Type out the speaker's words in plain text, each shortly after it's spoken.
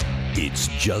It's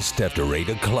just after 8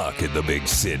 o'clock in the big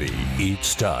city.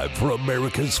 It's time for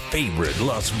America's favorite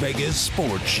Las Vegas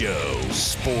sports show,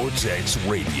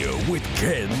 Sportsxradio with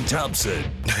Ken Thomson.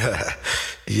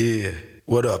 Yeah,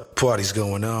 what up? Party's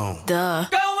going on. Duh.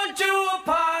 Going to a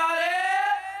party!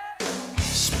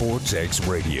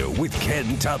 Sportsxradio with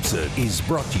Ken Thomson is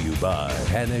brought to you by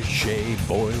Hannah, Shea,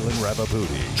 Boyle, and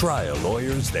Ravaputi. Trial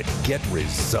lawyers that get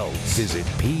results. Visit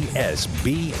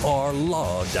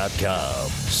psbrlaw.com.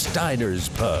 Steiner's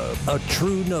Pub, a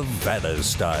true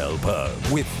Nevada-style pub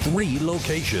with 3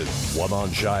 locations. One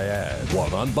on Cheyenne,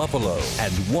 one on Buffalo,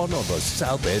 and one on the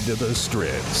south end of the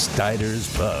Strip.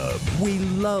 Steiner's Pub. We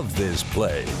love this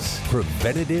place.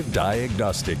 Preventative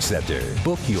Diagnostic Center.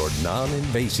 Book your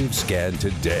non-invasive scan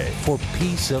today for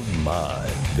peace of mind.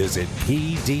 Visit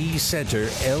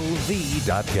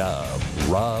pdcenterlv.com.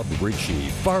 Rob Ritchie,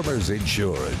 Farmers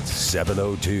Insurance,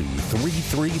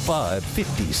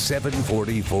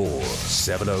 702-335-5744.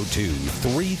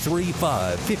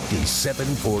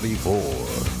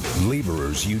 702-335-5744.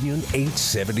 Laborers Union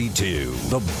 872.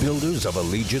 The builders of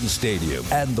Allegiant Stadium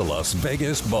and the Las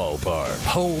Vegas Ballpark.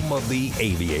 Home of the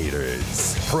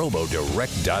Aviators.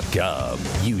 Promodirect.com.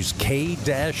 Use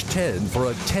K-10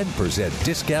 for a 10%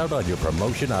 discount on your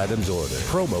promotion items order.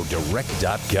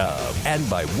 Promodirect.com. And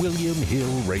by William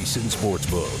Hill Racing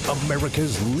Sportsbook,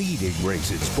 America's leading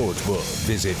racing sportsbook.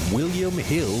 Visit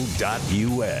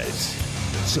williamhill.us.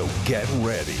 So get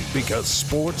ready, because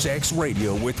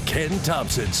Sportsxradio with Ken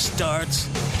Thomson starts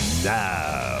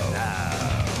now.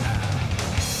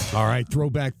 All right,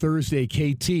 Throwback Thursday,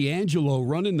 KT Angelo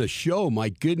running the show. My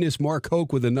goodness, Mark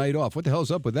Hoke with a night off. What the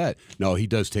hell's up with that? No, he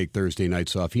does take Thursday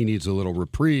nights off. He needs a little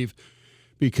reprieve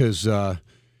because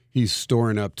he's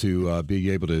storing up to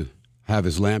be able to have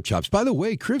his lamb chops. By the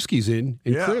way, Krivsky's in.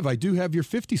 And yeah. Kriv, I do have your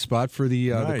 50 spot for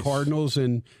the Cardinals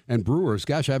and Brewers.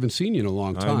 Gosh, I haven't seen you in a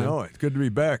long time. I know it. Good to be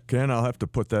back, Ken. I'll have to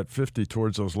put that 50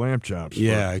 towards those lamb chops.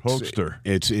 Yeah, for Hokester.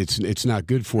 It's not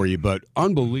good for you, but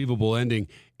unbelievable ending.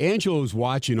 Angelo's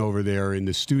watching over there in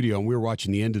the studio, and we were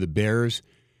watching the end of the Bears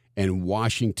and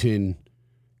Washington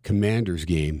Commanders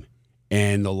game.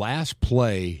 And the last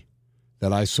play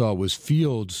that I saw was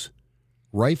Fields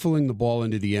rifling the ball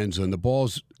into the end zone. The ball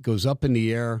goes up in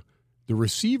the air. The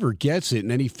receiver gets it,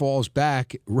 and then he falls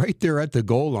back right there at the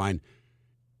goal line.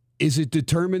 Is it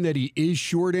determined that he is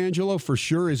short, Angelo? For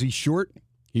sure, is he short?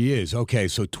 He is. Okay,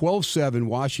 so 12-7,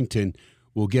 Washington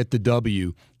will get the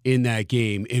W in that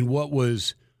game in what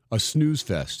was a snooze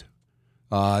fest.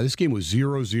 This game was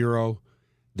 0-0.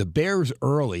 The Bears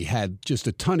early had just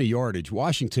a ton of yardage.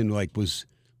 Washington I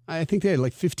think they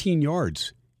had 15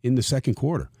 yards in the second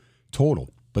quarter total.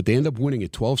 But they end up winning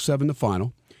at 12-7 the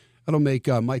final. That'll make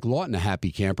Mike Lawton a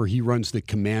happy camper. He runs the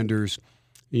Commanders,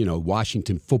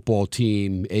 Washington football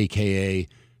team, a.k.a.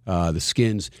 the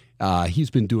Skins. He's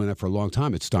been doing that for a long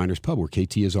time at Steiner's Pub, where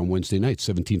KT is on Wednesday nights,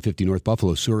 1750 North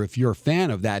Buffalo. So if you're a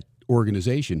fan of that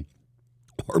organization,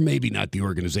 or maybe not the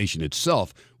organization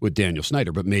itself with Daniel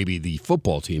Snyder, but maybe the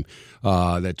football team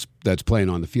that's playing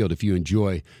on the field, if you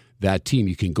enjoy that team,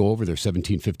 you can go over there,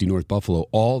 1750 North Buffalo.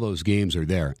 All those games are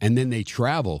there. And then they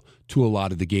travel to a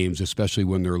lot of the games, especially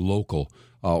when they're local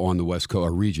on the West Coast,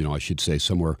 or regional, I should say,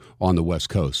 somewhere on the West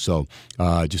Coast. So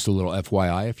just a little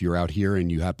FYI, if you're out here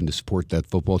and you happen to support that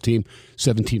football team,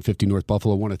 1750 North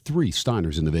Buffalo, one of 3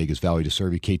 Steiners in the Vegas Valley to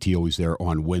serve you. KT always there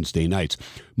on Wednesday nights.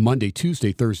 Monday,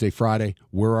 Tuesday, Thursday, Friday,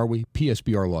 where are we?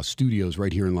 PSBR Law Studios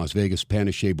right here in Las Vegas.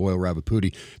 Panache, Boyle,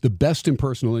 Ravaputi, the best in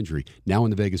personal injury, now in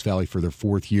the Vegas Valley for their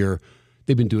 4th year.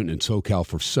 They've been doing it in SoCal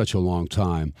for such a long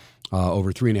time.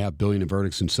 Over $3.5 billion in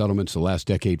verdicts and settlements the last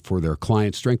decade for their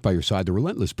clients. Strength by your side, the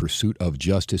relentless pursuit of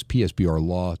justice,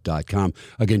 psbrlaw.com.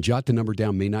 Again, jot the number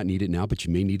down. May not need it now, but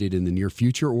you may need it in the near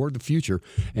future or the future.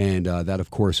 And that,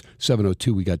 of course,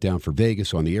 702 we got down for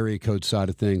Vegas on the area code side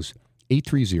of things.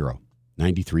 830-9353.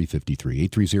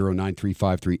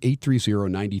 830-9353.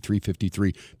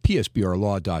 830-9353.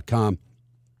 psbrlaw.com.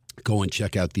 Go and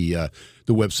check out the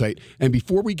website. And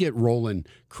before we get rolling,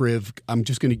 Kriv, I'm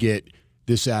just going to get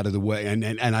this out of the way. And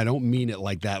I don't mean it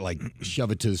like that, like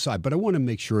shove it to the side. But I want to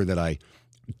make sure that I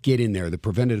get in there, the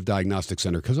Preventative Diagnostic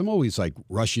Center, because I'm always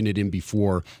rushing it in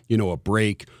before, a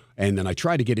break. And then I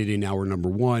try to get it in hour number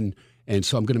 1. And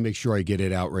so I'm going to make sure I get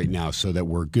it out right now so that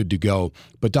we're good to go.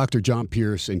 But Dr. John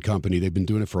Pierce and company, they've been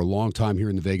doing it for a long time here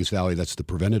in the Vegas Valley. That's the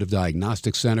Preventative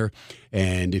Diagnostic Center.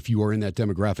 And if you are in that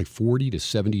demographic, 40 to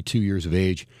 72 years of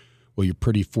age, well, you're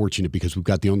pretty fortunate because we've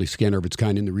got the only scanner of its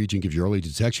kind in the region, gives you early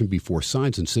detection before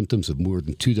signs and symptoms of more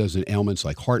than 24 ailments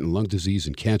like heart and lung disease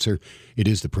and cancer. It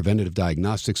is the Preventative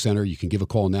Diagnostic Center. You can give a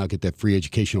call now, get that free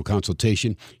educational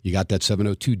consultation. You got that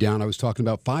 702 down I was talking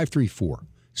about, 534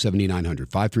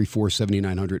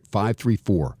 534-7900.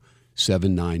 534-7900.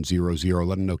 534-7900.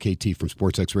 Let them know KT from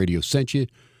Sportsxradio sent you.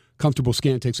 Comfortable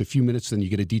scan takes a few minutes, then you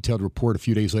get a detailed report a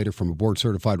few days later from a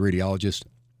board-certified radiologist.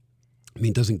 I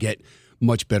mean, it doesn't get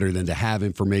much better than to have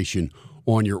information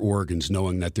on your organs,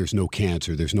 knowing that there's no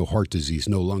cancer, there's no heart disease,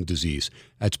 no lung disease.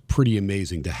 That's pretty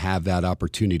amazing to have that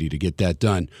opportunity to get that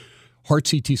done. Heart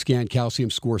CT scan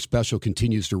calcium score special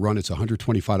continues to run. It's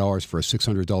 $125 for a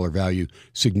 $600 value.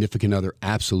 Significant other,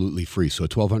 absolutely free. So a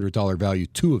 $1,200 value,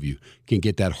 two of you can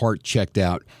get that heart checked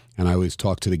out. And I always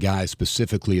talk to the guys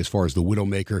specifically as far as the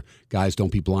widowmaker. Guys,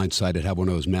 don't be blindsided. Have one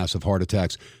of those massive heart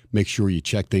attacks. Make sure you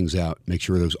check things out. Make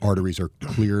sure those arteries are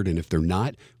cleared. And if they're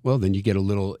not, well, then you get a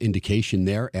little indication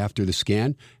there after the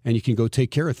scan, and you can go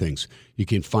take care of things. You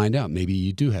can find out. Maybe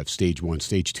you do have stage 1,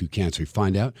 stage 2 cancer.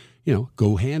 Find out,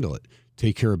 go handle it.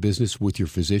 Take care of business with your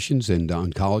physicians and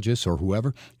oncologists or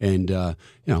whoever. And,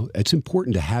 it's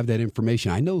important to have that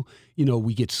information. I know,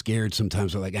 we get scared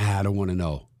sometimes. We're like, I don't want to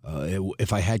know.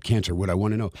 If I had cancer, would I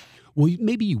want to know? Well,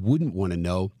 maybe you wouldn't want to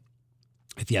know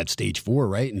if you had stage 4,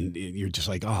 right? And you're just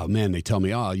like, oh, man, they tell me,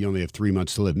 you only have 3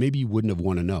 months to live. Maybe you wouldn't have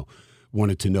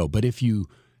wanted to know. But if you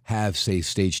have, say,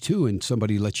 stage 2 and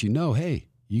somebody lets you know, hey,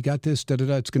 you got this,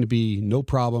 it's going to be no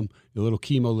problem, a little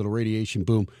chemo, a little radiation,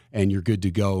 boom, and you're good to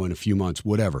go in a few months,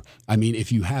 whatever. I mean,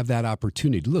 if you have that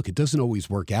opportunity, look, it doesn't always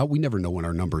work out. We never know when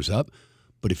our number's up.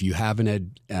 But if you have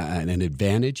an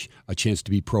advantage, a chance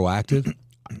to be proactive,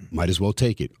 might as well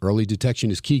take it. Early detection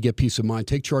is key. Get peace of mind.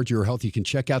 Take charge of your health. You can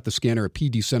check out the scanner at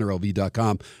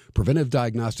pdcenterlv.com. Preventive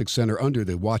Diagnostic Center under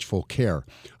the watchful care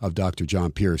of Dr.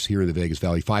 John Pierce here in the Vegas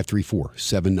Valley.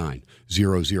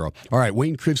 534-7900. All right,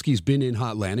 Wayne Krivsky's been in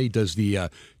Hotlanta. He does the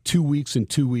 2 weeks and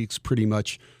 2 weeks pretty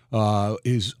much.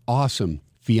 His awesome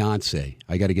fiance.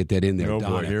 I got to get that in there,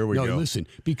 Donna. Boy, here we go. No, listen,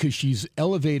 because she's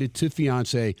elevated to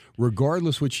fiance,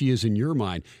 regardless what she is in your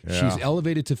mind. Yeah. She's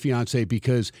elevated to fiance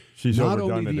because she's not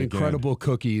overdone only the it incredible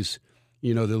cookies,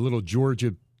 the little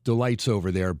Georgia delights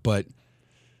over there, but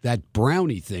that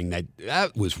brownie thing, that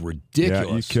was ridiculous.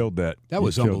 Yeah, you killed that. That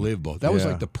was unbelievable. That was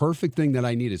like the perfect thing that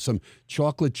I needed. Some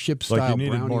chocolate chip style brownie. Like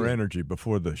you needed more energy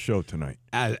before the show tonight.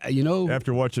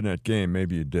 After watching that game,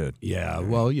 maybe you did. Yeah,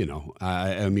 well,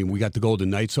 I mean, we got the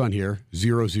Golden Knights on here,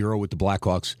 0-0 with the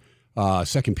Blackhawks.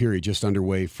 Second period just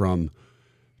underway from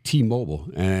T-Mobile.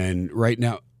 And right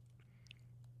now,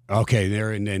 okay,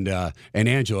 there and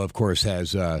Angelo, of course,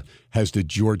 has the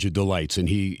Georgia Delights, and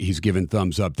he's given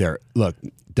thumbs up there. Look,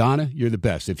 Donna, you're the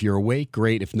best. If you're awake,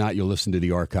 great. If not, you'll listen to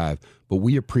the archive. But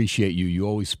we appreciate you. You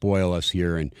always spoil us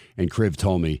here. And Kriv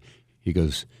told me, he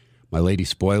goes, my lady's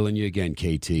spoiling you again,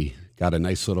 KT. Got a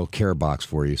nice little care box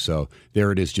for you. So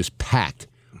there it is, just packed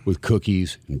with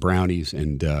cookies and brownies,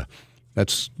 and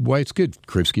that's why it's good,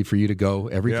 Krivsky, for you to go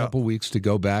every couple weeks to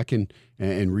go back and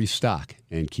restock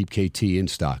and keep KT in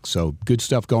stock. So good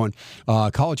stuff going.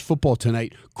 College football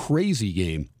tonight, crazy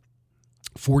game,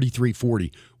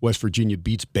 43-40. West Virginia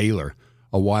beats Baylor.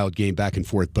 A wild game back and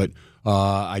forth. But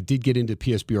I did get into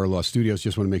PSBR Law Studios.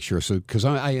 Just want to make sure. So because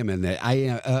I am in that. I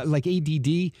am like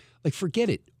ADD. Like forget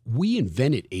it. We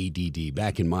invented ADD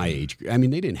back in my age. I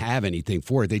mean, they didn't have anything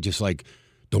for it. They just like,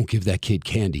 don't give that kid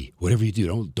candy. Whatever you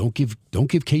do, don't give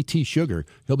KT sugar.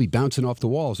 He'll be bouncing off the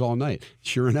walls all night.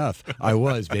 Sure enough, I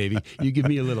was, baby. You give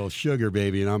me a little sugar,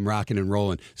 baby, and I'm rocking and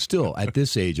rolling. Still, at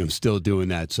this age, I'm still doing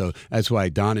that. So that's why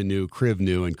Donna knew, Kriv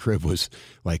knew, and Kriv was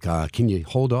like, can you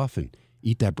hold off and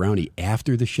eat that brownie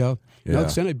after the show? Yeah. No,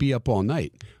 because then I'd be up all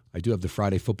night. I do have the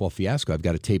Friday football fiasco. I've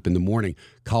got a tape in the morning.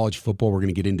 College football, we're going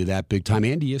to get into that big time.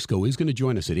 Andy Iskoe is going to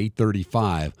join us at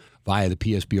 8:35 via the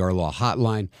PSBR Law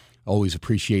Hotline. Always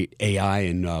appreciate AI,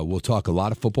 and we'll talk a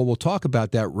lot of football. We'll talk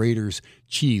about that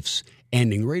Raiders-Chiefs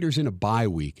ending. Raiders in a bye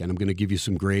week, and I'm going to give you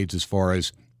some grades as far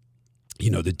as,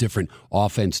 the different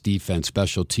offense, defense,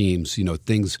 special teams,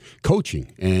 things,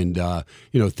 coaching, and,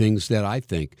 things that I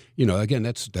think, again,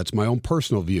 that's my own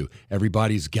personal view.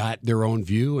 Everybody's got their own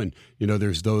view, and,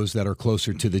 there's those that are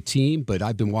closer to the team, but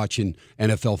I've been watching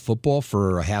NFL football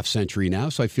for a half century now,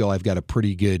 so I feel I've got a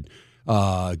pretty good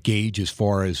gauge as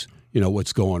far as,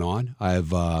 what's going on.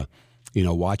 I've,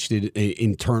 watched it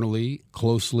internally,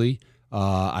 closely.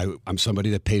 I'm somebody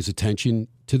that pays attention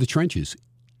to the trenches,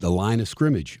 the line of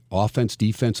scrimmage, offense,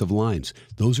 defensive lines.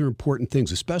 Those are important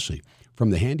things, especially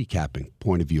from the handicapping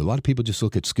point of view. A lot of people just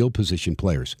look at skill position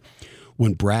players.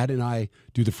 When Brad and I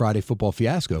do the Friday football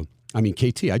fiasco,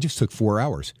 KT, I just took 4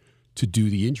 hours to do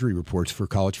the injury reports for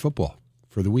college football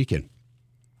for the weekend.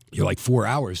 You're like 4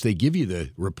 hours. They give you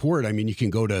the report.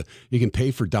 You can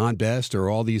pay for Don Best or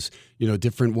all these,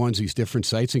 different ones, these different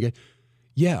sites and get,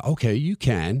 yeah, okay, you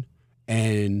can.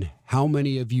 And how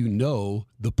many of you know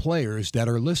the players that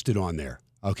are listed on there?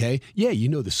 Okay? Yeah,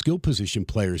 the skill position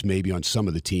players maybe on some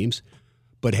of the teams,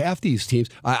 but half these teams,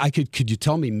 could you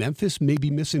tell me Memphis may be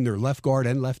missing their left guard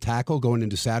and left tackle going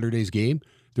into Saturday's game?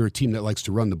 They're a team that likes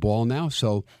to run the ball now,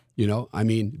 so,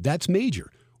 that's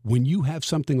major. When you have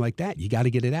something like that, you got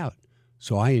to get it out.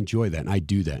 So I enjoy that, and I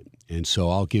do that. And so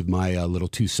I'll give my little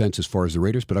 2 cents as far as the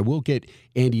Raiders, but I will get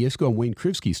Andy Iskoe and Wayne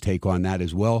Krivsky's take on that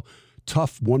as well.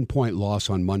 Tough 1-point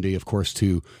loss on Monday, of course,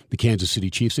 to the Kansas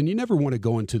City Chiefs. And you never want to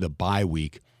go into the bye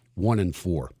week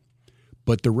 1-4.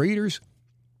 But the Raiders,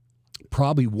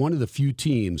 probably one of the few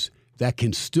teams that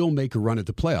can still make a run at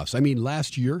the playoffs. I mean,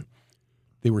 last year,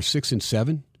 they were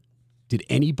 6-7. Did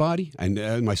anybody,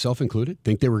 and myself included,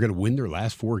 think they were going to win their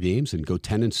last 4 games and go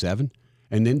 10-7?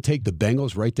 And then take the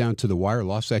Bengals right down to the wire,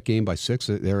 lost that game by 6.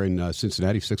 They're in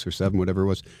Cincinnati, 6 or 7, whatever it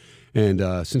was. And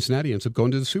Cincinnati ends up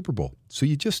going to the Super Bowl. So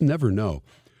you just never know.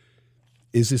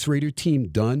 Is this Raider team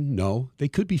done? No. They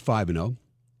could be 5-0.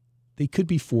 They could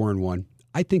be 4-1.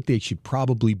 I think they should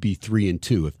probably be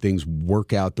 3-2 if things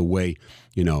work out the way,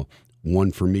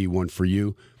 one for me, one for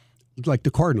you. Like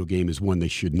the Cardinal game is one they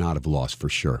should not have lost for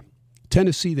sure.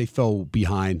 Tennessee, they fell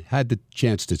behind, had the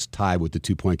chance to tie with the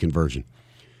 2-point conversion.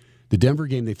 The Denver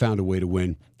game, they found a way to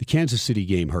win. The Kansas City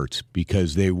game hurts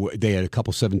because they had a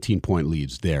couple 17-point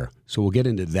leads there. So we'll get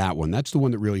into that one. That's the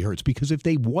one that really hurts because if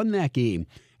they won that game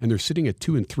and they're sitting at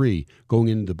 2-3 going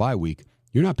into the bye week,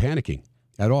 you're not panicking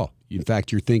at all. In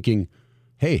fact, you're thinking,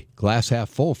 hey, glass half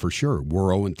full for sure.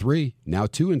 We're 0-3, now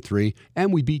 2-3,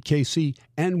 and we beat KC,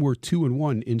 and we're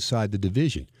 2-1 inside the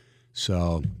division.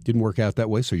 So didn't work out that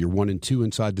way. So you're 1-2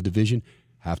 inside the division.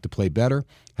 Have to play better,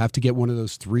 have to get one of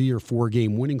those 3 or 4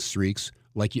 game winning streaks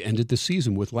like you ended the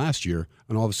season with last year,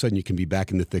 and all of a sudden you can be back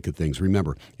in the thick of things.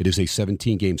 Remember, it is a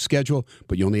 17-game schedule,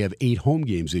 but you only have 8 home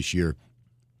games this year.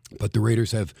 But the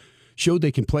Raiders have showed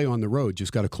they can play on the road,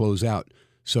 just got to close out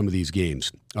some of these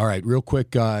games. All right, real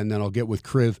quick, and then I'll get with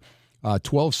Kriv.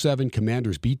 12-7,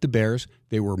 Commanders beat the Bears.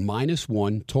 They were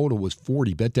 -1. Total was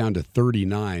 40. Bet down to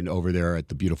 39 over there at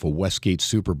the beautiful Westgate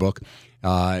Superbook.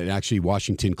 And actually,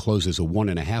 Washington closes a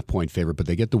 1.5-point favorite, but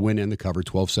they get the win and the cover,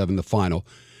 12-7 the final.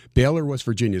 Baylor, West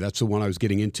Virginia, that's the one I was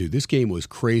getting into. This game was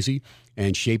crazy,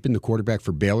 and Shapen, the quarterback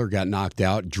for Baylor, got knocked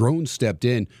out. Drone stepped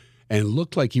in and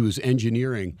looked like he was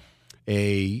engineering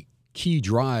a key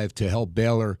drive to help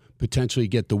Baylor potentially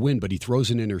get the win, but he throws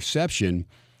an interception.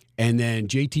 And then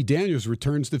J.T. Daniels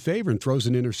returns the favor and throws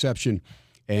an interception.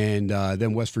 And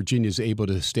then West Virginia is able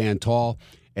to stand tall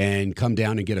and come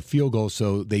down and get a field goal.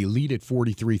 So they lead at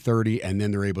 43-30, and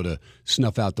then they're able to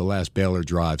snuff out the last Baylor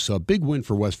drive. So a big win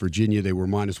for West Virginia. They were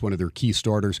minus one of their key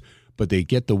starters, but they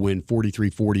get the win,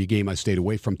 43-40, a game I stayed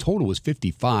away from. Total was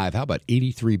 55. How about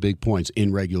 83 big points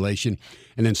in regulation?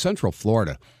 And then Central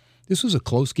Florida. This was a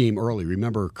close game early.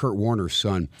 Remember, Kurt Warner's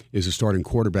son is a starting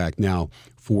quarterback now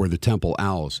for the Temple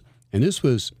Owls. And this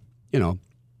was,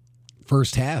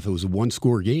 first half, it was a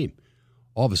one-score game.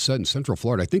 All of a sudden, Central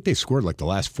Florida, I think they scored like the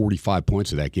last 45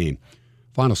 points of that game.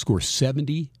 Final score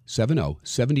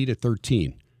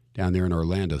 70-13 down there in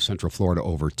Orlando, Central Florida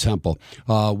over Temple.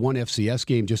 One FCS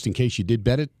game, just in case you did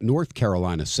bet it, North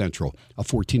Carolina Central, a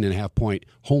 14.5-point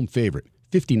home favorite.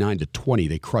 59-20,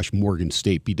 they crushed Morgan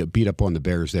State, beat up on the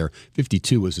Bears there.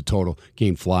 52 was the total.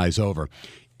 Game flies over.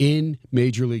 In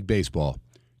Major League Baseball,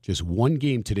 just one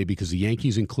game today because the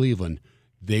Yankees in Cleveland,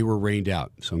 they were rained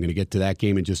out. So I'm going to get to that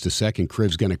game in just a second.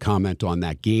 Kriv's going to comment on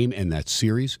that game and that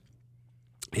series.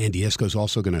 Andy Iskoe's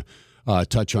also going to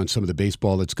touch on some of the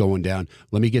baseball that's going down.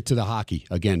 Let me get to the hockey.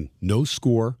 Again, no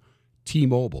score.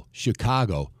 T-Mobile,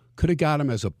 Chicago, could have got them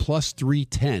as a plus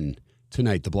 310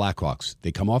 tonight, the Blackhawks.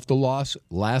 They come off the loss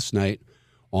last night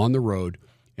on the road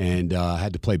and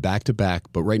had to play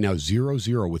back-to-back, but right now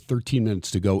 0-0 with 13 minutes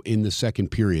to go in the second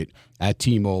period at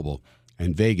T-Mobile.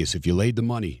 And Vegas, if you laid the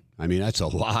money, I mean, that's a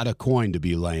lot of coin to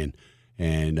be laying.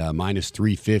 And minus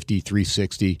 350,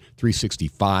 360,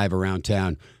 365 around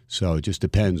town. So it just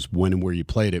depends when and where you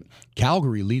played it.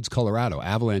 Calgary leads Colorado.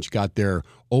 Avalanche got their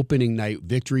opening night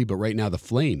victory, but right now the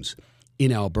Flames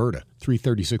in Alberta,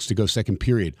 3:36 to go, second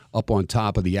period, up on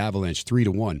top of the Avalanche,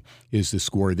 3-1 is the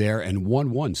score there. And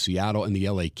 1-1, Seattle and the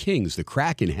LA Kings. The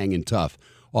Kraken hanging tough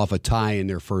off a tie in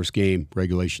their first game,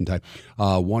 regulation tie.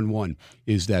 1-1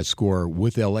 is that score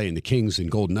with LA, and the Kings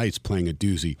and Golden Knights playing a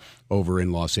doozy over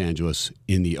in Los Angeles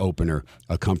in the opener.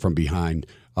 A come from behind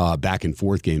back and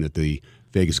forth game that the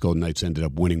Vegas Golden Knights ended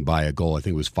up winning by a goal. I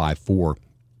think it was 5-4.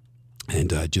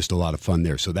 And just a lot of fun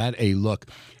there. So that a look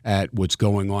at what's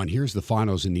going on. Here's the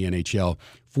finals in the NHL.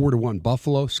 4-1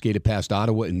 Buffalo skated past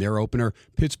Ottawa in their opener.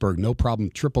 Pittsburgh, no problem,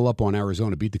 triple up on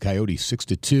Arizona, beat the Coyotes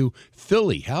 6-2.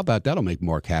 Philly, how about that'll make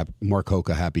Mark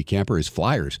Hoka happy camper? His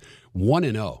Flyers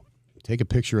 1-0. Take a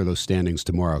picture of those standings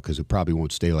tomorrow because it probably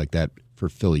won't stay like that for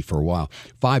Philly for a while.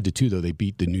 5-2, though, they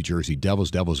beat the New Jersey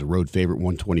Devils. Devils a road favorite,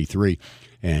 123,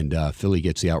 and Philly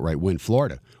gets the outright win.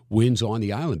 Florida wins on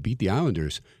the island, beat the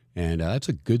Islanders, and that's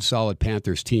a good, solid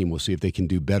Panthers team. We'll see if they can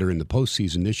do better in the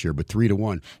postseason this year, but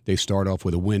 3-1, they start off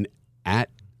with a win at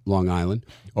Long Island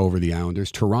over the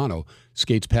Islanders. Toronto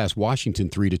skates past Washington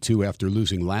 3-2 after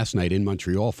losing last night in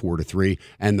Montreal 4-3,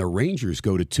 and the Rangers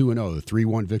go to 2-0, the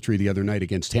 3-1 victory the other night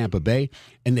against Tampa Bay,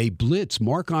 and they blitz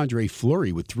Marc-Andre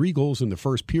Fleury with 3 goals in the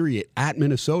first period at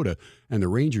Minnesota, and the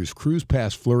Rangers cruise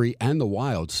past Fleury and the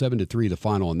Wild 7-3 the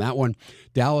final in that one.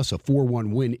 Dallas a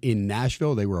 4-1 win in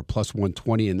Nashville. They were a plus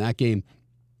 120 in that game,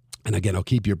 and again, I'll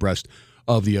keep you abreast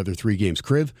of the other 3 games.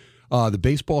 Kriv, the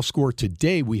baseball score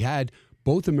today, we had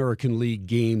both American League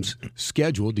games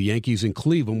scheduled, the Yankees in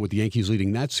Cleveland, with the Yankees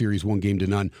leading that series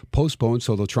 1-0, postponed,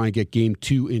 so they'll try and get Game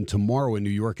 2 in tomorrow in New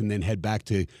York and then head back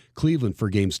to Cleveland for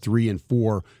Games 3 and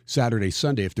 4 Saturday,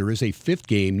 Sunday. If there is a 5th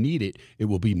game needed, it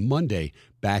will be Monday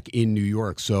back in New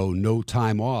York, so no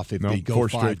time off if they go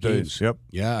 5 games. Days. Yep.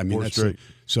 Yeah, I mean, 4 straight.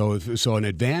 So an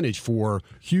advantage for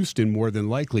Houston more than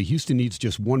likely. Houston needs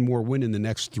just one more win in the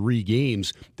next 3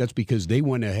 games. That's because they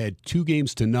went ahead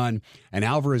 2-0, and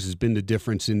Alvarez has been the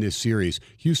difference in this series.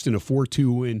 Houston a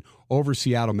 4-2 win over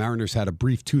Seattle. Mariners had a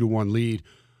brief 2-1 lead,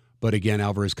 but again,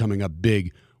 Alvarez coming up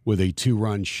big with a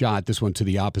 2-run shot, this one to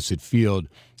the opposite field,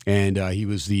 and he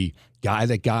was the guy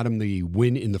that got him the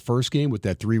win in the first game with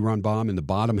that 3-run bomb in the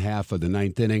bottom half of the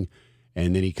 9th inning.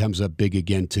 And then he comes up big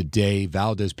again today.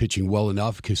 Valdez pitching well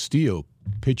enough. Castillo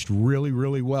pitched really,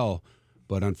 really well,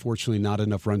 but unfortunately not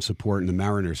enough run support, and the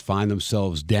Mariners find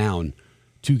themselves down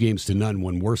 2-0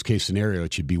 when worst-case scenario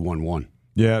it should be 1-1.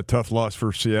 Yeah, tough loss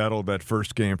for Seattle, that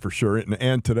first game for sure,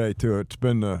 and today, too. It's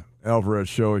been the Alvarez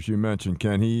show, as you mentioned,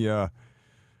 Ken.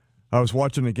 I was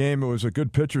watching the game. It was a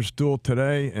good pitcher's duel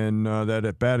today, and that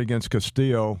at bat against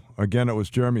Castillo, again, it was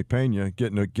Jeremy Pena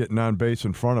getting on base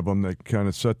in front of him that kind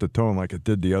of set the tone like it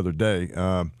did the other day.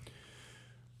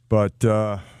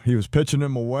 But he was pitching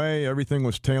him away. Everything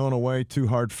was tailing away, 2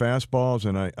 hard fastballs,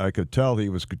 and I could tell he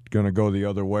was going to go the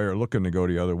other way or looking to go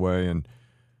the other way. And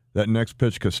that next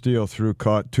pitch Castillo threw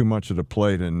caught too much of the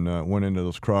plate and went into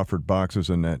those Crawford boxes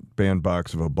in that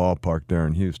bandbox of a ballpark there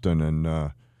in Houston,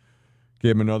 and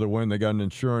gave him another win. They got an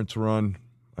insurance run,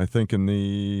 I think, in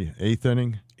the 8th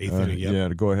inning. 8th inning, yep. Yeah,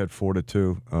 to go ahead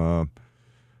 4-2.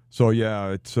 So, yeah,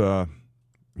 it's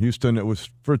Houston. It was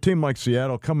for a team like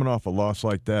Seattle coming off a loss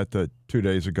like that 2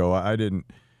 days ago. I didn't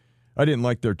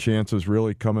like their chances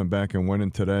really coming back and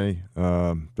winning today.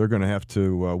 They're going to have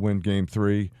to win Game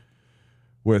 3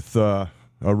 with a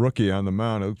rookie on the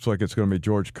mound. It looks like it's going to be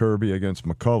George Kirby against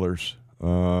McCullers.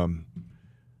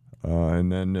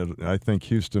 And then I think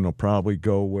Houston will probably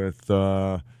go with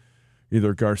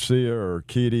either Garcia or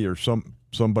Keedy or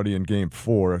somebody in Game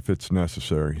 4 if it's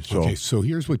necessary. Okay, so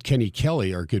here's what Kenny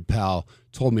Kelly, our good pal,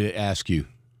 told me to ask you.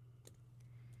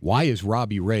 Why is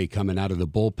Robbie Ray coming out of the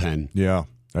bullpen? Yeah,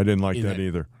 I didn't like that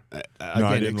either. No,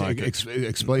 I didn't like it.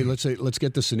 Explain. Let's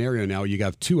get the scenario now. You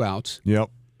got 2 outs. Yep.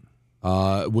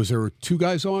 Was there 2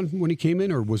 guys on when he came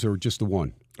in, or was there just the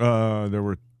one? There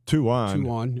were 2 on. 2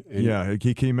 on. Yeah,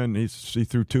 he came in. He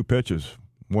threw 2 pitches.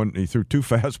 He threw 2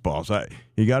 fastballs.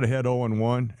 He got ahead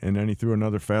 0-1, and then he threw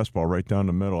another fastball right down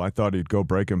the middle. I thought he'd go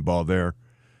breaking ball there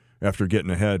after getting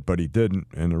ahead, but he didn't,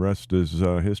 and the rest is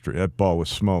history. That ball was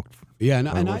smoked. Yeah,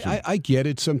 and I get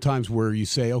it sometimes where you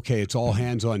say, okay, it's all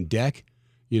hands on deck,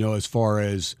 as far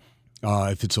as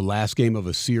if it's the last game of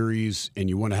a series and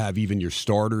you want to have even your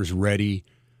starters ready.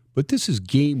 But this is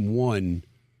Game 1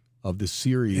 of the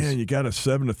series. Yeah, you got a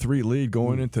 7-3 lead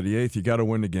going into the 8th. You got to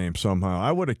win the game somehow.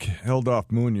 I would have held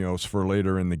off Munoz for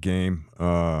later in the game.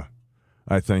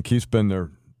 I think he's been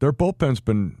their bullpen's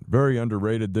been very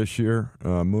underrated this year.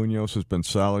 Munoz has been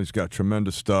solid. He's got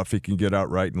tremendous stuff. He can get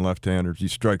out right and left-handers. He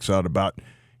strikes out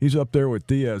he's up there with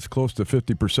Diaz, close to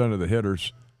 50% of the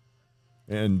hitters.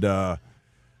 And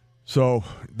so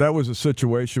that was a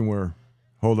situation where,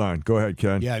 hold on. Go ahead,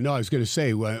 Ken. Yeah, no, I was going to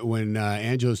say, when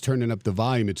Angelo's turning up the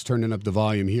volume, it's turning up the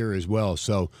volume here as well.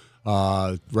 So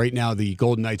right now the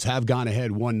Golden Knights have gone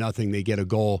ahead 1-0. They get a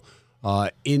goal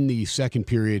in the second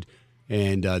period,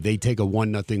 and they take a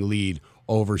 1-0 lead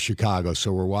over Chicago.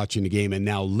 So we're watching the game and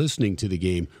now listening to the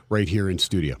game right here in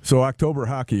studio. So October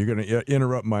hockey, you're going to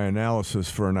interrupt my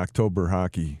analysis for an October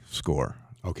hockey score.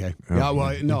 Okay. Yeah,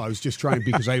 well, no, I was just trying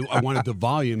because I wanted the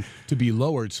volume to be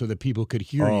lowered so that people could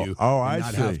hear you. Oh, I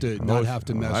not see. Not have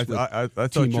to mess with I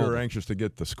thought T-Mobile. you were anxious to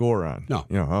get the score on. No.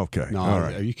 Okay. No, All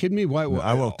right. are you kidding me? Why?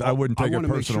 I wouldn't take it wanna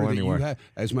make personal sure that anyway.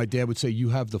 as my dad would say, you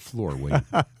have the floor, Wayne.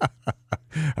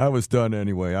 I was done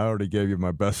anyway. I already gave you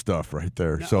my best stuff right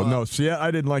there.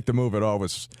 I didn't like the move at all. It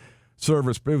was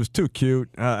service, but it was too cute.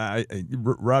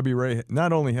 Robbie Ray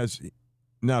not only has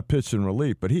not pitched in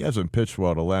relief, but he hasn't pitched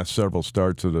well the last several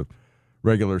starts of the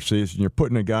regular season. You're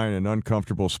putting a guy in an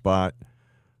uncomfortable spot,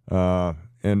 and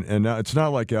now it's not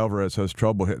like Alvarez has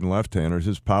trouble hitting left-handers.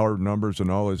 His power numbers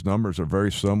and all his numbers are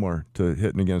very similar to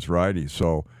hitting against righties.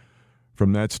 So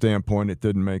from that standpoint, it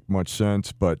didn't make much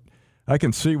sense. But I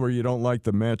can see where you don't like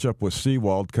the matchup with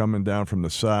Sewald coming down from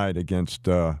the side against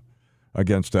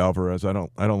Alvarez. I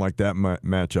don't like that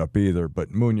matchup either. But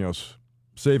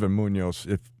saving Munoz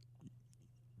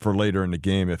for later in the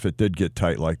game, if it did get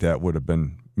tight like that, would have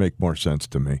make more sense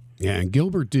to me. Yeah, and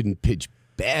Gilbert didn't pitch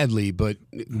badly, but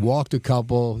walked a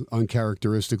couple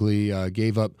uncharacteristically,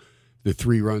 gave up the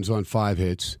 3 runs on 5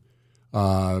 hits.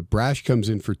 Brash comes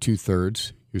in for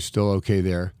 2/3. You're still okay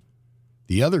there.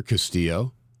 The other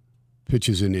Castillo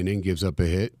pitches an inning, gives up a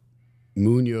hit.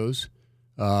 Munoz,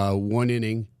 1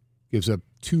 inning, gives up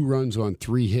 2 runs on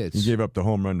 3 hits. He gave up the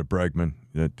home run to Bregman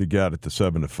to get it to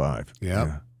 7-5.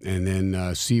 Yeah. And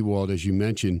then Sewald, as you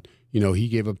mentioned, he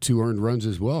gave up 2 earned runs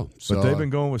as well. So, but they've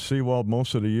been going with Sewald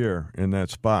most of the year in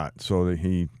that spot. So that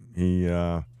he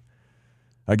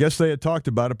I guess they had talked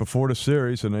about it before the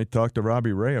series, and they talked to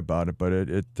Robbie Ray about it, but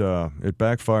it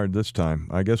backfired this time.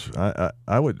 I guess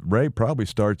Ray probably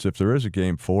starts if there is a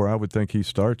game 4. I would think he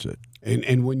starts it.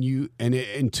 And when you and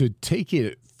to take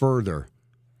it further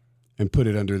and put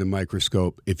it under the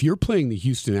microscope, if you're playing the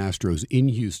Houston Astros in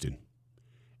Houston,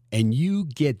 and you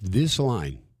get this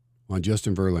line on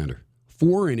Justin Verlander,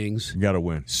 4 innings, you got to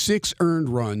win, 6 earned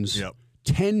runs,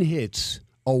 10 hits,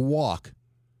 a walk.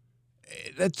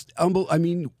 That's unbelievable. I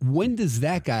mean, when does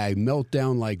that guy melt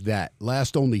down like that?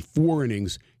 Last only 4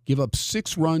 innings, give up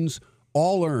 6 runs,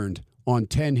 all earned on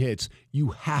 10 hits.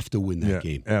 You have to win that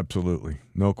game. Absolutely,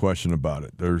 no question about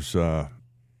it. It's a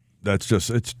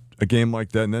game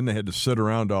like that, and then they had to sit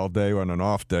around all day on an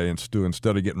off day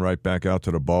instead of getting right back out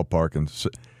to the ballpark and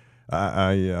sit.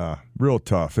 Real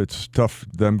tough. It's tough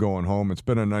them going home. It's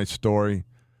been a nice story.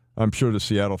 I'm sure the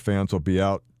Seattle fans will be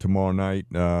out tomorrow night.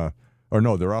 Or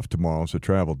no, they're off tomorrow. It's a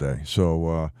travel day.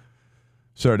 So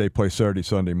Saturday play Saturday,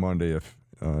 Sunday, Monday if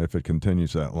it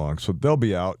continues that long. So they'll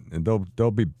be out and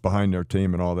they'll be behind their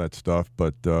team and all that stuff.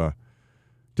 But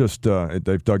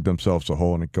they've dug themselves a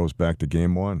hole, and it goes back to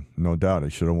game 1. No doubt, they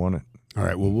should have won it. All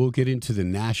right. Well, we'll get into the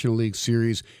National League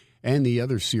Series and the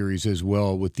other series as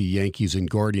well with the Yankees and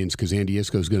Guardians, because Andy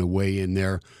Iskoe is going to weigh in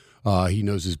there. He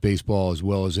knows his baseball as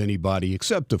well as anybody,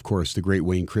 except, of course, the great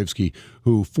Wayne Krivsky,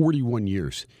 who 41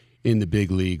 years in the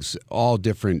big leagues, all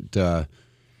different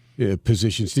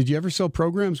positions. Did you ever sell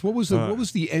programs? What was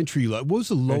the entry level? What was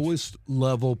the lowest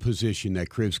level position that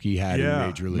Krivsky had in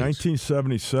Major Leagues?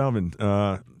 1977,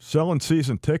 selling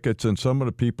season tickets, and some of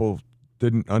the people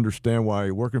didn't understand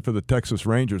why, working for the Texas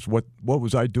Rangers, what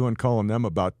was I doing calling them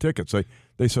about tickets?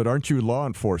 They said, aren't you law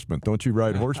enforcement? Don't you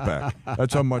ride horseback?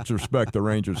 That's how much respect the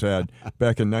Rangers had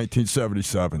back in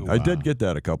 1977. Wow. I did get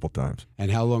that a couple times.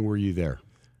 And how long were you there?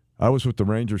 I was with the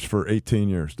Rangers for 18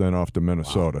 years, then off to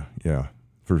Minnesota. Wow.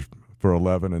 Yeah, for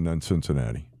 11, and then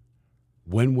Cincinnati.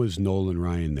 When was Nolan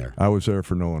Ryan there? I was there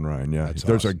for Nolan Ryan, yeah.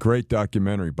 There's a great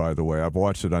documentary, by the way. I've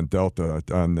watched it on Delta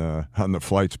on the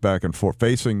flights back and forth.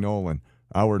 Facing Nolan,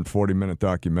 hour and 40-minute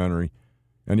documentary.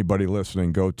 Anybody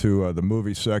listening, go to the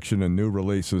movie section and new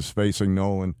releases, Facing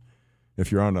Nolan.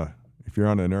 If you're on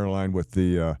an airline with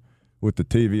the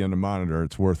TV and the monitor,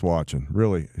 it's worth watching.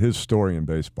 Really, his story in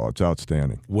baseball, it's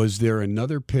outstanding. Was there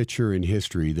another pitcher in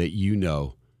history that you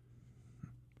know,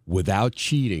 without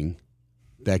cheating,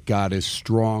 that got as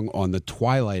strong on the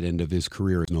twilight end of his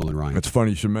career as Nolan Ryan? It's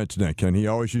funny you should mention that, Ken. He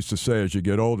always used to say, as you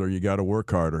get older, you got to work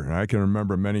harder. And I can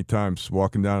remember many times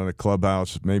walking down to the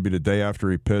clubhouse, maybe the day after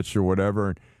he pitched or whatever,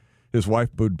 and his wife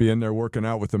would be in there working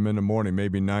out with him in the morning,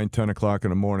 maybe 9, 10 o'clock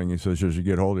in the morning. He says, as you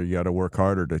get older, you got to work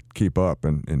harder to keep up.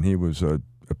 And he was an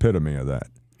epitome of that.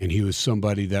 And he was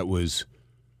somebody that was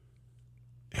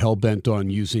hell-bent on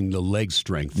using the leg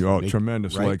strength.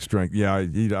 Tremendous leg strength. Yeah,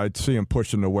 I'd see him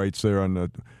pushing the weights there on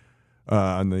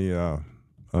the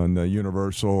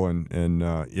universal, and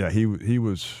he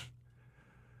was.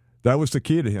 That was the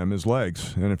key to him, his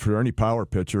legs. And for any power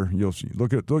pitcher, you'll see,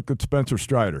 look at Spencer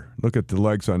Strider. Look at the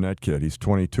legs on that kid. He's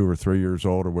 22 or 3 years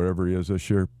old or whatever he is this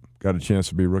year. Got a chance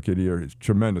to be Rookie of the Year. He's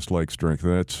tremendous leg strength.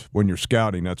 And that's when you're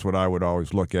scouting. That's what I would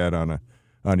always look at on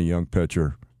on a young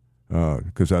pitcher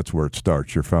because that's where it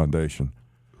starts, your foundation.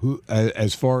 Who,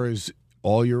 as far as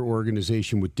all your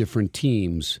organization with different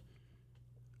teams,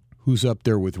 who's up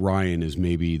there with Ryan as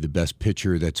maybe the best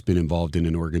pitcher that's been involved in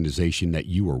an organization that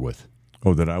you were with?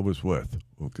 Oh, that I was with.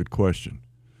 Well, good question.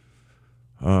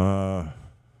 We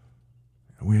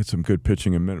had some good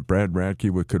pitching in a minute. Brad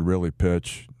Radke could really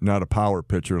pitch. Not a power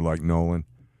pitcher like Nolan.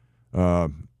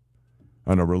 On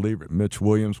a reliever, Mitch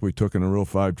Williams, we took in a Rule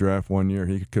 5 draft one year.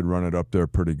 He could run it up there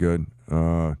pretty good.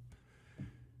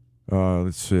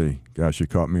 Let's see. Gosh, you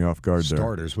caught me off guard there.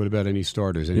 Starters. What about any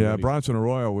starters? Anybody? Yeah, Bronson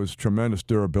Arroyo was tremendous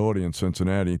durability in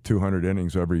Cincinnati. 200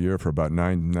 innings every year for about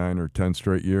 9 or 10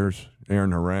 straight years.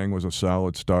 Aaron Harang was a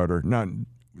solid starter. Not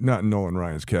Nolan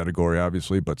Ryan's category,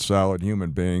 obviously, but solid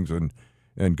human beings and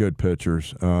good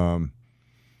pitchers.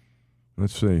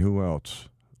 Let's see, who else?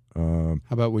 How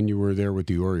about when you were there with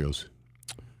the Orioles?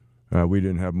 We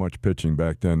didn't have much pitching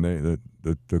back then.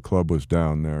 The club was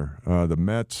down there. The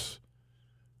Mets,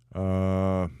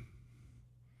 I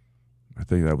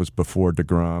think that was before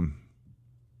DeGrom.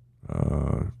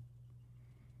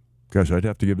 Gosh, I'd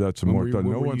have to give that some more thought.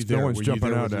 No one's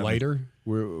jumping out at Leiter?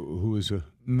 me. Who was a?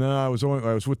 No, I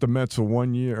was with the Mets for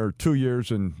 1 year or 2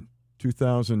 years in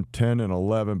 2010 and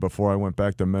 11 before I went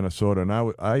back to Minnesota, and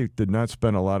I did not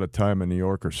spend a lot of time in New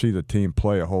York or see the team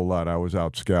play a whole lot. I was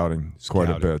out scouting quite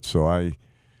a bit, so I.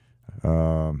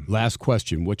 Last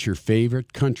question: what's your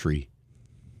favorite country,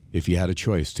 if you had a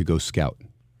choice to go scout?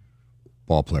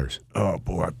 Ball players. Oh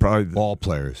boy, probably ball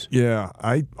players. Yeah,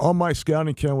 all my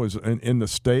scouting camp was in the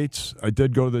States. I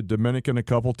did go to the Dominican a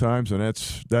couple times, and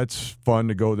that's fun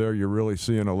to go there. You're really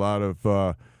seeing a lot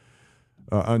of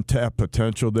untapped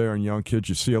potential there in young kids.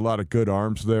 You see a lot of good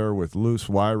arms there with loose,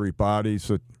 wiry bodies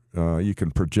that you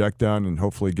can project on and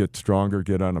hopefully get stronger,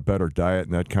 get on a better diet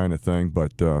and that kind of thing.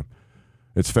 But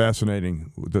it's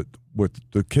fascinating that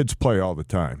the kids play all the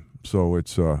time. So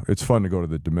it's fun to go to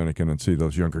the Dominican and see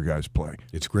those younger guys play.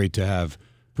 It's great to have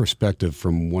perspective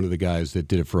from one of the guys that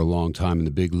did it for a long time in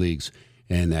the big leagues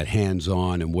and that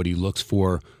hands-on and what he looks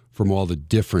for from all the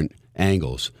different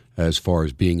angles as far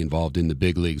as being involved in the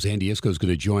big leagues. Andy Iskoe is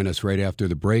going to join us right after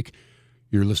the break.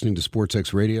 You're listening to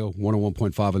SportsXradio,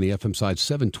 101.5 on the FM side,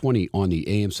 720 on the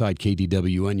AM side,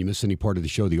 KDWN. You miss any part of the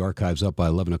show, the archive's up by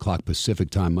 11 o'clock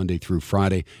Pacific time, Monday through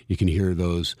Friday. You can hear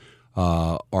those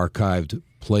archived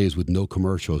plays with no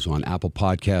commercials on Apple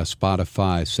Podcasts,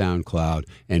 Spotify, SoundCloud,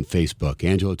 and Facebook.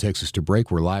 Angelo takes us to break.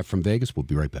 We're live from Vegas. We'll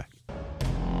be right back.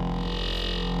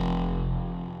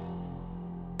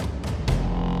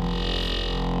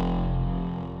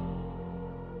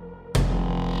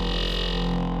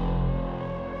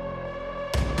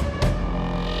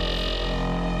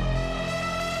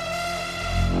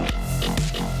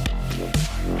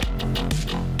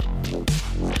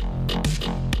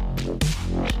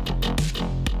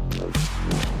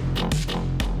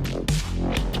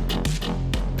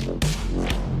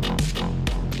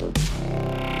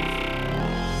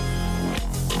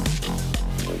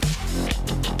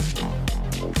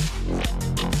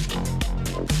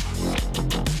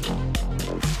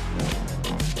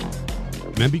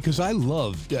 And because I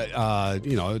love, it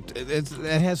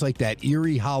has like that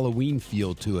eerie Halloween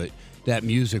feel to it, that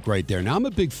music right there. Now, I'm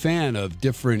a big fan of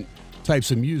different types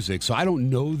of music, so I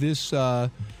don't know this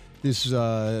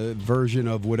version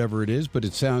of whatever it is, but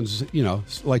it sounds,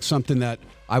 like something that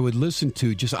I would listen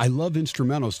to. I love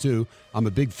instrumentals, too. I'm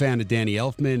a big fan of Danny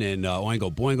Elfman and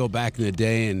Oingo Boingo back in the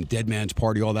day and Dead Man's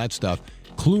Party, all that stuff.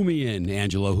 Clue me in,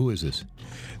 Angelo. Who is this?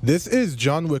 This is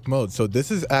John Wick Mode. So this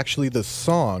is actually the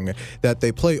song that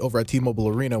they play over at T-Mobile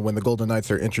Arena when the Golden Knights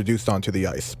are introduced onto the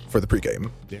ice for the pregame.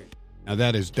 Now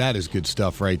that is good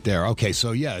stuff right there. Okay,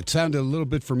 so yeah, it sounded a little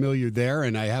bit familiar there,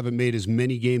 and I haven't made as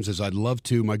many games as I'd love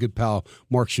to. My good pal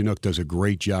Mark Chinook does a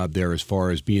great job there as far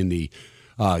as being the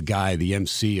guy, the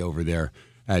MC over there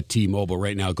at T-Mobile.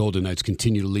 Right now, Golden Knights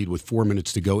continue to lead with 4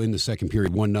 minutes to go in the second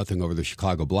period, 1-0 over the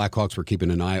Chicago Blackhawks. We're keeping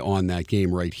an eye on that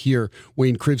game right here.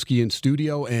 Wayne Krivsky in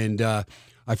studio, and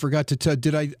I forgot to tell.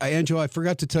 Angelo? I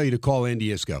forgot to tell you to call Andy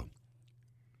Iskoe.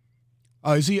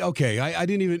 Oh, is he okay? I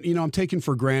didn't even. I'm taking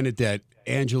for granted that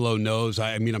Angelo knows.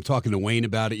 I'm talking to Wayne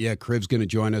about it. Yeah, Criv's going to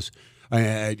join us.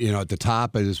 At the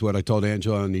top is what I told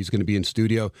Angelo, and he's going to be in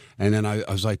studio. And then I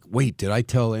was like, wait, did I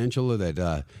tell Angelo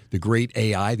that the great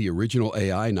AI, the original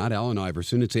AI, not Allen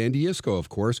Iverson, it's Andy Iskoe, of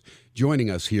course, joining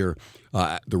us here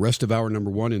the rest of hour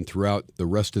number one and throughout the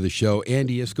rest of the show.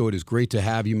 Andy Iskoe, it is great to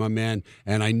have you, my man.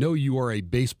 And I know you are a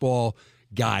baseball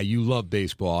guy. You love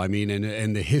baseball.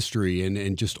 And the history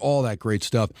and just all that great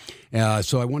stuff.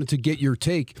 So I wanted to get your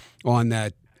take on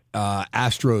that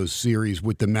Astros series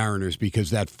with the Mariners, because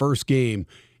that first game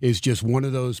is just one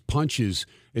of those punches.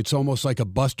 It's almost like a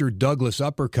Buster Douglas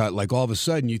uppercut. Like all of a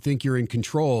sudden you think you're in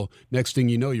control. Next thing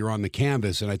you know, you're on the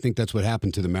canvas. And I think that's what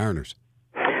happened to the Mariners.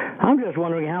 I'm just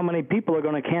wondering how many people are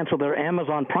going to cancel their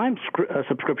Amazon Prime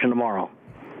subscription tomorrow.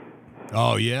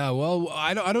 Oh, yeah. Well,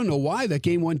 I don't know why that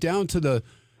game went down to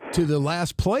the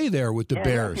last play there with the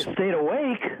Bears. You stayed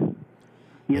awake.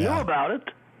 You knew about it.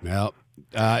 Well,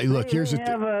 look, here's they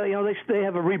have a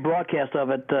rebroadcast of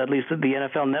it. At least the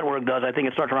NFL Network does. I think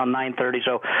it starts around 9:30.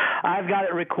 So I've got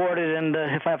it recorded, and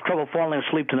if I have trouble falling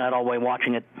asleep tonight, I'll be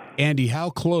watching it. Andy, how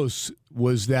close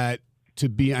was that to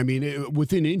be? I mean,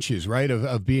 within inches, right,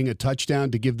 of being a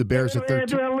touchdown to give the Bears a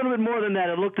 13. A little bit more than that.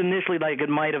 It looked initially like it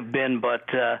might have been, but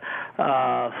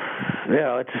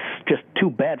it's just two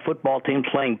bad football teams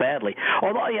playing badly.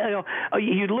 Although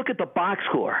you look at the box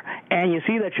score and you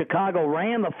see that Chicago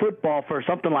ran the football for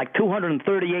something like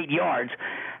 238 yards,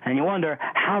 and you wonder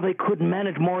how they couldn't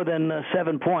manage more than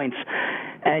 7 points.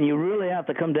 And you really have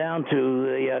to come down to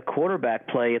the quarterback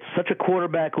play. It's such a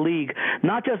quarterback league,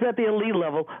 not just at the elite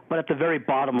level, but at the very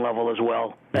bottom level as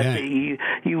well.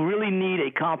 You really need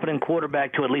a competent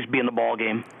quarterback to at least be in the ball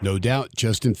game. No doubt.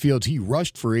 Justin Fields, he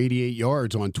rushed for 88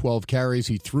 yards on 12 carries.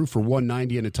 He threw for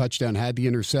 190 and a touchdown, had the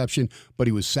interception, but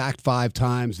he was sacked 5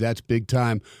 times. That's big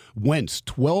time. Wentz,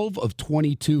 12 of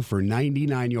 22 for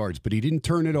 99 yards, but he didn't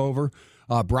turn it over.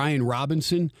 Brian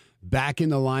Robinson, back in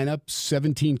the lineup,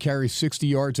 17 carries, 60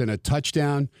 yards, and a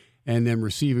touchdown. And then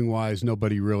receiving-wise,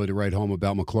 nobody really to write home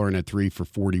about. McLaurin at 3 for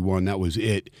 41. That was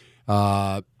it.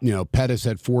 Pettis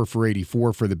had 4 for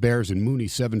 84 for the Bears, and Mooney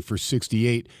 7 for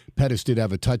 68. Pettis did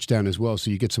have a touchdown as well, so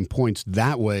you get some points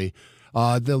that way.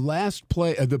 The last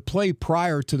play, the play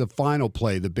prior to the final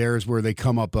play, the Bears where they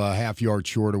come up a half yard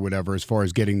short or whatever as far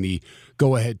as getting the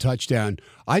go-ahead touchdown,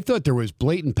 I thought there was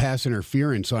blatant pass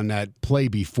interference on that play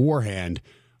beforehand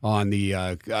on the,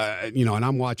 and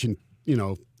I'm watching,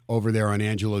 over there on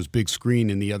Angelo's big screen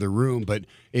in the other room, but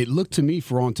it looked to me,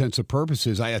 for all intents and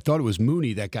purposes, I thought it was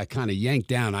Mooney that got kind of yanked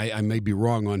down. I may be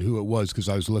wrong on who it was because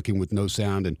I was looking with no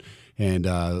sound and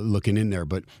looking in there,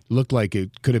 but looked like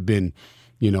it could have been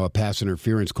a pass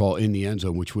interference call in the end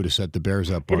zone, which would have set the Bears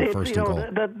up on first and goal.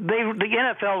 The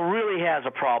NFL really has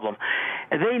a problem.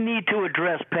 They need to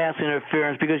address pass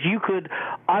interference because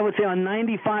I would say on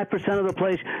 95% of the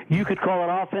plays, you could call it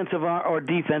offensive or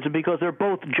defensive because they're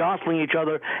both jostling each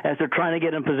other as they're trying to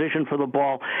get in position for the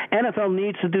ball. NFL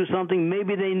needs to do something.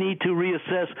 Maybe they need to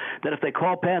reassess that if they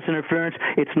call pass interference,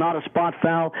 it's not a spot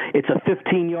foul, it's a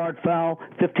 15-yard foul,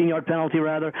 15-yard penalty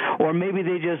rather, or maybe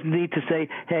they just need to say,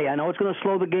 hey, I know it's going to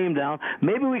slow the game down.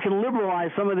 Maybe we can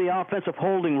liberalize some of the offensive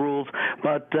holding rules,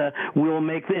 but we'll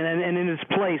make and in its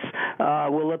place,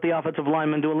 we'll let the offensive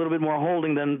linemen do a little bit more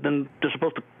holding than they're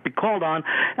supposed to be called on,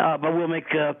 but we'll make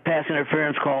pass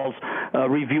interference calls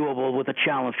reviewable with a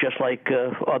challenge, just like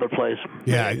other plays.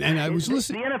 Yeah, and I was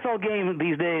listening. The NFL game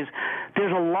these days,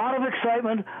 there's a lot of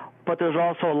excitement, but there's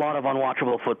also a lot of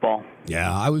unwatchable football.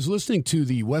 Yeah, I was listening to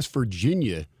the West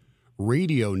Virginia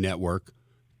radio network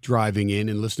driving in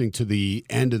and listening to the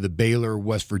end of the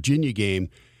Baylor-West Virginia game.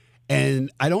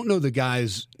 And I don't know the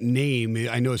guy's name.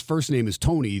 I know his first name is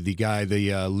Tony, the guy,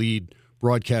 the lead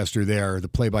broadcaster there, the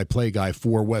play-by-play guy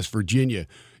for West Virginia.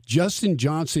 Justin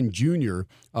Johnson Jr.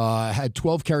 Had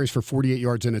 12 carries for 48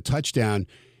 yards and a touchdown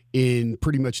in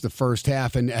pretty much the first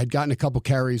half and had gotten a couple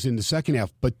carries in the second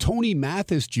half. But Tony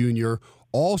Mathis Jr.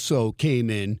 also came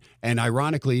in, and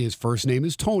ironically, his first name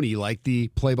is Tony, like the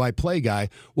play-by-play guy.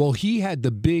 Well, he had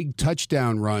the big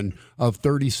touchdown run of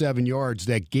 37 yards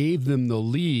that gave them the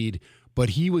lead,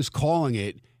 but he was calling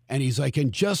it, and he's like,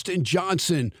 and Justin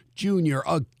Johnson Jr.,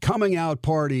 a coming-out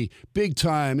party, big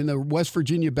time, in the West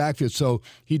Virginia backfield. So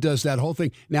he does that whole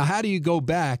thing. Now, how do you go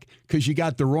back, because you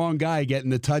got the wrong guy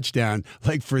getting the touchdown,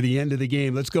 like for the end of the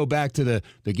game? Let's go back to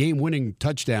the game-winning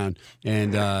touchdown,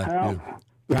 and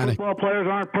football players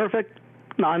aren't perfect.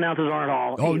 Non-announcers aren't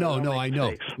all. Oh, no, I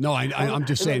know. No, I'm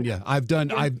just saying, yeah.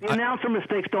 The announcer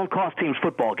mistakes don't cost teams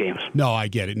football games. No, I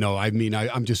get it. No, I mean,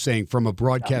 I'm just saying from a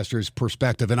broadcaster's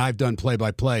perspective, and I've done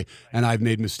play-by-play, and I've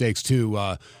made mistakes too.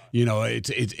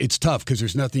 It's tough because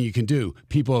there's nothing you can do.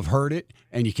 People have heard it,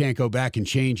 and you can't go back and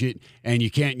change it, and you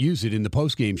can't use it in the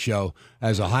post-game show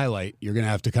as a highlight. You're going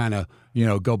to have to kind of,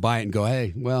 go by it and go,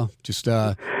 hey, well, just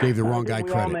gave the wrong guy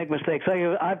credit. We all make mistakes.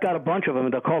 I've got a bunch of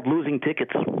them. They're called losing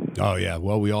tickets. Oh, yeah.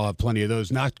 Well, we all have plenty of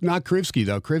those. Not Krivsky,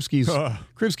 though.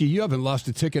 Krivsky, you haven't lost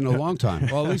a ticket in a long time.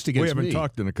 Well, at least against me. We haven't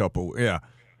talked in a couple, yeah.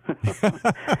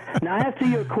 Now, as to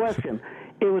your question,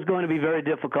 it was going to be very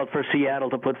difficult for Seattle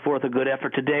to put forth a good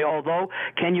effort today. Although,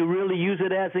 can you really use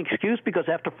it as an excuse? Because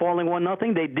after falling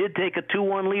 1-0, they did take a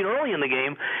 2-1 lead early in the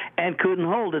game and couldn't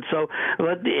hold it. So,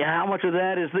 but how much of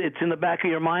that is it's in the back of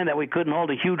your mind that we couldn't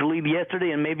hold a huge lead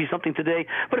yesterday and maybe something today?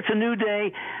 But it's a new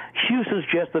day. Houston's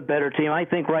just a better team. I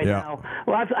think right now.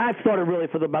 Well, I've thought it really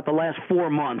for about the last 4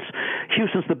 months.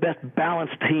 Houston's the best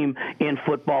balanced team in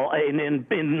football, in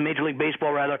Major League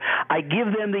Baseball, rather. I give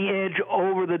them the edge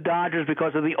over the Dodgers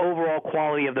because of the overall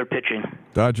quality of their pitching.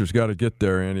 Dodgers got to get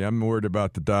there, Andy. I'm worried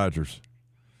about the Dodgers.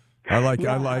 I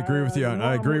agree with you.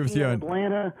 I agree with you.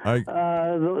 Atlanta.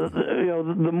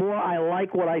 The more I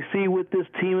like what I see with this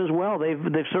team as well. They've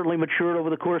certainly matured over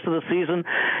the course of the season,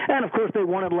 and of course they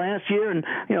won it last year. And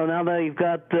now they've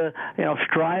got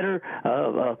Strider,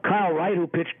 Kyle Wright, who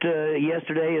pitched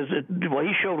yesterday.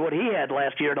 He showed what he had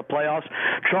last year in the playoffs.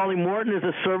 Charlie Morton is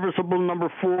a serviceable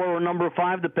number 4 or number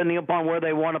 5, depending upon where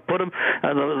they want to put him.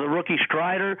 The rookie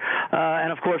Strider,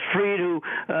 and of course Fried, who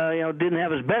didn't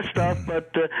have his best stuff,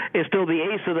 but is still the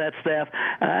ace of that staff,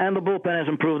 and the bullpen has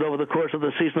improved over the course of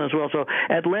the season as well. So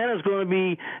Atlanta's going to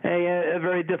be a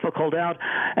very difficult out.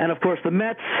 And, of course, the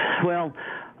Mets, well,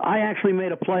 I actually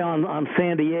made a play on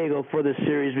San Diego for this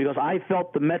series because I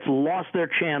felt the Mets lost their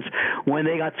chance when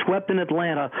they got swept in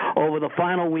Atlanta over the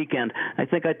final weekend. I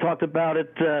think I talked about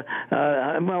it.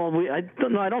 I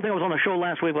don't think I was on the show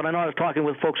last week, but I know I was talking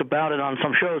with folks about it on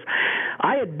some shows.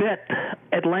 I had bet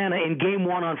Atlanta in Game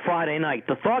 1 on Friday night.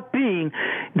 The thought being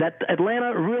that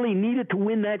Atlanta really needed to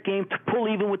win that game to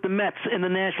pull even with the Mets in the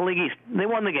National League East. They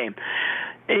won the game.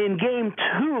 In Game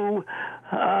 2,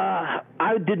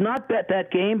 I did not bet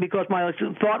that game because my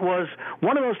thought was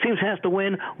one of those teams has to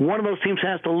win, one of those teams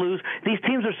has to lose. These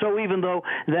teams are so even, though,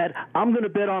 that I'm going to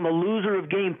bet on the loser of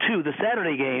Game 2, the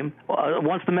Saturday game,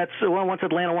 once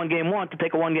Atlanta won Game 1 to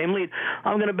take a one-game lead.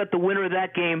 I'm going to bet the winner of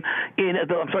that game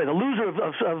the loser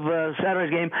of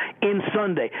Saturday's game in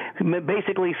Sunday.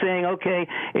 Basically saying, okay,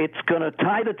 it's going to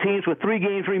tie the teams with 3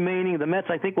 games remaining. The Mets,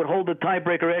 I think, would hold the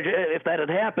tiebreaker edge if that had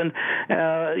happened.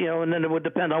 And then it would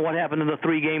depend on what happened in the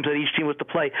 3 games that each team was to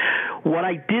play. What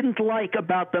I didn't like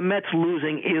about the Mets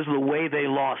losing is the way they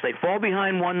lost. They fall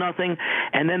behind 1-0,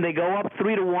 and then they go up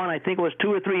 3-1. I think it was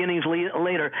 2 or 3 innings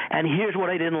later. And here's what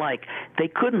I didn't like: they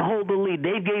couldn't hold the lead.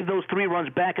 They gave those 3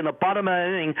 runs back in the bottom of the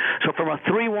inning. So from a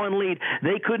 3-1 lead,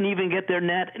 they couldn't even get their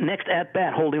next at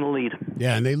bat holding the lead.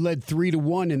 Yeah, and they led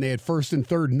 3-1, and they had first and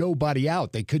third, nobody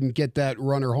out. They couldn't get that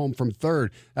runner home from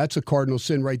third. That's a cardinal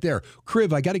sin right there.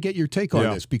 Kriv, I got to get your take on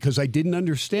this because I didn't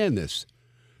understand this.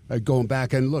 Going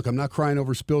back and look, I'm not crying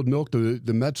over spilled milk. The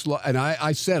Mets, and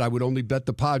I said I would only bet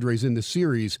the Padres in the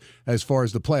series as far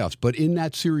as the playoffs. But in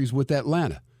that series with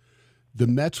Atlanta, the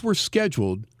Mets were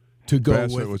scheduled to go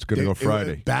Bassett was going to go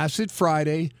Friday. Bassett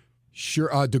Friday,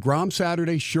 DeGrom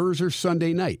Saturday, Scherzer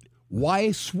Sunday night.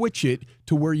 Why switch it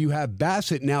to where you have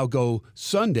Bassett now go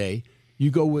Sunday?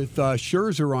 You go with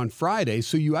Scherzer on Friday,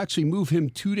 so you actually move him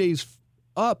 2 days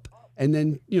up. And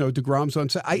then, DeGrom's on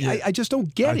set. I just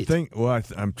don't get it.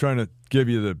 I'm trying to give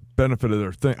you the benefit of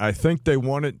their thing. I think they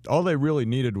wanted, all they really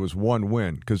needed was one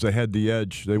win because they had the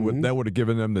edge. That would have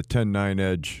given them the 10-9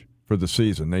 edge for the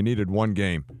season. They needed one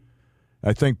game.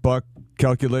 I think Buck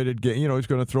calculated, he's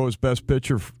going to throw his best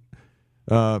pitcher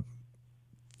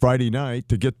Friday night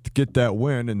to get that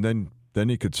win, and then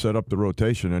he could set up the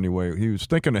rotation anyway. He was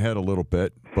thinking ahead a little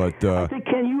bit, but I think,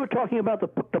 Ken, you were talking about the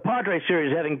Padres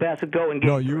series having Bassett go in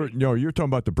game 3. You're talking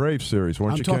about the Braves series,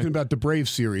 weren't you? I'm talking about the Braves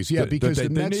series, because they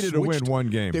the Mets needed to win one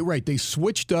game. They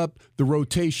switched up the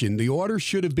rotation. The order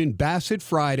should have been Bassett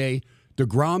Friday,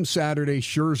 DeGrom Saturday,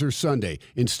 Scherzer Sunday.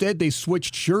 Instead, they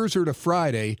switched Scherzer to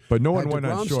Friday. But no one went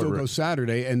on short rest. DeGrom still goes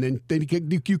Saturday, and then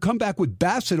you come back with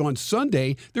Bassett on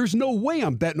Sunday. There's no way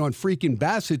I'm betting on freaking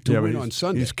Bassett to win on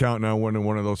Sunday. He's counting on winning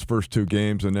one of those first 2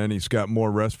 games, and then he's got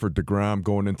more rest for DeGrom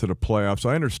going into the playoffs.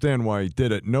 I understand why he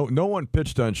did it. No one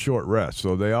pitched on short rest,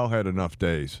 so they all had enough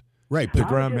days. Right.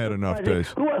 DeGrom had enough days.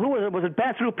 Who was it? Was it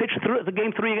Bassett who pitched the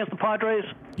game 3 against the Padres?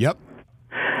 Yep.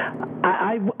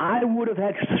 I would have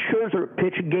had Scherzer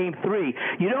pitch Game 3.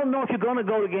 You don't know if you're going to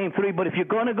go to Game 3, but if you're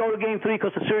going to go to Game 3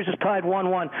 because the series is tied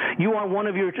 1-1, you want one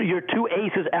of your 2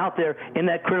 aces out there in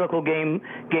that critical Game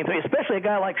 3, especially a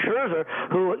guy like Scherzer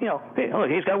who,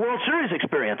 he's got World Series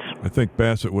experience. I think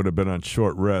Bassett would have been on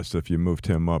short rest if you moved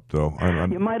him up, though.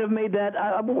 You might have made that.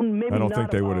 I don't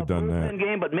think they would have done that.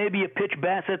 Game, but maybe you pitch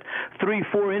Bassett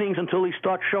 3-4 innings until he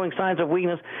starts showing signs of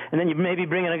weakness, and then you maybe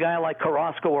bring in a guy like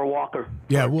Carrasco or Walker.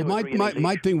 Yeah, well,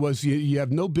 my thing was you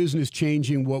have no business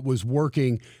changing what was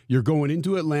working. You're going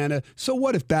into Atlanta. So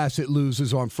what if Bassett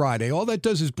loses on Friday? All that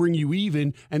does is bring you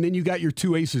even, and then you got your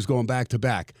two aces going back to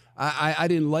back. I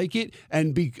didn't like it,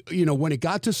 and when it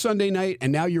got to Sunday night,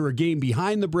 and now you're a game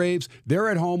behind the Braves. They're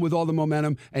at home with all the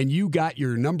momentum, and you got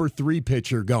your number 3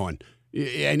 pitcher going.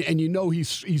 And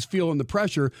he's feeling the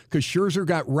pressure because Scherzer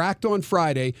got racked on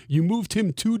Friday. You moved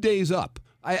him 2 days up.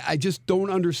 I just don't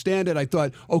understand it. I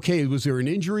thought, okay, was there an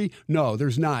injury? No,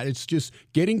 there's not. It's just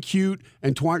getting cute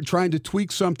and trying to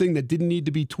tweak something that didn't need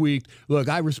to be tweaked. Look,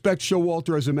 I respect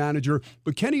Showalter as a manager,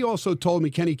 but Kenny also told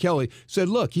me, Kenny Kelly, said,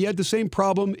 look, he had the same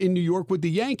problem in New York with the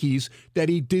Yankees, that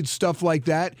he did stuff like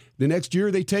that. The next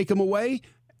year they take him away,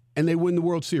 and they win the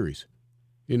World Series.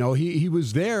 He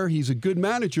was there. He's a good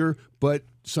manager, but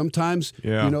sometimes,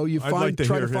 you try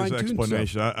to find his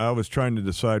explanation. I was trying to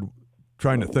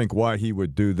think why he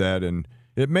would do that, and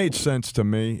it made sense to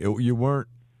me.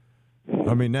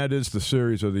 That is the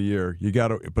series of the year. You got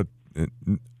to, but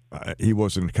he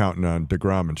wasn't counting on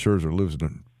DeGrom and Scherzer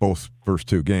losing both first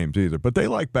 2 games either. But they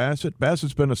like Bassett.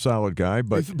 Bassett's been a solid guy,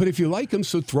 but if you like him,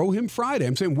 so throw him Friday.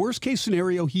 I'm saying worst case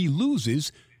scenario, he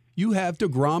loses. You have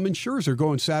DeGrom and Scherzer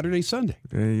going Saturday, Sunday.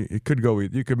 It could go.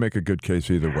 You could make a good case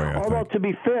either way. Although, to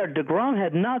be fair, DeGrom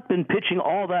had not been pitching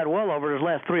all that well over his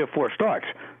last 3 or 4 starts.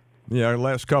 Yeah,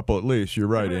 last couple at least. You're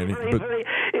right, Andy.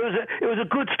 It was a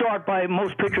good start by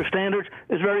most pitcher standards.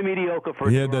 It was very mediocre for.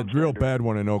 He had that real bad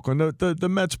one in Oakland. The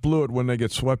Mets blew it when they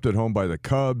get swept at home by the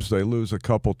Cubs. They lose a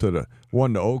couple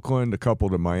one to Oakland, a couple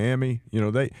to Miami.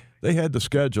 They had the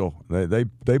schedule.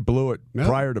 They blew it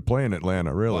prior to playing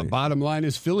Atlanta. Really. Well, bottom line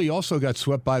is Philly also got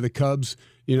swept by the Cubs.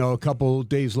 A couple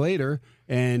days later,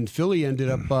 and Philly ended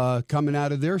up coming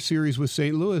out of their series with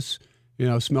St. Louis.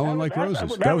 Smelling like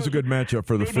roses. That was a good matchup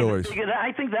for the Phillies.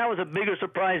 I think that was a bigger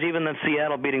surprise even than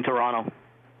Seattle beating Toronto.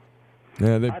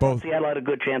 Yeah, I thought Seattle had a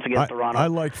good chance against Toronto. I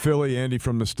like Philly, Andy,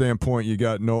 from the standpoint you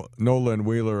got Nola and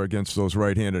Wheeler against those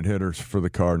right-handed hitters for the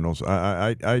Cardinals.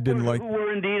 I didn't like. Who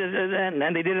were indeed,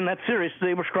 and they did in that series.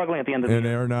 They were struggling at the end of the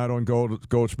year. And Arenado and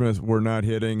Goldschmidt were not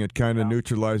hitting. It kind of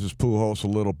neutralizes Pujols a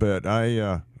little bit.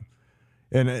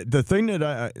 And the thing that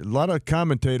a lot of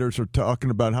commentators are talking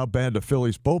about how bad the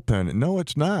Phillies bullpen. No,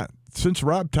 it's not. Since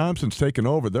Rob Thompson's taken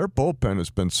over, their bullpen has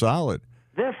been solid.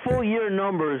 Their full-year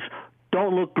numbers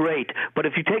don't look great. But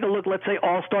if you take a look, let's say,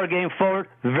 All-Star game forward,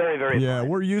 very, very Yeah, fine.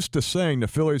 We're used to saying the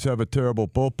Phillies have a terrible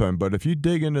bullpen, but if you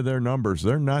dig into their numbers,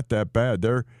 they're not that bad.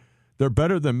 They're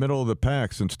better than middle of the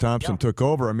pack since Thompson took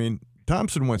over.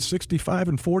 Thompson went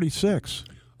 65-46.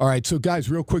 All right, so guys,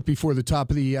 real quick before the top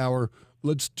of the hour,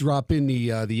 let's drop in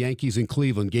the Yankees in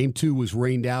Cleveland. Game 2 was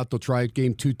rained out. They'll try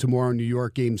Game 2 tomorrow in New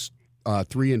York. Games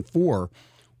 3 and 4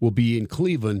 will be in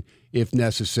Cleveland if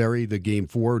necessary. The Game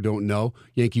 4, don't know.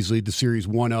 Yankees lead the series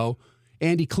 1-0.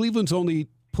 Andy, Cleveland's only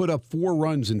put up 4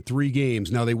 runs in 3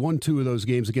 games. Now, they won 2 of those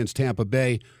games against Tampa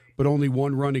Bay, but only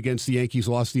 1 run against the Yankees,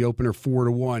 lost the opener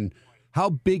 4-1. How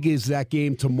big is that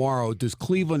game tomorrow? Does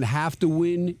Cleveland have to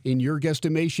win, in your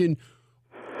guesstimation?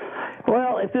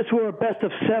 Well, if this were a best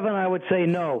of 7, I would say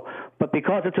no. But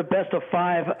because it's a best of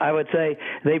 5, I would say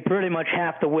they pretty much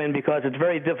have to win because it's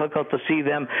very difficult to see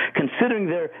them, considering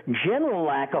their general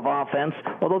lack of offense.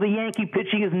 Although the Yankee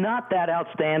pitching is not that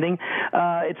outstanding,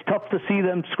 it's tough to see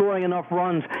them scoring enough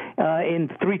runs in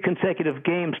 3 consecutive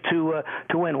games to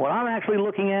win. What I'm actually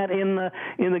looking at in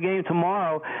the game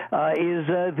tomorrow is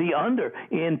the under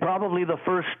in probably the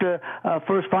first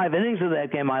 5 innings of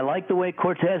that game. I like the way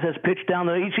Cortez has pitched down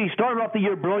there. He started off the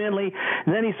year brilliantly,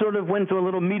 then he sort of went to a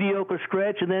little mediocre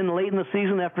stretch, and then late in the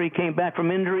season after he came back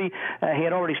from injury, he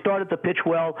had already started to pitch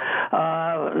well,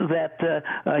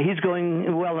 he's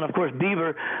going well. And of course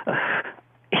Bieber,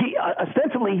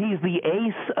 ostensibly he's the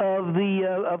ace of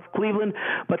Cleveland,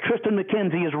 but Tristan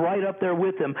McKenzie is right up there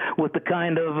with him with the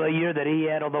kind of year that he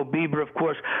had, although Bieber, of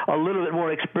course, a little bit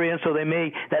more experienced, so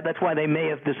that's why they may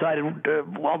have decided,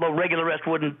 although regular rest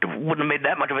wouldn't have made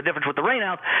that much of a difference with the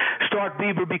rainout, start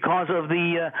Bieber because of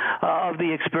the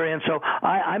experience. So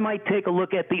I might take a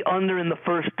look at the under in the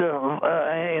first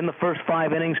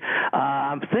 5 innings.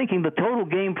 I'm thinking the total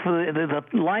game for the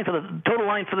total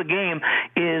line for the game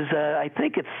is I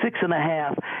think it's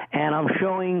 6.5, and I'm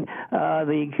showing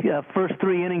the first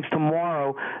 3 innings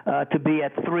tomorrow to be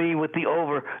at 3 with the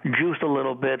over juiced a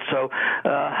little bit. So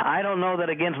I don't know that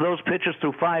against those pitchers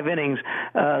through 5 innings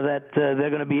that they're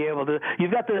going to be able to.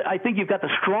 I think you've got the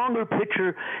stronger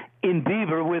pitcher in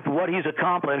Bieber with what he's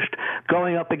accomplished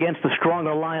going up against the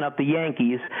stronger lineup, the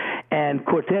Yankees, and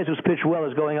Cortez, who's pitched well,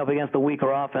 is going up against the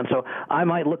weaker offense. So I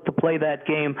might look to play that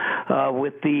game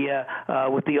with the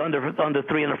under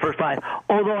 3 in the first 5.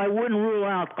 Although I wouldn't rule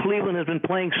out Cleveland has been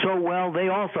playing so well. They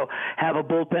also have a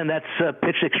bullpen that's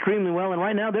pitched extremely well, and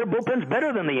right now their bullpen's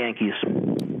better than the Yankees.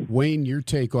 Wayne, your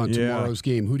take on tomorrow's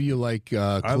game. Who do you like,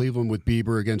 Cleveland with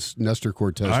Bieber against Nestor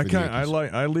Cortez?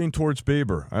 I lean towards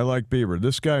Bieber. I like Bieber.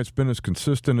 This guy's been as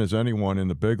consistent as anyone in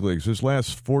the big leagues. His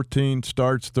last 14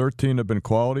 starts, 13 have been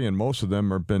quality, and most of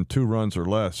them have been 2 runs or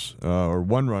less, or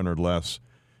 1 run or less.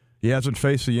 He hasn't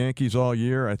faced the Yankees all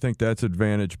year. I think that's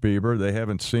advantage Bieber. They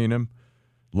haven't seen him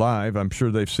live. I'm sure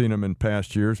they've seen him in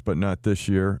past years, but not this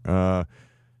year.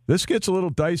 This gets a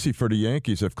little dicey for the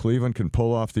Yankees if Cleveland can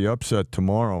pull off the upset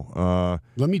tomorrow.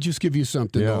 Let me just give you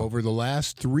something, though. Over the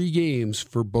last 3 games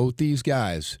for both these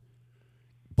guys,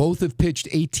 both have pitched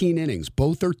 18 innings.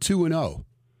 Both are 2-0.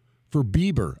 For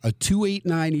Bieber, a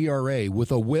 2.89 ERA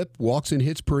with a whip, walks and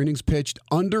hits per innings pitched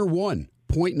under 1,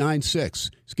 0.96.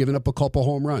 He's given up a couple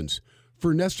home runs.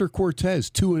 For Nestor Cortez,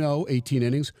 2-0, 18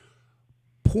 innings,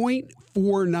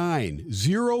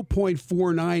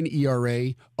 0.49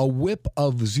 ERA, a whip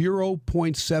of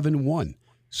 0.71.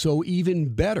 So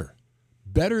even better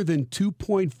than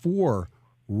 2.4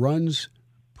 runs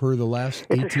per the last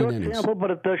 18 innings. It's a short sample, but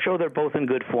it does show they're both in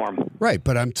good form. Right,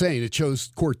 but I'm saying it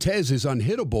shows Cortez is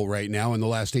unhittable right now in the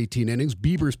last 18 innings.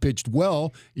 Bieber's pitched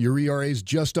well. Your ERA is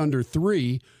just under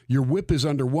 3. Your whip is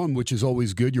under 1, which is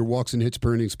always good. Your walks and hits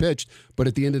per innings pitched. But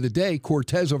at the end of the day,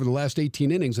 Cortez over the last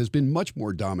 18 innings has been much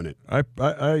more dominant. I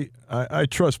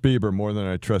trust Bieber more than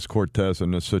I trust Cortez in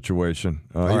this situation.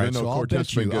 All right, so I'll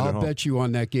bet you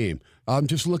on that game. I'm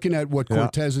just looking at what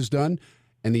Cortez has done,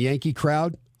 and the Yankee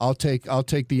crowd. I'll take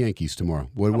the Yankees tomorrow,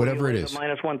 whatever it is.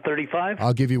 Minus 135?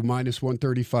 I'll give you minus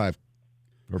 135.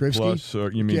 Plus,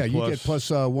 you mean you get plus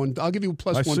 1. I'll give you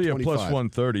plus 125. I see a plus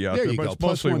 130 out there. There you go,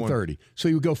 plus 130. So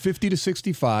you go 50 to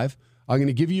 65. I'm going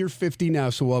to give you your 50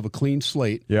 now, so we'll have a clean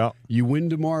slate. Yeah. You win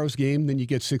tomorrow's game, then you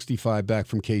get 65 back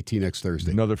from KT next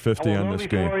Thursday. Another 50 on this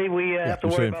game. We have to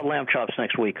worry about lamb chops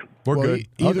next week. We're good.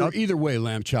 Either way,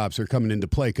 lamb chops are coming into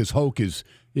play because Hoke is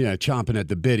chomping at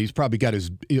the bit. He's probably got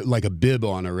his like a bib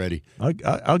on already.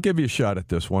 I'll give you a shot at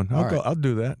this one. I'll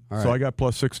do that. So I got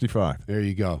plus 65. There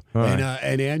you go.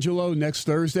 And Angelo, next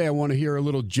Thursday, I want to hear a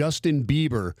little Justin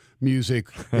Bieber music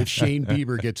if Shane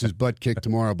Bieber gets his butt kicked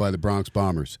tomorrow by the Bronx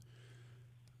Bombers.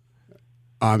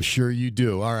 I'm sure you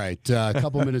do. All right, a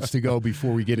couple minutes to go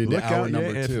before we get into hour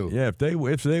number 2.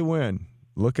 If they win,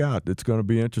 look out. It's going to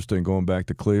be interesting going back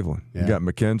to Cleveland. You got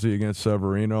McKenzie against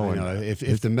Severino.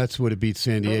 If the Mets would have beat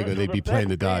San Diego, they'd be playing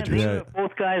the Dodgers. If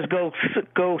both guys go 6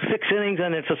 innings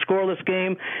and it's a scoreless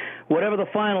game, whatever the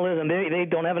final is, and they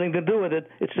don't have anything to do with it,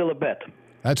 it's still a bet.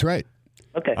 That's right.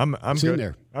 Okay, I'm good.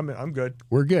 There. I'm good.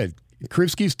 We're good.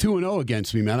 Krivsky's 2-0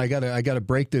 against me, man. I gotta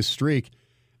break this streak.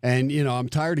 And, I'm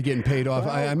tired of getting paid off.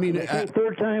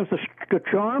 Third time's the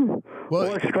charm,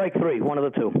 or strike 3, one of the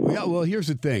 2. Yeah, well, here's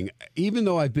the thing. Even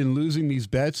though I've been losing these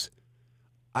bets,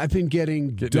 I've been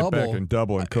getting double in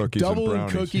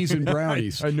cookies and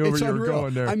brownies. I knew where you were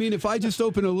going there. I mean, if I just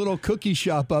open a little cookie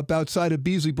shop up outside of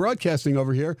Beasley Broadcasting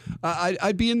over here,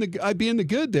 I'd be in the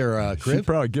good there, Criv. She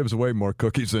probably gives away more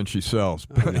cookies than she sells.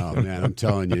 No, man, I'm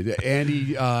telling you,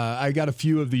 Andy. I got a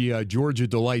few of the Georgia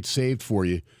Delight saved for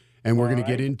you. And we're going to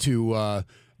get into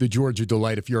the Georgia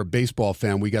Delight. If you're a baseball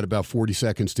fan, we got about 40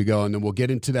 seconds to go. And then we'll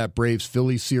get into that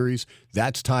Braves-Phillies series.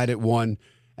 That's tied at 1.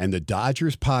 And the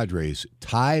Dodgers-Padres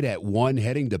tied at 1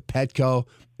 heading to Petco.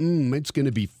 It's going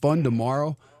to be fun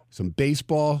tomorrow. Some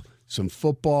baseball, some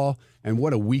football, and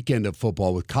what a weekend of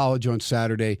football with college on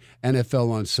Saturday, NFL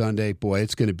on Sunday. Boy,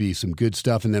 it's going to be some good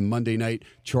stuff. And then Monday night,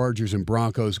 Chargers and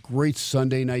Broncos. Great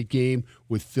Sunday night game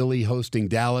with Philly hosting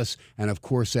Dallas. And, of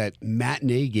course, that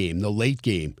matinee game, the late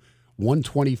game,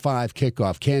 1:25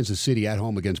 kickoff, Kansas City at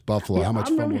home against Buffalo. How much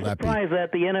fun will that be? I'm really surprised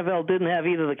that the NFL didn't have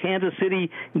either the Kansas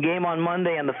City game on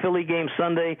Monday and the Philly game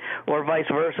Sunday, or vice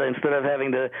versa, instead of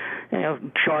having the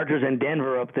Chargers and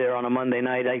Denver up there on a Monday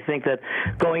night. I think that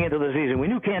going into the season, we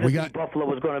knew Kansas City Buffalo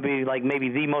was going to be like maybe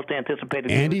the most anticipated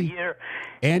game of the year.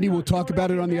 Andy, we'll talk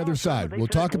about it on the other side. We'll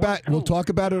talk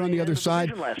about it on the other side.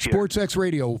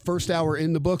 Sportsxradio, first hour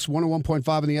in the books, 101.5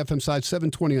 on the FM side,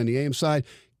 720 on the AM side.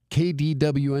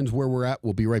 KDWN's where we're at.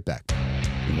 We'll be right back.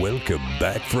 Welcome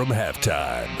back from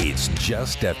halftime. It's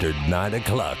just after 9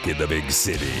 o'clock in the big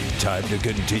city. Time to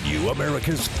continue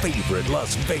America's favorite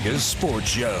Las Vegas sports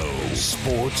show,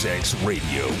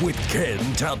 Sportsxradio with Ken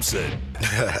Thomson.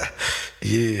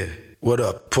 Yeah, what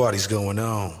up? Party's going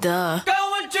on. Duh.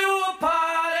 Going to a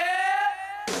party.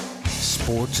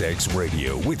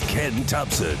 Sportsxradio with Ken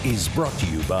Thomson is brought to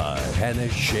you by Hannah,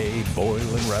 Shea, Boyle,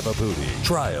 and Ravaputi.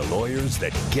 Trial lawyers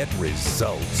that get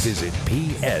results. Visit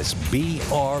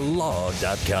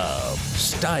PSBRlaw.com.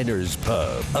 Steiner's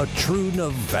Pub, a true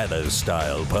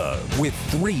Nevada-style pub with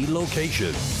 3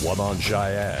 locations. One on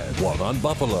Cheyenne, one on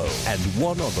Buffalo, and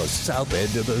one on the south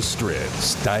end of the Strip.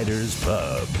 Steiner's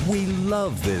Pub. We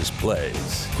love this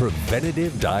place.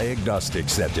 Preventative Diagnostic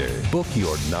Center. Book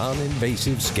your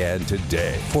non-invasive scan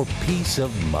today for peace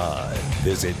of mind.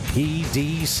 Visit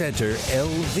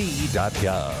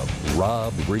pdcenterlv.com.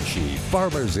 Rob Ritchie,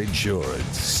 Farmers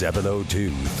Insurance,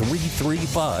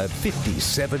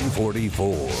 702-335-5744.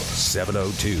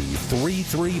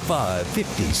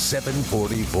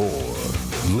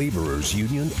 702-335-5744. Laborers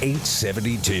Union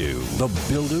 872, the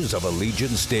builders of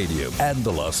Allegiant Stadium and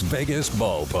the Las Vegas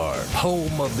Ballpark,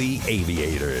 home of the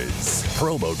Aviators.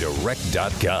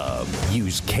 PromoDirect.com.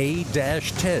 Use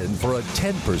K-10 for a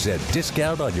 10%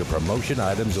 discount on your promotion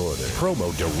items order.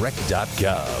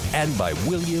 PromoDirect.com. And by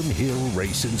William Hill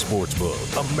Racing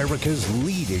Sportsbook, America's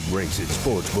leading racing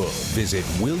sportsbook. Visit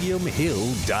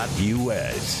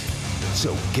WilliamHill.us.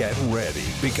 So get ready,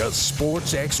 because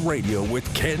Sportsxradio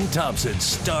with Ken Thomson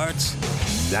starts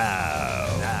now.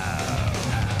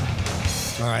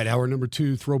 All right, hour number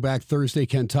 2, Throwback Thursday.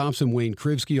 Ken Thomson, Wayne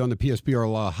Krivsky on the PSBR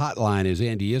Law Hotline is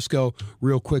Andy Iskoe.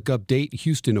 Real quick update,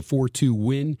 Houston a 4-2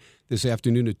 win this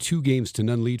afternoon, a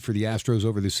 2-0 lead for the Astros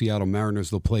over the Seattle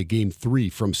Mariners. They'll play Game 3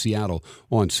 from Seattle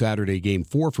on Saturday, Game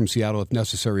 4 from Seattle if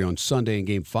necessary on Sunday, and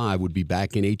Game 5 would be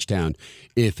back in H-Town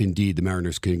if indeed the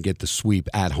Mariners can get the sweep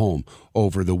at home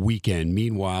over the weekend.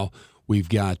 Meanwhile, we've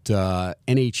got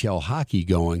NHL hockey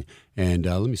going, and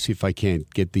let me see if I can't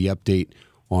get the update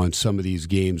on some of these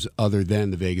games other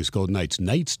than the Vegas Golden Knights.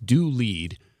 Knights do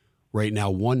lead right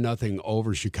now 1-0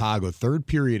 over Chicago. Third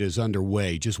period is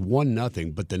underway, just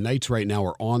 1-0, but the Knights right now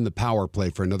are on the power play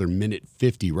for another minute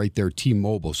 50 right there,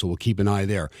 T-Mobile, so we'll keep an eye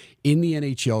there. In the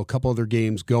NHL, a couple other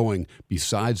games going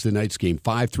besides the Knights game.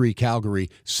 5-3 Calgary,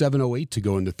 7:08 to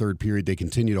go in the third period. They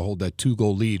continue to hold that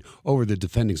 2-goal lead over the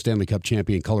defending Stanley Cup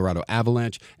champion Colorado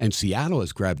Avalanche, and Seattle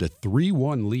has grabbed a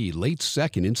 3-1 lead, late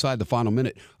second, inside the final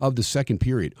minute of the second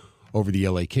period over the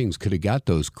LA Kings. Could have got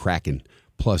those Kraken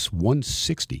plus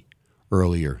 160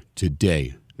 earlier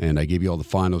today. And I gave you all the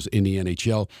finals in the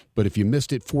NHL. But if you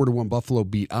missed it, 4-1 Buffalo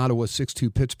beat Ottawa,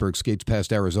 6-2 Pittsburgh skates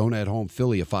past Arizona at home.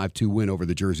 Philly, a 5-2 win over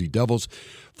the Jersey Devils.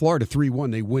 Florida,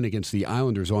 3-1, they win against the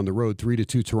Islanders on the road.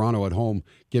 3-2 Toronto at home,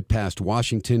 get past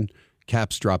Washington.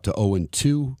 Caps drop to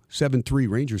 0-2. 7-3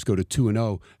 Rangers go to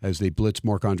 2-0 as they blitz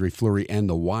Marc-Andre Fleury and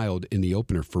the Wild in the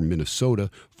opener for Minnesota.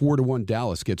 4-1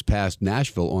 Dallas gets past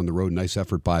Nashville on the road. Nice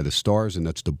effort by the Stars, and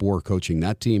that's DeBoer coaching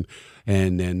that team.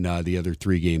 And then the other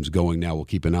 3 games going now. We'll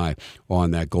keep an eye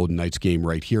on that Golden Knights game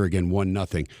right here. Again,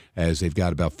 1-0 as they've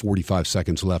got about 45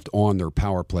 seconds left on their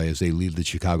power play as they lead the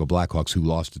Chicago Blackhawks, who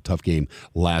lost a tough game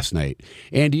last night.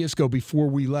 Andy Iskoe, before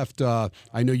we left, I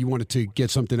know you wanted to get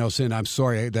something else in. I'm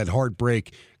sorry, that hard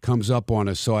break comes up on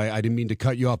us, so I didn't mean to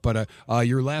cut you off, but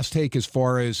your last take as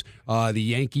far as the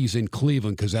Yankees in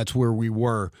Cleveland, because that's where we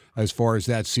were as far as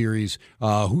that series.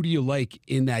 Who do you like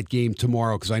in that game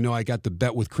tomorrow? Because I know I got the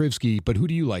bet with Krivsky, but who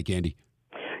do you like, Andy?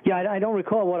 Yeah, I don't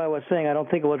recall what I was saying. I don't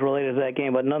think it was related to that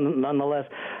game, but nonetheless,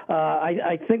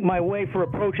 I think my way for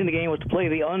approaching the game was to play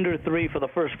the under 3 for the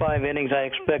first 5 innings. I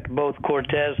expect both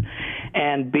Cortez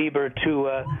and Bieber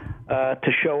to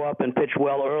show up and pitch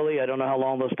well early. I don't know how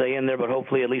long they'll stay in there, but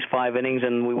hopefully at least 5 innings,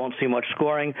 and we won't see much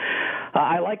scoring.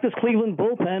 I like this Cleveland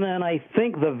bullpen, and I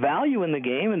think the value in the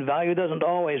game, and value doesn't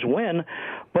always win,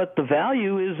 but the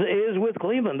value is with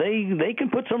Cleveland. They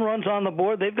can put some runs on the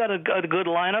board. They've got a good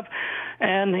lineup,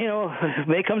 and it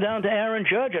may come down to Aaron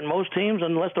Judge, and most teams,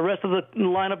 unless the rest of the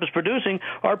lineup is producing,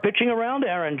 are pitching around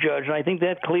Aaron Judge, and I think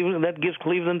that gives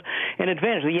Cleveland an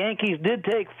advantage. The Yankees did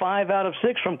take 5 out of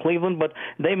 6 from Cleveland, but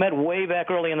they met way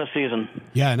back early in the season.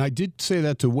 Yeah, and I did say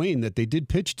that to Wayne, that they did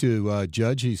pitch to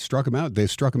Judge. He struck him out. They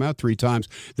struck him out 3 times.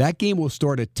 That game will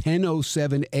start at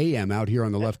 10:07 a.m. out here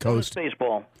on the left coast.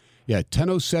 Baseball. Yeah,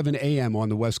 10:07 a.m. on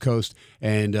the West Coast,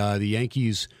 and the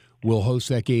Yankees will host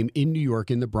that game in New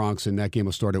York, in the Bronx, and that game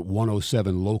will start at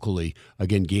 1:07 locally.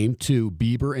 Again, Game 2,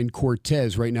 Bieber and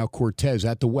Cortez. Right now, Cortez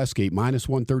at the Westgate, minus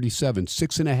 137.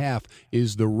 6.5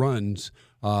 is the runs.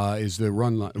 Is the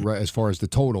run as far as the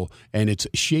total, and it's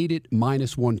shaded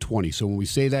minus 120. So when we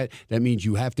say that, that means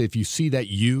you have to, if you see that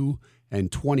you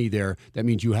 120 there. That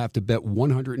means you have to bet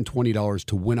 $120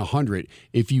 to win 100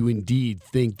 if you indeed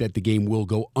think that the game will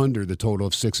go under the total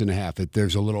of 6.5. If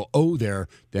there's a little O there,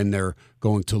 then they're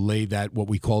going to lay that, what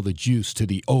we call the juice, to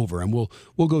the over. And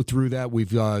we'll go through that.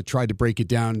 We've tried to break it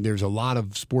down. There's a lot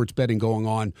of sports betting going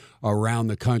on around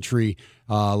the country.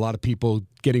 A lot of people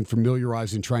getting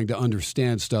familiarized and trying to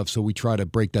understand stuff, so we try to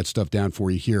break that stuff down for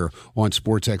you here on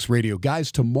SportsXradio.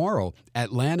 Guys, tomorrow,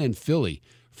 Atlanta and Philly,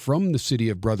 from the city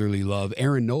of brotherly love.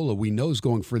 Aaron Nola, we know, is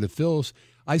going for the Phils.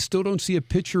 I still don't see a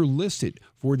pitcher listed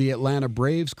for the Atlanta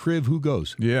Braves. Kriv, who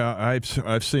goes? Yeah,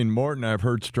 I've seen Morton. I've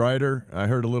heard Strider. I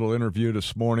heard a little interview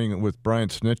this morning with Brian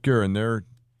Snitker, and they're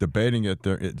debating it.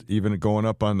 Even going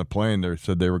up on the plane, they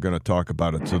said they were going to talk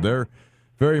about it. So they're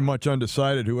very much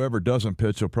undecided. Whoever doesn't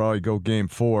pitch will probably go Game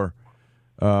 4.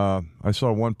 I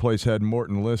saw one place had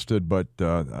Morton listed, but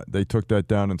they took that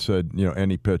down and said,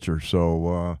 any pitcher.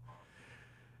 So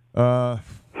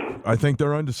I think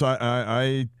they're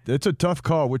undecided. It's a tough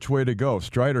call which way to go.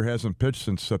 Strider hasn't pitched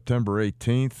since September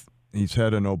 18th. He's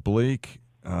had an oblique.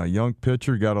 Young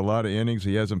pitcher, got a lot of innings.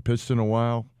 He hasn't pitched in a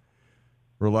while.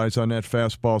 Relies on that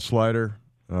fastball slider.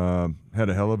 Had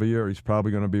a hell of a year. He's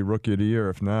probably going to be Rookie of the Year.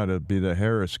 If not, it'd be the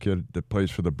Harris kid that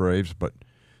plays for the Braves. But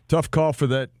tough call for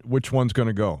that. Which one's going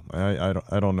to go? I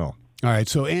don't know. All right,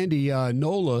 so Andy,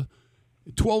 Nola,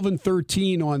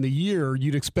 12-13 on the year.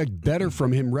 You'd expect better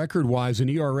from him record-wise. An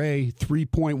ERA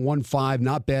 3.15,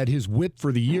 not bad. His WHIP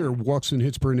for the year, walks and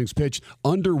hits per innings pitched,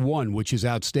 under 1, which is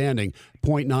outstanding,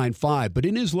 0.95. But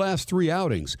in his last 3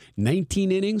 outings,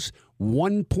 19 innings,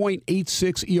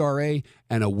 1.86 ERA,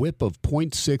 and a WHIP of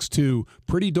 0.62.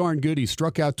 Pretty darn good. He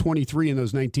struck out 23 in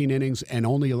those 19 innings and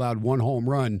only allowed 1 home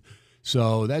run.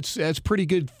 So that's pretty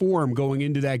good form going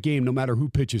into that game, no matter who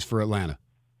pitches for Atlanta.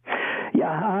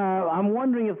 I'm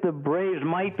wondering if the Braves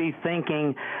might be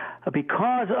thinking,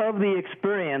 because of the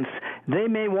experience, they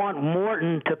may want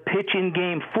Morton to pitch in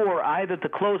Game 4, either to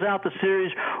close out the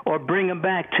series or bring him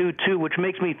back 2-2, which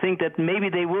makes me think that maybe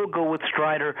they will go with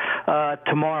Strider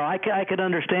tomorrow. I could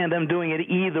understand them doing it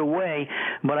either way,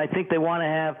 but I think they want to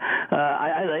have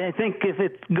I think if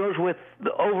it goes with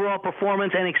the overall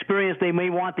performance and experience, they may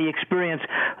want the experience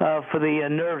for the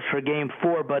nerves for Game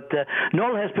 4. But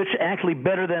Nola has pitched actually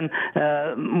better than,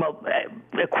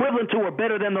 equivalent to or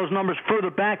better than those numbers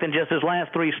further back than just his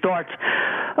last 3 starts.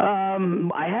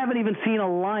 I haven't even seen a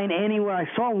line anywhere. I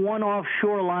saw one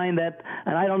offshore line that,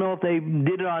 and I don't know if they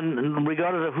did it on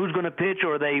regardless of who's going to pitch,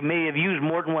 or they may have used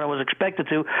Morton when it was expected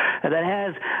to, that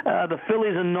has the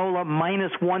Phillies and Nola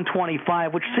minus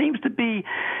 125, which seems to be,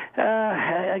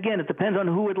 again, it depends on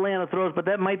who Atlanta throws, but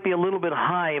that might be a little bit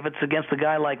high if it's against a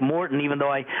guy like Morton, even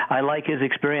though I like his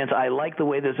experience. I like the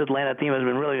way this Atlanta team has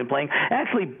really been playing.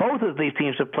 Actually, both of these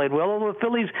teams have played well, although the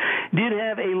Phillies did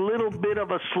have a little bit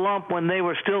of a slump when they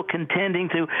were still contending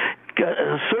to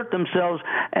assert themselves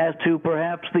as to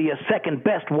perhaps the second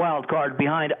best wild card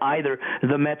behind either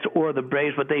the Mets or the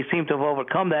Braves, but they seem to have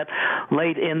overcome that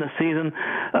late in the season.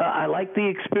 I like the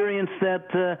experience that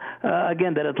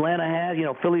again, that Atlanta has.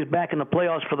 Phillies back in the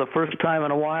playoffs for the first time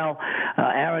in a while.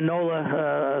 Aaron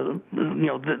Nola,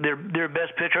 their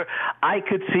best pitcher. I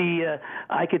could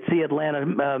see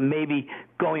Atlanta maybe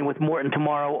going with Morton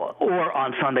tomorrow or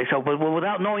on Sunday. So, but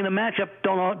without knowing the matchup,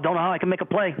 don't know how I can make a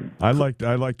play. I like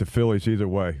the Phillies either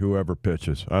way, whoever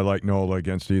pitches. I like Nola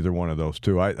against either one of those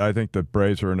two. I think the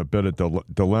Braves are in a bit of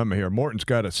dilemma here. Morton's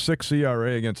got a 6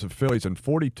 ERA against the Phillies in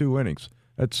 42 innings.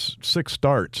 That's 6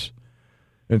 starts.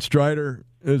 And Strider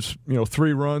is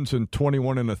 3 runs and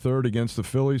 21 1/3 against the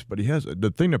Phillies, but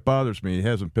the thing that bothers me, he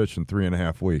hasn't pitched in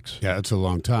 3.5 weeks. Yeah, that's a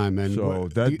long time, and so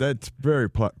that's very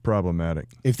problematic.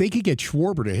 If they could get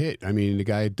Schwarber to hit, the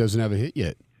guy doesn't have a hit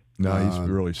yet. No, he's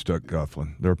really stuck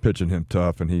Coughlin. They're pitching him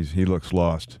tough, and he looks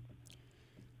lost.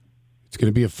 It's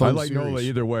going to be a fun I like series. Nola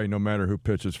either way, no matter who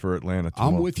pitches for Atlanta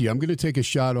tomorrow. I'm with you. I'm going to take a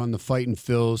shot on the fighting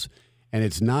Phils, and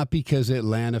it's not because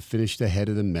Atlanta finished ahead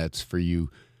of the Mets for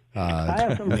you. I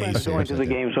have some friends going to the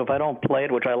game, so if I don't play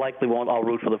it, which I likely won't, I'll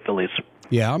root for the Phillies.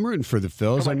 Yeah, I'm rooting for the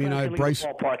Phils. Bryce.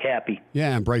 Ballpark happy.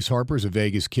 Yeah, and Bryce Harper's a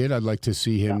Vegas kid. I'd like to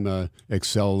see him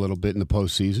excel a little bit in the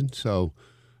postseason. So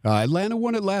Atlanta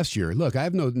won it last year. Look, I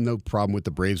have no problem with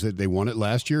the Braves that they won it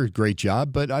last year. Great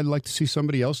job, but I'd like to see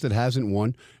somebody else that hasn't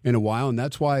won in a while, and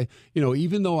that's why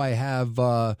even though I have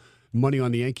money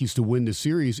on the Yankees to win the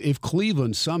series, if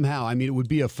Cleveland somehow, it would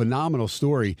be a phenomenal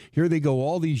story. Here they go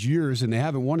all these years, and they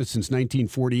haven't won it since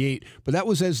 1948, but that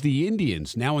was as the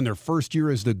Indians. Now in their first year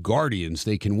as the Guardians,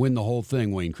 they can win the whole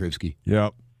thing, Wayne Krivsky.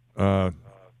 Yeah,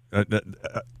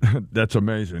 that's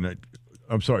amazing.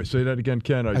 I'm sorry. Say that again,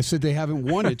 Ken. I said they haven't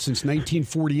won it since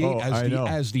 1948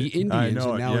 as the Indians,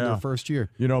 and now in their first year.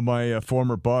 You know, my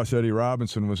former boss, Eddie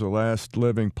Robinson, was the last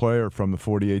living player from the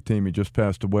 48 team. He just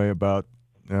passed away about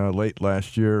late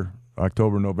last year,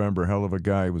 October, November. Hell of a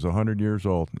guy. He was 100 years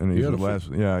old, and he's the last.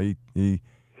 Yeah, he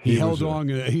held on.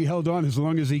 He held on as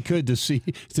long as he could to see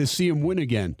him win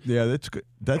again. Yeah, that's good.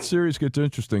 That series gets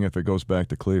interesting if it goes back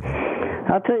to Cleveland.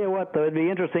 I'll tell you what, though, it'd be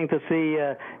interesting to see,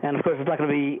 and of course it's not going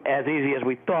to be as easy as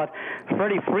we thought,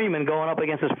 Freddie Freeman going up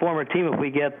against his former team if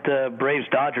we get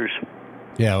Braves-Dodgers.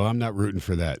 Yeah, well, I'm not rooting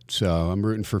for that, so I'm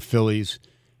rooting for Phillies.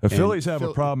 The Phillies have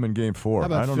a problem in Game 4. How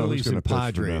about I don't Phillies know who's going and to pitch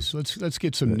Padres? for them. Let's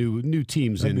get some new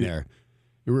teams in there.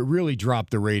 It really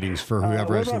dropped the ratings for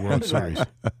whoever has the World Series.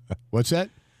 What's that?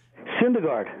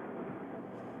 Syndergaard.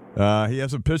 He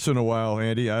hasn't pitched in a while,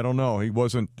 Andy. I don't know. He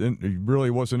really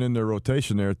wasn't in their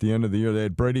rotation there at the end of the year. They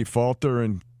had Brady Falter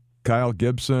and Kyle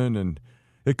Gibson, and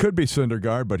it could be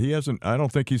Syndergaard, but he hasn't. I don't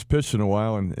think he's pitched in a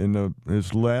while. And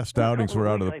his last outings were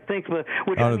out of the pen. I think,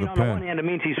 which on the one hand it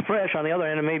means he's fresh. On the other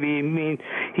hand, it maybe means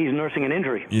he's nursing an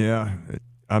injury. Yeah,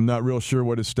 I'm not real sure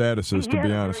what his status is, to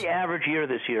be honest. He had a very average year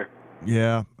this year.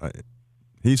 Yeah,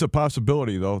 he's a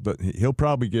possibility though. That he'll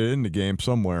probably get in the game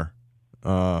somewhere.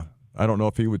 I don't know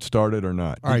if he would start it or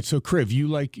not. All right, so Kriv, you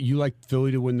like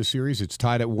Philly to win the series? It's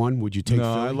tied at 1. Would you take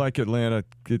Philly? No, I like Atlanta.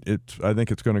 I think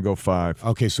it's going to go 5.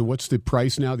 Okay, so what's the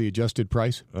price now, the adjusted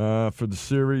price? For the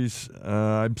series,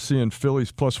 I'm seeing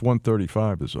Phillies plus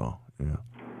 135 is all. Yeah.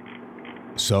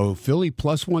 So Philly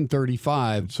plus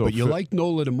 135, but you like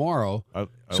Nola tomorrow.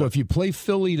 So if you play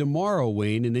Philly tomorrow,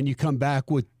 Wayne, and then you come back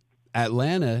with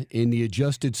Atlanta in the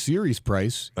adjusted series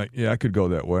price. I could go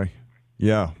that way.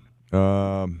 Yeah.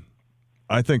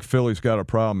 I think Philly's got a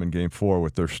problem in Game 4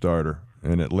 with their starter,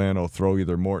 and Atlanta will throw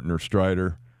either Morton or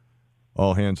Strider,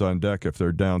 all hands on deck if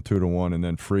they're down 2-1, and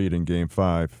then Fried in Game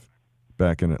 5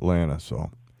 back in Atlanta.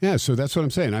 So yeah, so that's what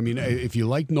I'm saying. I mean, if you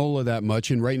like Nola that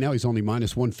much, and right now he's only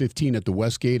minus 115 at the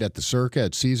Westgate, at the Circa,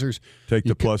 at Caesars. Take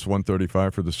the plus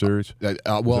 135 for the series?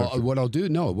 What I'll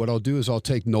do is I'll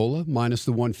take Nola minus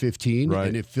the 115, right.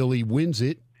 And if Philly wins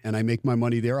it, and I make my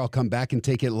money there, I'll come back and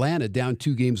take Atlanta down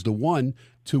 2-1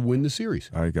 to win the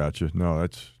series. I got you. No,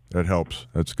 that helps.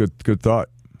 That's good thought.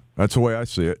 That's the way I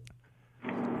see it.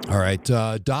 All right,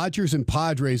 Dodgers and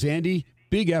Padres. Andy,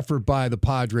 big effort by the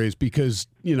Padres because,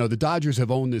 the Dodgers have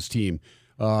owned this team.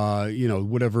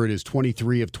 Whatever it is,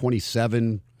 23 of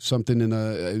 27, something in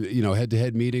the,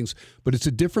 head-to-head meetings. But it's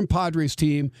a different Padres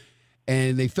team,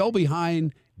 and they fell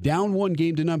behind, down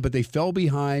 1-0, but they fell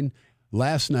behind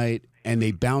last night, and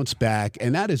they bounced back,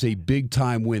 and that is a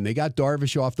big-time win. They got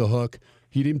Darvish off the hook.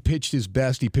 He didn't pitch his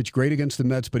best. He pitched great against the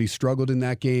Mets, but he struggled in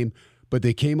that game. But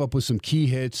they came up with some key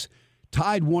hits,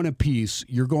 tied 1 apiece.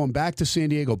 You're going back to San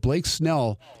Diego. Blake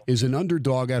Snell is an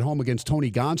underdog at home against Tony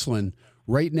Gonsolin.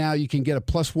 Right now, you can get a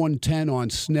plus 110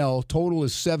 on Snell. Total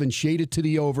is 7, shaded to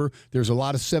the over. There's a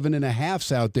lot of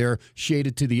 7.5s out there,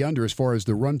 shaded to the under as far as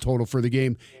the run total for the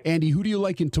game. Andy, who do you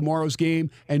like in tomorrow's game,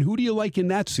 and who do you like in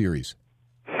that series?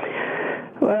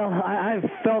 Well, I've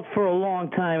felt for a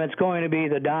long time it's going to be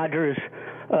the Dodgers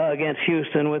against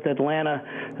Houston with Atlanta,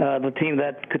 the team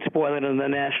that could spoil it in the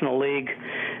National League.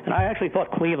 And I actually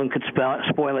thought Cleveland could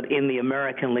spoil it in the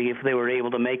American League if they were able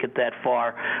to make it that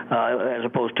far as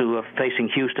opposed to facing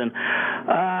Houston.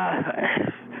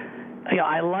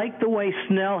 I like the way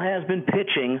Snell has been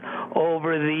pitching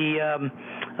over the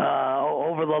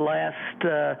last,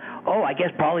 I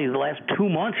guess probably the last 2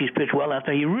 months he's pitched well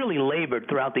after he really labored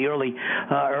throughout the early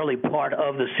part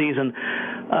of the season.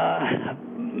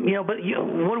 But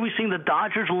what are we seeing? The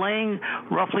Dodgers laying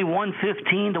roughly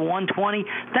 115 to 120.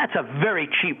 That's a very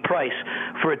cheap price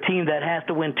for a team that has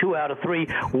to win 2 out of 3,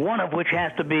 one of which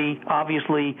has to be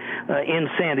obviously in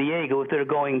San Diego if they're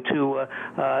going to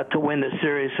win the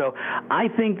series. So I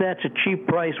think that's a cheap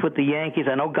price with the Yankees.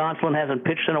 I know Gonsolin hasn't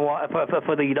pitched in a while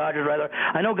for the Dodgers. Rather,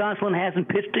 I know Gonsolin hasn't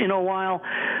pitched in a while,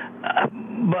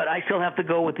 but I still have to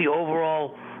go with the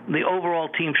overall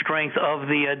team strength of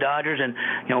the Dodgers, and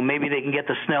maybe they can get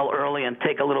to Snell early and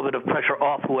take a little bit of pressure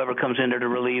off whoever comes in there to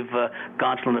relieve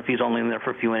Gonsolin if he's only in there for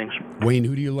a few innings. Wayne,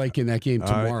 who do you like in that game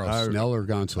tomorrow, Snell or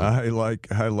Gonsolin?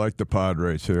 I like the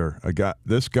Padres here. I got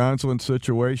this Gonsolin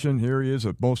situation. Here he is,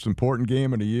 the most important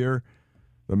game of the year.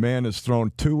 The man has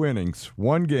thrown 2 innings,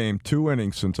 1 game, 2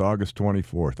 innings since August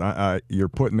 24th. You're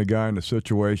putting the guy in a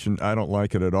situation. I don't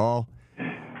like it at all.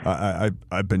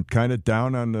 I've been kind of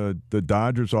down on the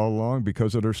Dodgers all along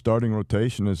because of their starting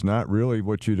rotation is not really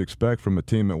what you'd expect from a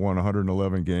team that won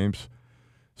 111 games.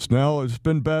 Snell has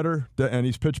been better, and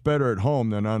he's pitched better at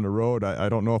home than on the road. I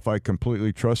don't know if I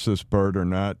completely trust this bird or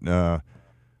not,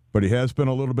 but he has been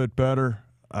a little bit better.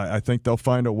 I think they'll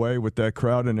find a way with that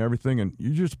crowd and everything. And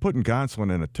you're just putting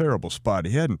Gonsolin in a terrible spot.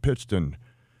 He hadn't pitched in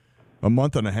a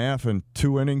month and a half, and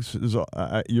 2 innings.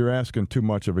 You're asking too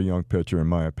much of a young pitcher, in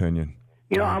my opinion.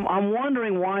 You know, I'm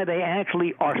wondering why they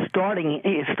actually are starting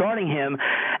him,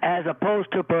 as opposed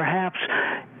to perhaps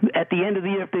at the end of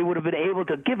the year if they would have been able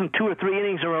to give him 2 or 3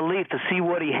 innings of relief to see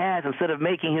what he has instead of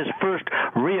making his first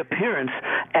reappearance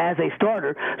as a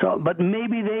starter. So, but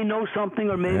maybe they know something,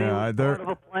 or maybe it's part of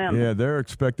a plan. Yeah, they're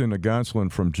expecting a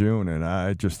Gonsolin from June, and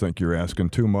I just think you're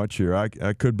asking too much here. I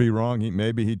could be wrong.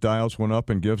 Maybe he dials one up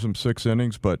and gives him 6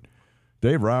 innings, but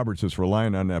Dave Roberts is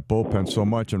relying on that bullpen so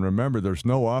much, and remember, there's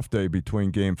no off day between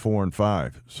Game 4 and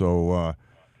 5. So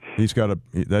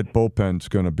that bullpen's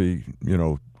going to be,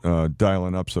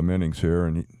 dialing up some innings here,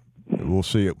 and we'll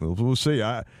see it. We'll see.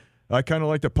 I kind of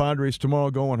like the Padres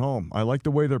tomorrow going home. I like the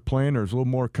way they're playing. There's a little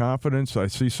more confidence. I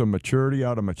see some maturity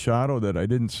out of Machado that I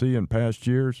didn't see in past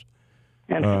years.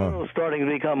 And Soto's starting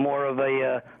to become more of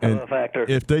a factor.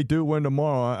 If they do win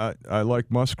tomorrow, I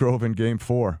like Musgrove in Game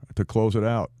 4 to close it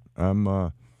out.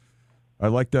 I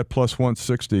like that plus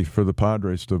 160 for the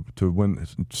Padres to win.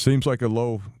 It seems like a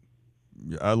low.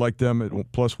 I like them at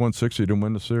plus 160 to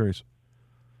win the series.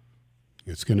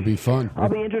 It's going to be fun. I'll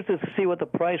be interested to see what the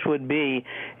price would be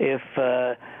if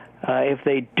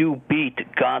they do beat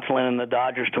Gonsolin and the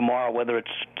Dodgers tomorrow, whether it's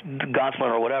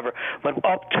Gonsolin or whatever, but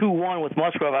up 2-1 with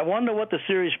Musgrove. I wonder what the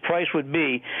series price would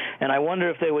be, and I wonder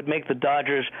if they would make the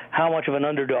Dodgers how much of an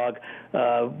underdog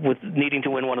with needing to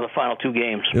win one of the final 2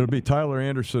 games. It'll be Tyler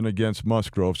Anderson against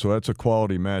Musgrove, so that's a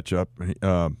quality matchup.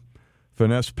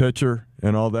 Finesse pitcher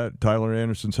and all that. Tyler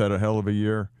Anderson's had a hell of a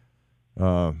year.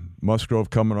 Musgrove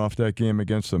coming off that game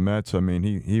against the Mets. I mean,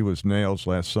 he was nails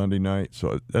last Sunday night,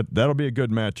 so that'll be a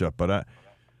good matchup. But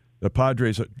the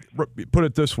Padres, put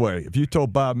it this way, if you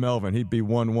told Bob Melvin he'd be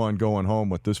 1-1 going home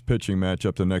with this pitching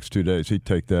matchup the next 2 days, he'd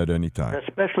take that anytime.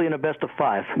 Especially in a best of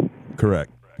 5.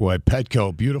 Correct. Boy,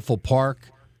 Petco, beautiful park,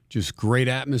 just great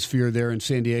atmosphere there in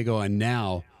San Diego, and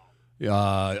now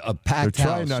a packed house. They're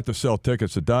trying not to sell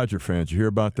tickets to Dodger fans. You hear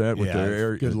about that?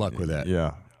 Good luck with that.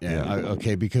 Yeah.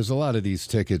 Okay, because a lot of these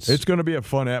tickets... It's going to be a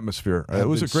fun atmosphere. It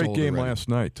was a great game last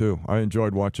night, too. I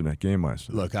enjoyed watching that game last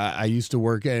night. Look, I used to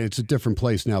work, and it's a different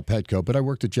place now, Petco, but I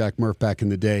worked at Jack Murph back in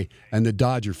the day, and the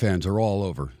Dodger fans are all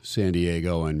over San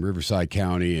Diego and Riverside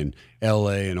County and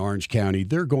L.A. and Orange County.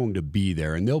 They're going to be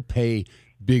there, and they'll pay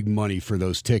big money for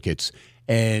those tickets.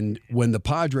 And when the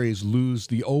Padres lose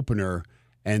the opener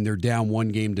and they're down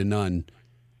 1-0,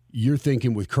 you're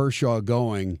thinking with Kershaw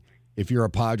going... If you're a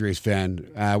Padres fan,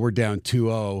 we're down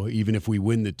 2-0. Even if we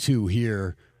win the 2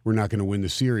 here, we're not going to win the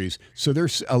series. So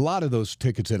there's a lot of those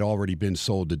tickets had already been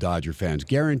sold to Dodger fans.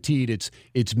 Guaranteed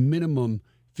it's minimum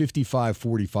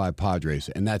 55-45 Padres,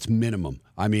 and that's minimum.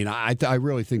 I mean, I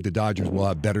really think the Dodgers will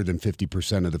have better than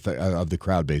 50% of the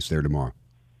crowd base there tomorrow.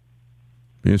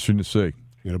 Be interesting to see.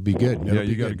 It'll be good.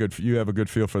 You have a good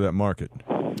feel for that market.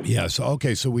 Yeah, so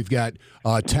we've got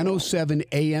 10:07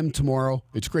 a.m. tomorrow.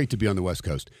 It's great to be on the West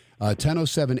Coast.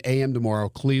 10:07 a.m. tomorrow,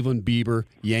 Cleveland, Bieber,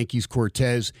 Yankees,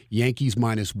 Cortez. Yankees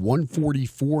minus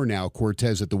 144 now,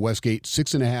 Cortez at the Westgate,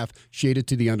 6.5, shaded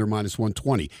to the under, minus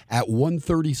 120. At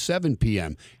 1:37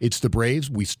 p.m., it's the Braves.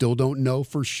 We still don't know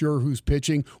for sure who's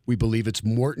pitching. We believe it's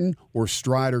Morton or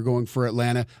Strider going for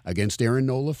Atlanta against Aaron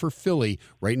Nola for Philly.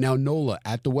 Right now, Nola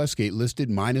at the Westgate listed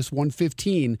minus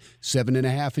 115.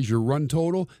 7.5 is your run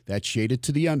total. That's shaded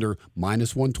to the under,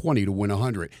 minus 120 to win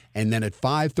 100. And then at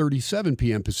 5:37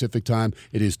 p.m. Pacific time,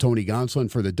 it is Tony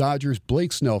Gonsolin for the Dodgers,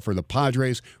 Blake Snell for the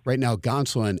Padres. Right now,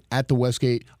 Gonsolin at the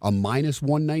Westgate, a minus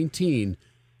 119.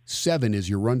 7 is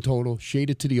your run total,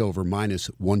 shaded to the over, minus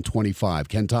 125.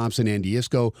 Ken Thomson, Andy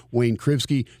Iskoe, Wayne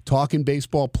Krivsky, talking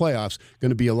baseball playoffs. Going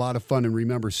to be a lot of fun. And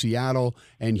remember, Seattle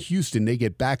and Houston, they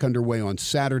get back underway on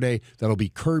Saturday. That'll be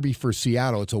Kirby for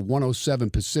Seattle. It's a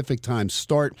 1:07 Pacific time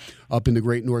start up in the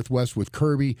Great Northwest with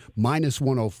Kirby, minus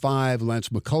 105. Lance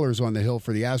McCullers on the hill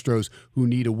for the Astros, who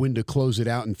need a win to close it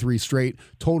out in 3 straight.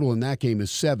 Total in that game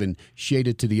is 7,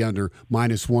 shaded to the under,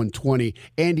 minus 120.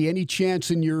 Andy, any chance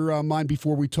in your mind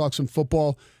before we talk some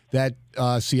football that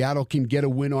Seattle can get a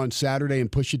win on Saturday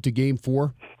and push it to Game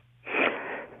 4?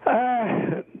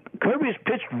 Kirby's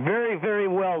pitched very, very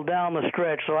well down the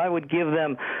stretch, so I would give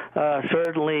them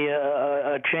certainly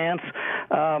a chance.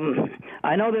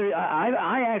 I know that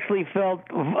I actually felt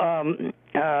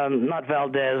not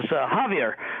Valdez,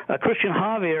 Javier, Christian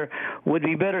Javier would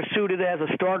be better suited as a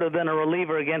starter than a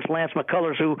reliever against Lance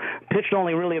McCullers, who pitched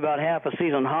only really about half a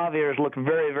season. Javier's looked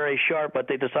very, very sharp, but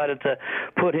they decided to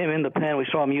put him in the pen. We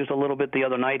saw him used a little bit the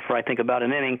other night for, I think, about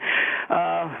an inning.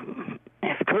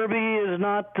 If Kirby is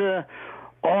not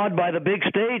awed by the big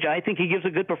stage. I think he gives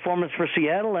a good performance for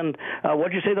Seattle. And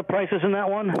what'd you say the price is in that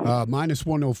one? Minus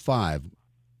 105.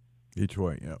 Each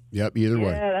way, Yep, either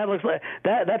way. Yeah, that looks like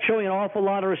that's showing an awful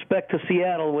lot of respect to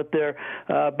Seattle with their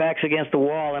backs against the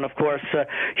wall, and of course,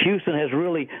 Houston has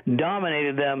really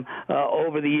dominated them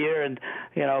over the year. And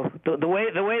the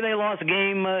way they lost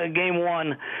game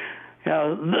one,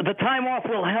 the time off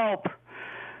will help.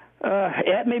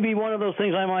 That may be one of those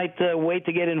things I might wait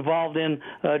to get involved in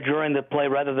during the play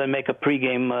rather than make a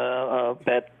pregame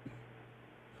bet.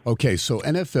 Okay, so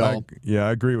NFL.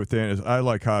 I agree with Dan. I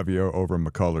like Javier over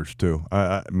McCullers, too.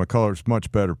 McCullers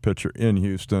much better pitcher in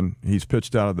Houston. He's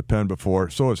pitched out of the pen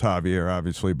before. So has Javier,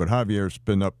 obviously. But Javier's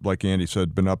been up, like Andy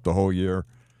said, been up the whole year.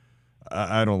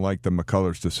 I don't like the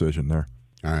McCullers decision there.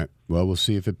 All right. Well, we'll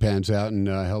see if it pans out and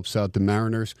helps out the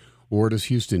Mariners, or does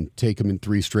Houston take them in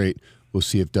 3 straight? We'll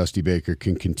see if Dusty Baker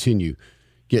can continue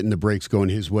getting the breaks going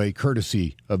his way,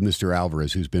 courtesy of Mr.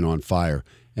 Alvarez, who's been on fire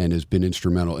and has been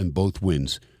instrumental in both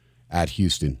wins at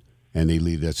Houston, and they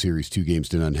lead that series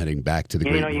 2-0, heading back to the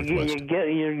Great Northwest.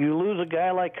 You lose a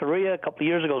guy like Correa a couple of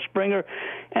years ago. Springer,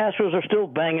 Astros are still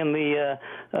banging the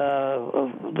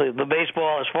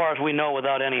baseball as far as we know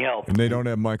without any help. And they don't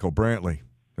have Michael Brantley.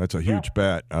 That's a huge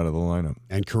bat out of the lineup.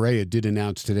 And Correa did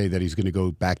announce today that he's going to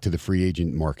go back to the free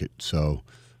agent market. So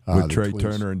with Trey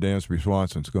Turner and Dansby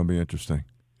Swanson, it's going to be interesting.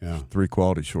 Yeah, 3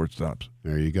 quality shortstops.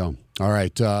 There you go. All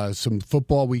right, some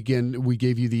football weekend. We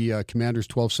gave you the Commanders'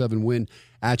 12-7 win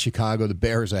at Chicago. The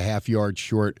Bears a half-yard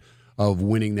short of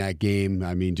winning that game.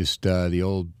 I mean, just the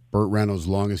old Burt Reynolds'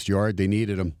 longest yard. They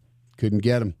needed him, couldn't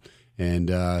get him, and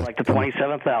like the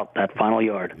 27th out, that final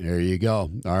yard. There you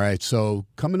go. All right, so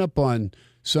coming up on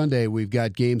Sunday, we've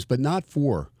got games, but not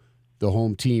for the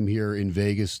home team here in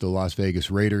Vegas, the Las Vegas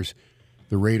Raiders.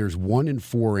 The Raiders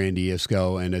 1-4, Andy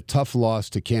Iskoe, and a tough loss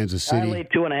to Kansas City. I laid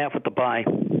 2.5 with the bye.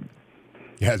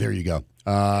 Yeah, there you go.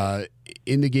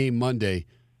 In the game Monday,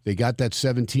 they got that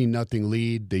 17-0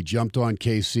 lead. They jumped on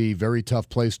KC. Very tough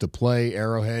place to play,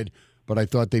 Arrowhead. But I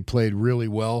thought they played really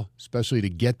well, especially to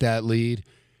get that lead.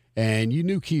 And you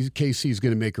knew KC's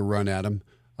going to make a run at them.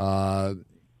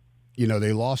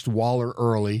 They lost Waller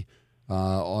early.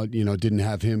 Didn't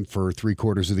have him for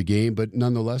 3/4 of the game. But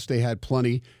nonetheless, they had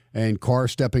plenty. And Carr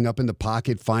stepping up in the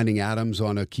pocket, finding Adams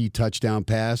on a key touchdown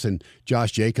pass, and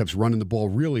Josh Jacobs running the ball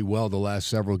really well the last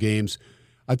several games.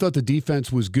 I thought the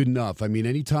defense was good enough. I mean,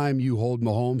 anytime you hold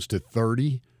Mahomes to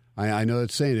 30, I know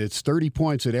it's saying it's 30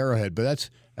 points at Arrowhead, but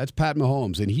that's Pat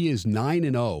Mahomes, and he is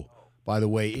 9-0, by the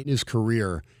way, in his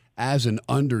career as an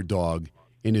underdog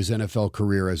in his NFL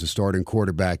career as a starting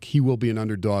quarterback. He will be an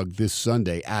underdog this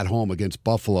Sunday at home against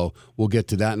Buffalo. We'll get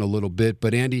to that in a little bit.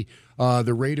 But, Andy,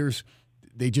 the Raiders,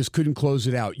 they just couldn't close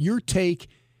it out. Your take,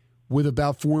 with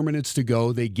about 4 minutes to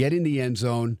go, they get in the end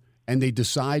zone, and they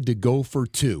decide to go for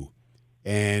 2.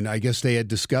 And I guess they had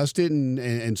discussed it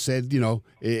and said,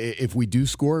 if we do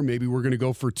score, maybe we're going to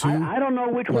go for 2. I don't know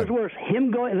which was worse,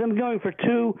 them going for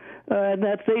 2 at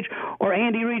that stage, or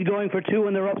Andy Reid going for 2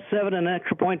 when they're up 7 and an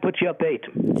extra point puts you up 8.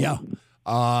 Yeah.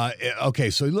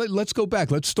 Okay, so let's go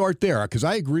back. Let's start there, because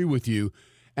I agree with you.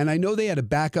 And I know they had a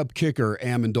backup kicker,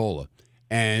 Amendola.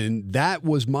 And that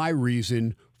was my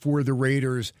reason for the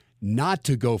Raiders not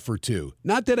to go for 2.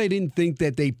 Not that I didn't think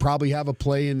that they probably have a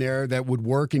play in there that would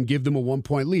work and give them a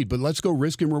 1-point lead, but let's go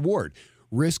risk and reward.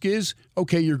 Risk is,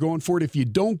 okay, you're going for it. If you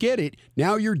don't get it,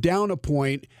 now you're down a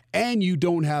point and you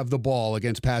don't have the ball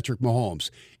against Patrick Mahomes.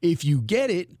 If you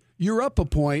get it, you're up a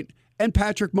point, and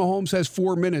Patrick Mahomes has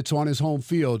 4 minutes on his home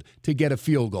field to get a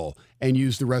field goal and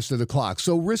use the rest of the clock.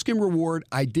 So risk and reward,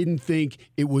 I didn't think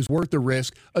it was worth the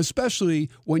risk, especially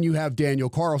when you have Daniel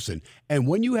Carlson. And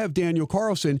when you have Daniel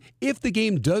Carlson, if the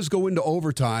game does go into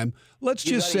overtime, let's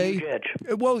just say,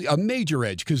 a major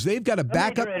edge, because they've got a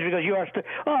backup. Major edge because you are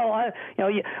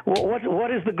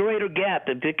what is the greater gap?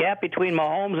 The gap between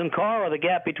Mahomes and Carr, or the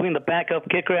gap between the backup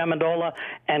kicker Amendola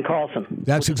and Carlson?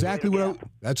 That's exactly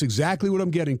what I'm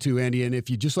getting to, Andy. And if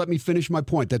you just let me finish my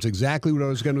point, that's exactly what I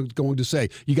was going to say.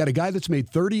 You got a guy that's made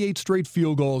 38 straight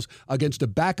field goals against a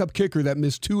backup kicker that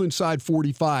missed 2 inside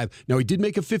 45. Now, he did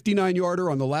make a 59-yarder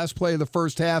on the last play of the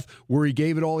first half where he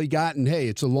gave it all he got, and hey,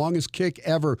 it's the longest kick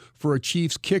ever for a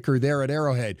Chiefs kicker there at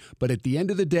Arrowhead. But at the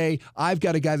end of the day, I've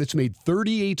got a guy that's made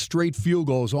 38 straight field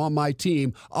goals on my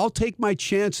team. I'll take my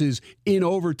chances in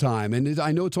overtime. And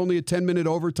I know it's only a 10-minute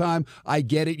overtime. I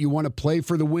get it. You want to play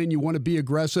for the win. You want to be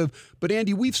aggressive. But,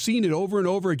 Andy, we've seen seen it over and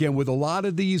over again with a lot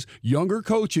of these younger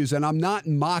coaches, and I'm not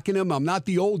mocking them. I'm not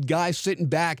the old guy sitting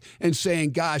back and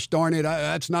saying, gosh, darn it,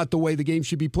 that's not the way the game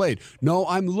should be played. No,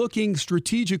 I'm looking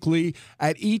strategically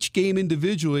at each game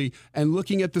individually and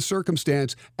looking at the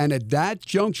circumstance. And at that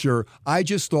juncture, I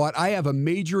just thought I have a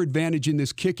major advantage in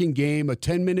this kicking game, a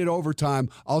 10-minute overtime.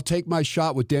 I'll take my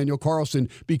shot with Daniel Carlson,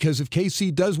 because if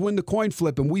KC does win the coin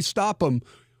flip and we stop them,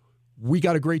 we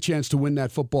got a great chance to win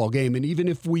that football game. And even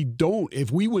if we don't, if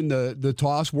we win the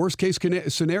toss, worst case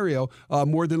scenario,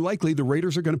 more than likely the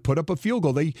Raiders are going to put up a field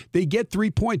goal. They get 3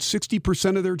 points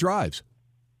 60% of their drives.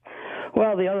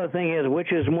 Well, the other thing is,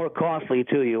 which is more costly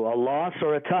to you, a loss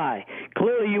or a tie?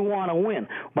 Clearly you want to win,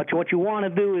 but what you want to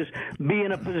do is be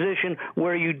in a position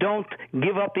where you don't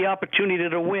give up the opportunity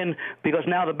to win, because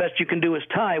now the best you can do is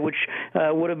tie, which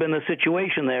would have been the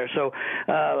situation there. So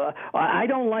I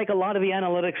don't like a lot of the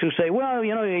analytics who say, well,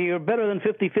 you're better than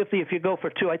 50-50 if you go for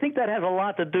two. I think that has a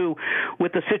lot to do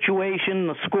with the situation,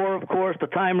 the score, of course, the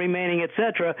time remaining,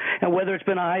 etc., and whether it's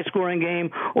been a high-scoring game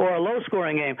or a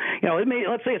low-scoring game.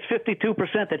 Let's say it's 52%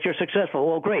 that you're successful.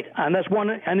 Well, great. And this one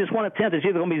attempt is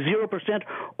either going to be 0%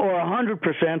 or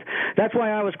 100%. That's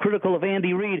why I was critical of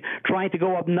Andy Reid trying to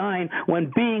go up 9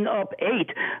 when being up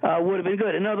 8 would have been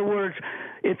good. In other words,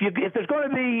 if there's going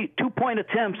to be 2-point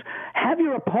attempts, have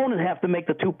your opponent have to make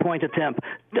the 2-point attempt.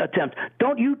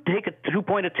 Don't you take a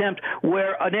 2-point attempt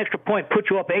where an extra point puts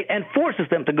you up 8 and forces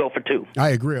them to go for 2. I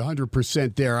agree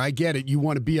 100% there. I get it. You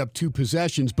want to be up 2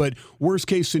 possessions, but worst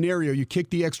case scenario, you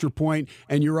kick the extra point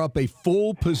and you're up a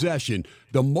full possession.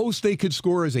 The most they could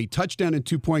score is a touchdown and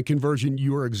 2-point conversion.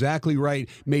 You are exactly right.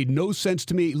 Made no sense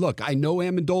to me. Look, I know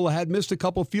Amendola had missed a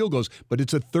couple field goals, but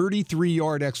it's a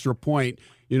 33-yard extra point.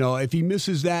 If he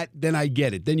misses that, then I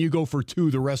get it. Then you go for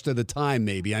 2 the rest of the time,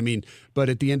 maybe. But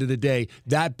at the end of the day,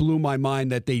 that blew my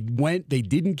mind that they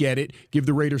didn't get it. Give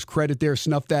the Raiders credit there,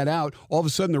 snuff that out. All of a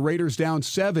sudden, the Raiders down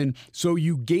 7. So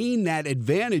you gain that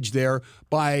advantage there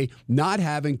by not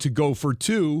having to go for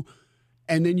 2.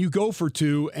 And then you go for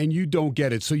 2 and you don't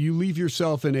get it. So you leave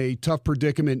yourself in a tough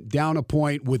predicament, down a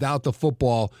point without the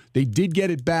football. They did get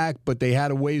it back, but they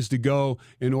had a ways to go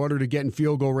in order to get in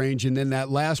field goal range. And then that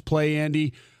last play,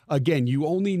 Andy, again, you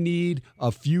only need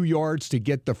a few yards to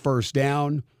get the first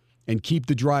down and keep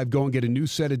the drive going, get a new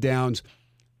set of downs.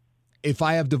 If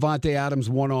I have Devontae Adams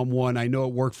one-on-one, I know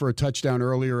it worked for a touchdown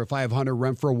earlier. If I have Hunter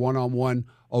Renfrow one-on-one,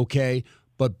 okay.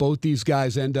 But both these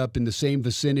guys end up in the same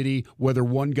vicinity, whether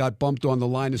one got bumped on the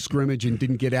line of scrimmage and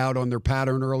didn't get out on their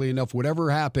pattern early enough, whatever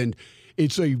happened,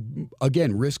 it's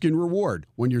again, risk and reward.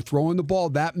 When you're throwing the ball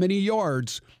that many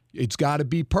yards, it's got to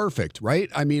be perfect,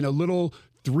 right? A little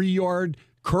 3-yard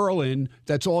curl in,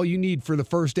 that's all you need for the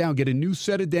first down. Get a new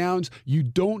set of downs. You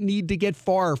don't need to get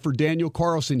far for Daniel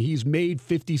Carlson. He's made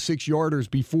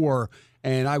 56-yarders before.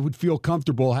 And I would feel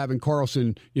comfortable having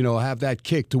Carlson, have that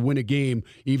kick to win a game,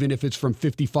 even if it's from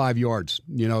 55 yards,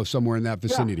 somewhere in that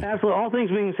vicinity. Yeah, absolutely. All things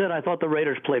being said, I thought the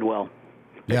Raiders played well.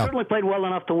 They certainly played well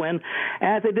enough to win.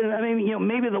 As they did,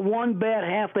 maybe the one bad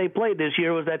half they played this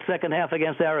year was that second half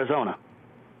against Arizona.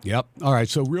 Yep. All right.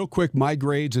 So real quick, my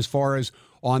grades as far as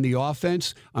on the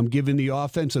offense, I'm giving the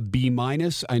offense a B-.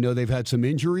 I know they've had some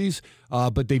injuries,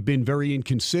 but they've been very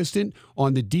inconsistent.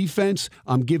 On the defense,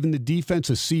 I'm giving the defense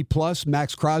a C+.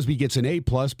 Max Crosby gets an A+,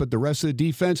 but the rest of the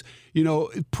defense,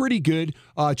 pretty good.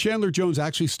 Chandler Jones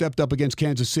actually stepped up against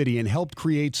Kansas City and helped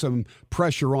create some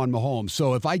pressure on Mahomes.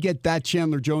 So if I get that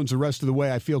Chandler Jones the rest of the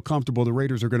way, I feel comfortable the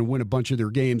Raiders are going to win a bunch of their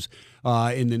games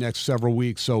in the next several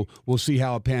weeks. So we'll see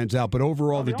how it pans out. But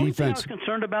overall, the defense. I was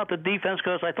concerned about the defense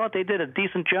because I thought they did a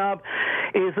decent job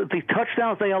is the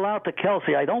touchdowns they allowed to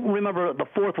Kelsey. I don't remember the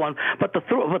fourth one, but the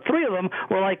 3 of them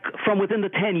were like from within the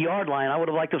 10-yard line. I would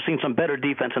have liked to have seen some better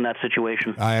defense in that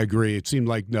situation. I agree. It seemed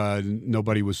like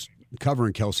nobody was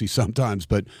covering Kelsey sometimes,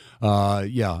 but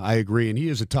yeah, I agree. And he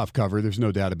is a tough cover. There's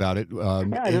no doubt about it.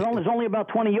 There's only about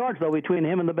 20 yards though between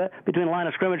him and between the line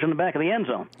of scrimmage and the back of the end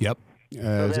zone. Yep.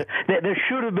 So there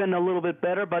should have been a little bit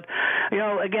better, but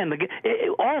again,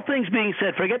 all things being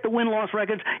said, forget the win-loss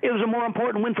records. It was a more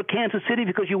important win for Kansas City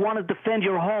because you want to defend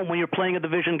your home when you're playing a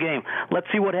division game. Let's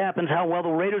see what happens, how well the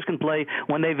Raiders can play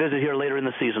when they visit here later in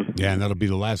the season. Yeah, and that'll be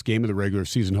the last game of the regular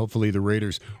season. Hopefully the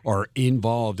Raiders are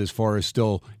involved as far as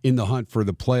still in the hunt for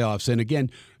the playoffs. And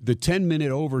again, the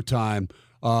 10-minute overtime,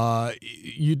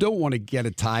 you don't want to get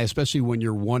a tie, especially when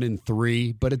you're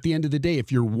 1-3. But at the end of the day,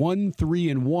 if you're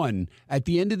 1-3-1, at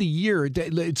the end of the year,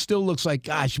 it still looks like,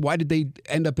 gosh, why did they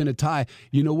end up in a tie?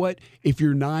 You know what? If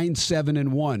you're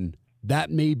 9-7-1,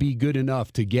 that may be good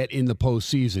enough to get in the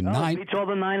postseason. It beats all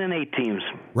the 9-8 teams.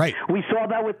 Right. We saw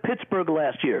that with Pittsburgh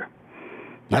last year.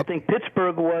 Yep. I think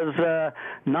Pittsburgh was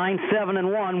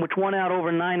 9-7-1, which won out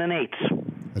over 9-8.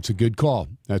 That's a good call.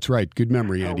 That's right. Good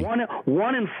memory, Andy.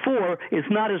 1-4 is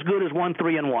not as good as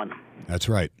 1-3-1. That's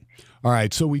right. All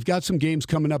right, so we've got some games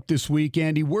coming up this week.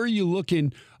 Andy, where are you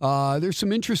looking? There's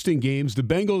some interesting games. The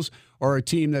Bengals are a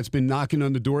team that's been knocking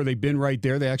on the door. They've been right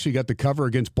there. They actually got the cover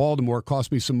against Baltimore.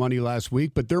 Cost me some money last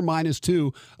week, but they're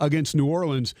 -2 against New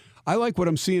Orleans. I like what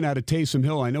I'm seeing out of Taysom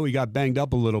Hill. I know he got banged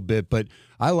up a little bit, but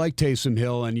I like Taysom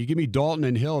Hill. And you give me Dalton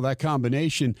and Hill, that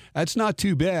combination, that's not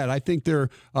too bad. I think they're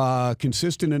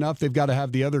consistent enough. They've got to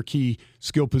have the other key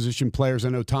skill position players. I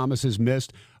know Thomas has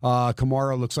missed.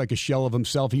 Kamara looks like a shell of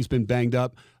himself. He's been banged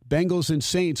up. Bengals and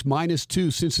Saints,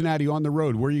 -2. Cincinnati on the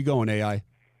road. Where are you going, AI?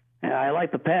 I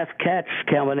like the pass-catch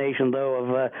combination,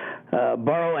 though, of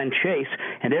Burrow and Chase,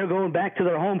 and they're going back to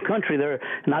their home country. They're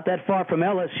not that far from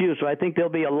LSU, so I think there'll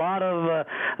be a lot of,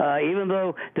 even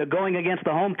though they're going against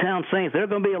the hometown Saints, there's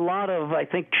going to be a lot of, I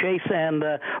think, Chase and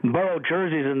Burrow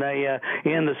jerseys in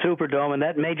the Superdome, and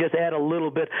that may just add a little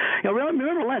bit.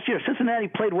 Remember last year, Cincinnati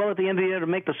played well at the end of the year to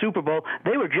make the Super Bowl.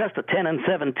 They were just a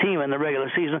 10-7 team in the regular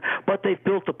season, but they've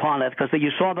built upon that because you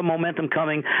saw the momentum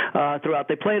coming throughout.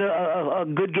 They played a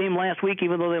good game last week,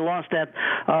 even though they lost at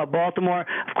Baltimore.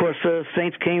 Of course,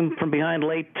 Saints came from behind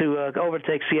late to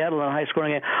overtake Seattle in a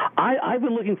high-scoring game. I've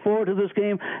been looking forward to this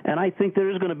game, and I think there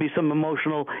is going to be some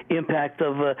emotional impact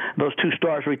of those two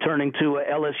stars returning to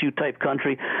LSU-type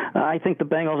country. I think the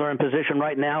Bengals are in position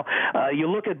right now. You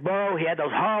look at Burrow, he had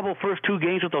those horrible first 2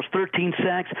 games with those 13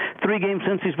 sacks. 3 games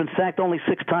since he's been sacked only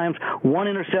 6 times, 1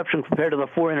 interception compared to the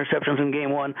 4 interceptions in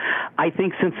game 1. I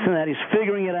think Cincinnati's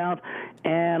figuring it out,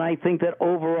 and I think that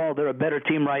overall they're a better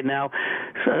team right now.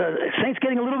 Saints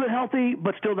getting a little bit healthy,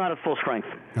 but still not at full strength.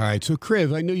 All right, so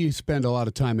Kriv, I know you spend a lot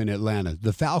of time in Atlanta.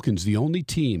 The Falcons, the only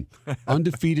team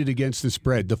undefeated against the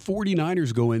spread. The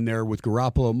 49ers go in there with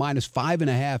Garoppolo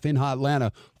 -5.5 in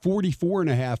Atlanta,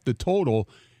 44.5 the total.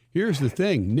 Here's the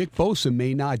thing, Nick Bosa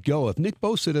may not go. If Nick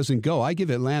Bosa doesn't go, I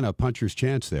give Atlanta a puncher's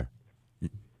chance there.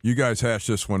 You guys hash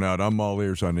this one out. I'm all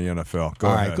ears on the NFL. Go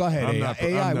ahead,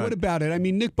 AI. What about it? I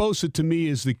mean, Nick Bosa to me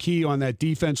is the key on that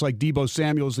defense, like Deebo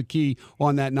Samuel is the key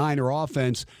on that Niner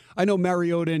offense. I know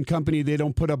Mariota and company, they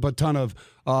don't put up a ton of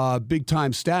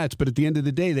big-time stats, but at the end of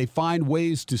the day, they find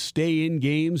ways to stay in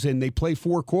games, and they play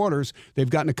 4 quarters. They've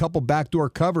gotten a couple backdoor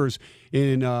covers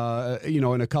in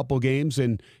a couple games,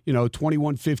 and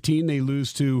 21-15 they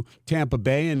lose to Tampa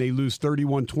Bay, and they lose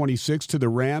 31-26 to the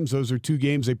Rams. Those are 2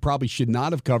 games they probably should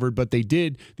not have covered, but they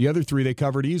did. The other 3 they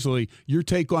covered easily. Your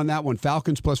take on that one?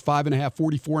 Falcons +5.5,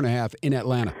 44.5 in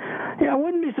Atlanta. Yeah, I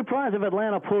wouldn't be surprised if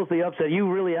Atlanta pulls the upset.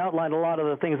 You really outlined a lot of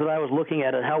the things that I was looking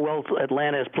at how well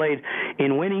Atlanta has played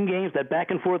in winning games. That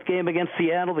back-and-forth game against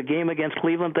Seattle, the game against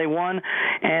Cleveland they won,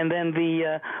 and then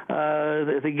the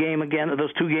game again,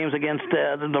 those 2 games against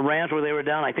the Rams where they were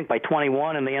down, I think, by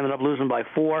 21, and they ended up losing by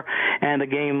 4, and the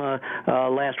game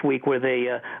last week where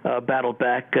they battled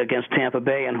back against Tampa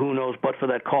Bay, and who knows, but for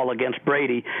that call against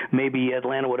Brady, maybe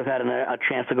Atlanta would have had a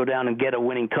chance to go down and get a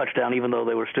winning touchdown, even though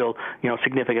they were still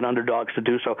significant underdogs to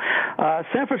do so.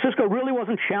 San Francisco really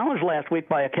wasn't challenged last week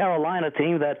by a Carolina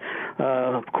team that,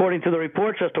 according to the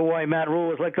reports as to why Matt Rule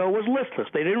was let go, was listless.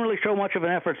 They didn't really show much of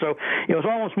an effort, so it was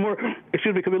almost more,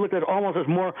 could be looked at almost as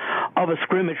more of a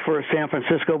scrimmage for San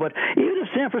Francisco. But even if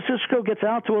San Francisco gets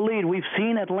out to a lead, we've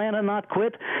seen Atlanta not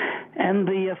quit, and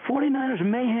the 49ers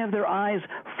may have their eyes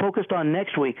focused on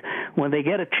next week when they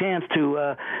get a chance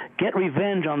to get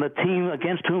revenge on the team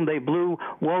against whom they blew,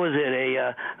 what was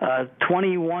it, a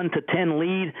 21-10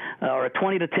 lead or a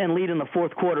 20-10 lead in the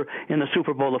 4th quarter in the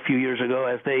Super Bowl a few years ago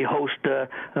as they host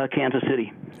Kansas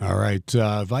City. All right,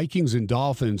 Vikings and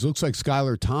Dolphins. Looks like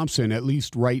Skylar Thompson, at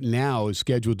least right now, is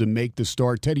scheduled to make the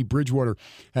start. Teddy Bridgewater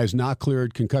has not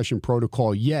cleared concussion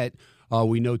protocol yet.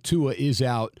 We know Tua is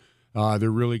out.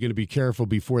 They're really going to be careful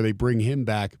before they bring him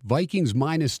back. Vikings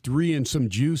 -3 and some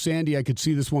juice, Andy. I could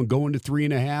see this one going to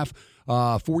 3.5.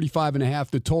 45.5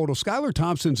 the total. Skylar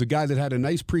Thompson's a guy that had a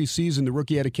nice preseason, the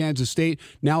rookie out of Kansas State,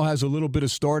 now has a little bit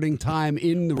of starting time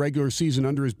in the regular season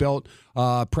under his belt,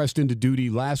 pressed into duty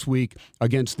last week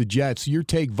against the Jets. Your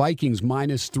take, Vikings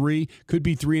 -3, could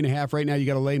be 3.5 right now. You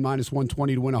got to lay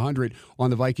 -120 to win 100 on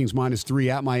the Vikings -3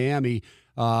 at Miami.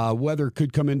 Weather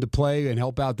could come into play and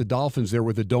help out the Dolphins there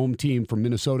with a dome team from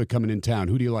Minnesota coming in town.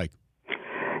 Who do you like?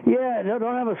 Yeah,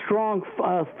 don't have a strong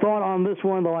thought on this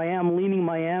one, though I am leaning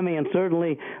Miami, and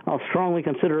certainly I'll strongly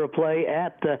consider a play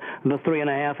at the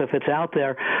 3.5 if it's out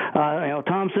there.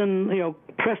 Thompson,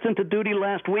 pressed into duty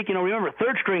last week. Remember,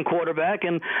 third-string quarterback,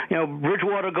 and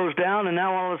Bridgewater goes down, and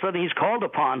now all of a sudden he's called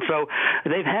upon. So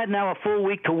they've had now a full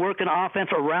week to work an offense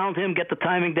around him, get the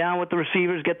timing down with the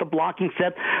receivers, get the blocking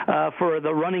set for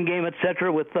the running game,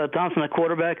 etc. With Thompson at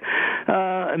quarterback.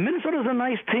 Minnesota's a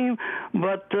nice team,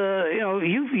 but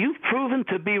you've proven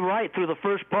to be right through the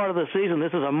first part of the season.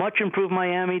 This is a much improved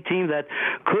Miami team that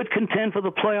could contend for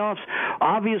the playoffs.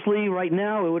 Obviously, right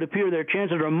now it would appear their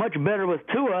chances are much better with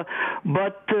Tua,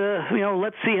 but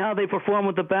let's see how they perform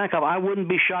with the backup. I wouldn't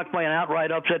be shocked by an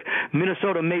outright upset.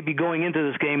 Minnesota may be going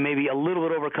into this game maybe a little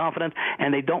bit overconfident,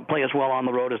 and they don't play as well on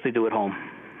the road as they do at home.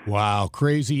 Wow,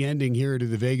 crazy ending here to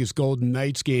the Vegas Golden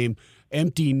Knights game.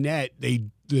 Empty net. The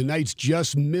Knights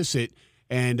just miss it,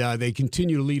 and they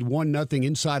continue to lead 1-0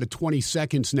 inside of 20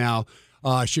 seconds now.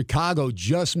 Chicago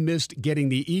just missed getting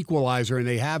the equalizer, and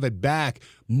they have it back.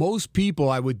 Most people,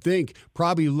 I would think,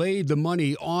 probably laid the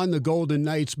money on the Golden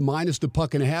Knights minus the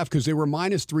puck-and-a-half because they were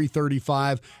minus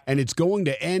 335, and it's going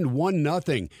to end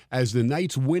 1-0 as the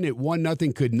Knights win it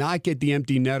 1-0. Could not get the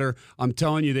empty netter. I'm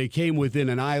telling you, they came within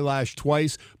an eyelash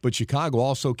twice, but Chicago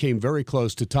also came very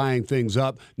close to tying things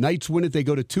up. Knights win it. They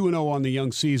go to 2-0 on the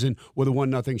young season with a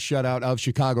 1-0 shutout of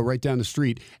Chicago right down the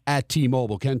street at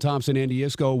T-Mobile. Ken Thomson, Andy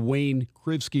Iskoe, Wayne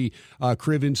Krivsky,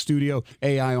 Kriv in studio,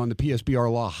 AI on the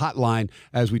PSBR Law Hotline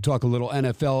as we talk a little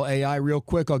NFL AI real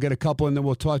quick. I'll get a couple, and then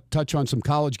we'll touch on some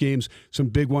college games, some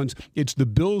big ones. It's the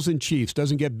Bills and Chiefs.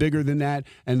 Doesn't get bigger than that.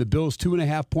 And the Bills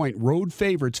 2.5-point road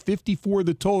favorites, 54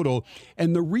 the total.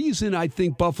 And the reason I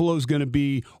think Buffalo's going to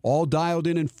be all dialed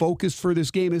in and focused for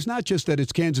this game is not just that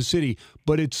it's Kansas City,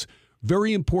 but it's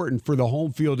very important for the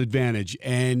home field advantage.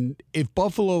 And if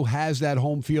Buffalo has that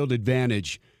home field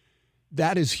advantage,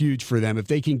 that is huge for them. If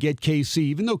they can get KC,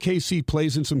 even though KC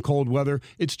plays in some cold weather,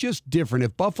 it's just different.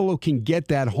 If Buffalo can get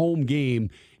that home game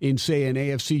in, say, an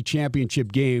AFC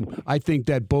championship game, I think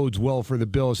that bodes well for the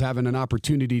Bills having an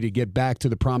opportunity to get back to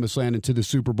the promised land and to the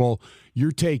Super Bowl.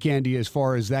 Your take, Andy, as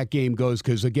far as that game goes,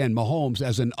 because, again, Mahomes,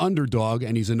 as an underdog,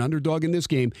 and he's an underdog in this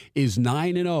game, is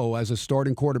 9-0 as a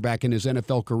starting quarterback in his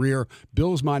NFL career.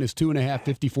 Bills minus 2.5,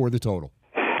 54 the total.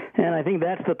 And I think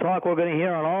that's the talk we're going to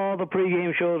hear on all the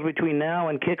pregame shows between now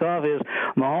and kickoff is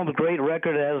Mahomes' great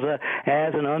record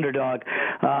as an underdog.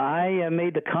 I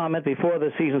made the comment before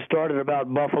the season started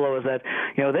about Buffalo is that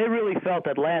they really felt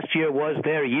that last year was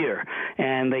their year,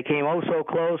 and they came oh so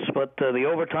close, but the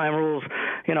overtime rules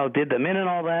did them in and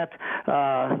all that.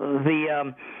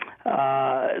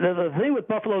 The thing with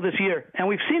Buffalo this year, and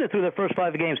we've seen it through the first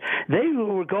 5 games,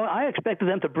 I expected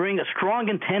them to bring a strong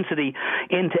intensity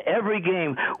into every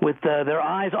game with their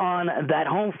eyes on that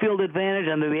home field advantage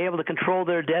and to be able to control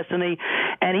their destiny.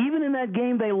 And even in that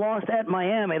game they lost at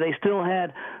Miami, they still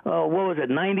had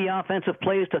 90 offensive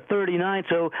plays to 39,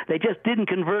 so they just didn't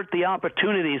convert the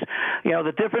opportunities.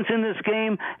 The difference in this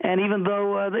game, and even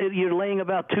though you're laying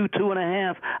about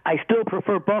 2.5, I still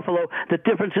prefer Buffalo. The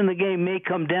difference in the game may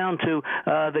come down to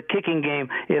the kicking game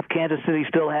if Kansas City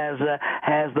still has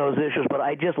those issues. But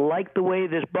I just like the way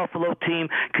this Buffalo team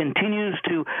continues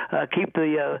to keep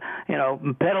the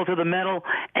pedal to the metal,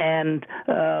 and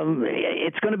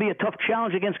it's going to be a tough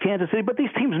challenge against Kansas City. But these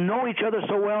teams know each other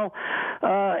so well.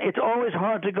 It's always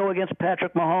hard to go against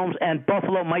Patrick Mahomes, and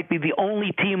Buffalo might be the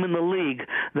only team in the league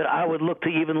that I would look to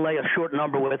even lay a short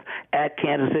number with at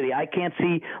Kansas City. I can't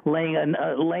see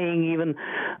laying even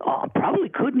probably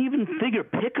couldn't even figure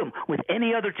pick 'em with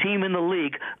any other team in the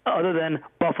league other than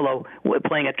Buffalo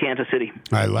playing at Kansas City.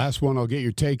 All right, last one. I'll get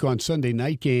your take on Sunday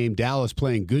night game. Dallas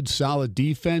playing good, solid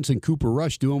defense, and Cooper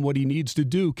Rush doing what he needs to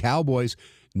do. Cowboys,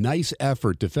 nice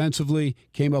effort defensively,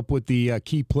 came up with the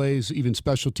key plays. Even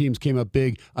special teams came up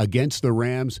big against the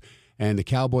Rams. And the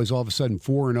Cowboys all of a sudden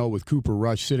 4-0 with Cooper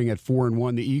Rush sitting at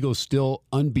 4-1. The Eagles still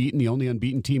unbeaten, the only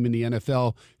unbeaten team in the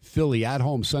NFL. Philly at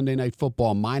home, Sunday Night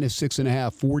Football, minus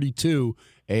 6.5, 42.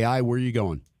 AI, where are you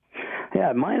going?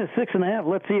 Yeah, minus 6.5.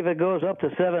 Let's see if it goes up to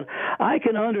 7. I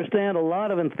can understand a lot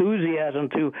of enthusiasm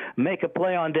to make a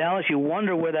play on Dallas. You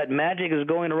wonder where that magic is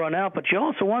going to run out, but you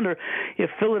also wonder if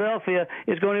Philadelphia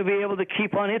is going to be able to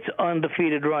keep on its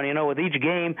undefeated run. With each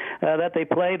game that they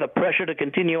play, the pressure to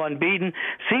continue unbeaten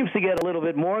seems to get a little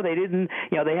bit more. They didn't,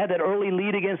 they had that early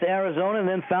lead against Arizona and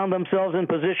then found themselves in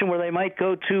position where they might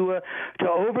go to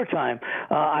overtime.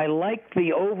 I like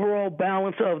the overall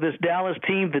balance of this Dallas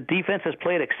team. The defense has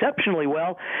played exceptionally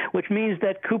well, which means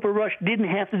that Cooper Rush didn't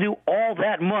have to do all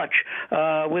that much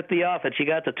with the offense. You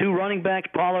got the two running backs,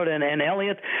 Pollard and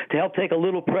Elliott, to help take a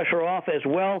little pressure off as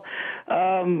well.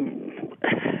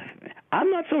 I'm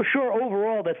not so sure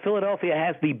overall that Philadelphia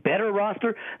has the better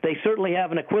roster. They certainly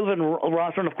have an equivalent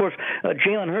roster. And, of course,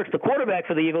 Jalen Hurts, the quarterback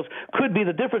for the Eagles, could be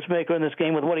the difference maker in this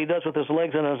game with what he does with his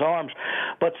legs and his arms.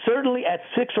 But certainly at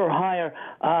 6 or higher,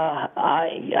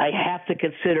 I have to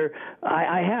consider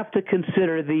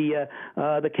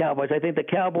the Cowboys. I think the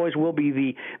Cowboys will be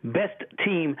the best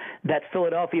team that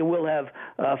Philadelphia will have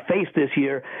faced this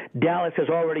year. Dallas has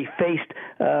already faced,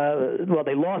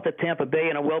 they lost at Tampa Bay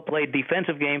in a well-played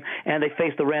defensive game, and they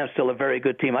faced the Rams, still a very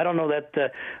good team. I don't know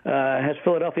that has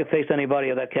Philadelphia faced anybody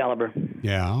of that caliber.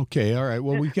 Yeah, okay, all right.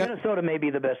 Well, we've got Minnesota may be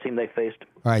the best team they faced.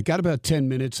 All right, got about 10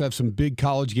 minutes. Have some big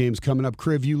college games coming up.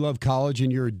 Kriv, you love college,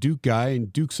 and you're a Duke guy,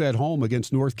 and Duke's at home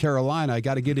against North Carolina. I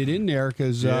got to get it in there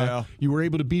because you were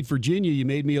able to beat Virginia. You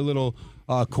made me a little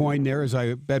coin there as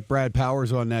I bet Brad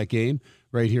Powers on that game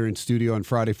right here in studio on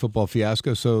Friday Football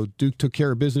Fiasco. So Duke took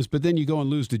care of business, but then you go and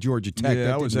lose to Georgia Tech.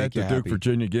 Yeah, I was at the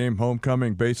Duke-Virginia game,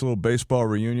 homecoming, little baseball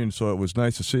reunion, so it was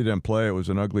nice to see them play. It was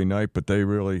an ugly night, but they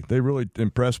really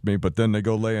impressed me. But then they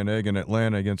go lay an egg in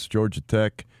Atlanta against Georgia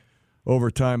Tech.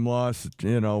 Overtime loss,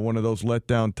 one of those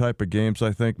letdown type of games,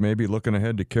 I think, maybe looking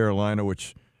ahead to Carolina,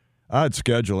 which odd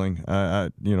scheduling.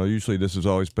 Usually this has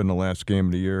always been the last game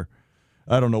of the year.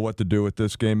 I don't know what to do with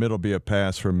this game. It'll be a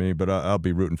pass for me, but I'll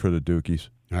be rooting for the Dukies.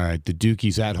 All right, the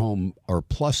Dukies at home are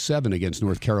 +7 against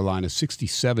North Carolina,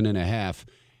 67.5.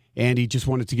 Andy just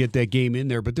wanted to get that game in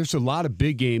there, but there's a lot of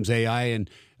big games, AI, and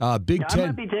Big Ten. I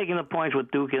might be taking the points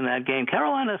with Duke in that game.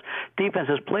 Carolina's defense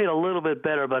has played a little bit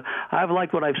better, but I've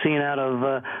liked what I've seen out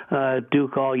of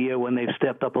Duke all year when they've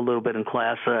stepped up a little bit in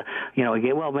class.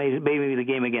 Maybe the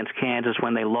game against Kansas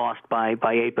when they lost by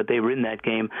 8, but they were in that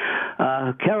game.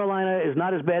 Carolina is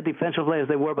not as bad defensively as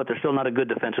they were, but they're still not a good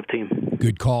defensive team.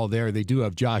 Good call there. They do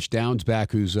have Josh Downs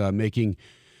back, who's making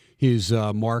his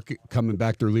mark, coming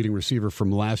back, their leading receiver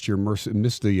from last year,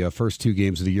 missed the first 2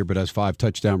 games of the year, but has 5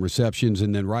 touchdown receptions.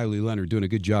 And then Riley Leonard doing a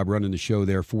good job running the show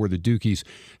there for the Dukies,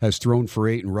 has thrown for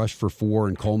 8 and rushed for 4,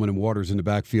 and Coleman and Waters in the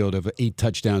backfield have 8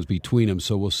 touchdowns between them.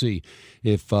 So we'll see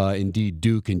if indeed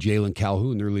Duke and Jalen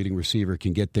Calhoun, their leading receiver,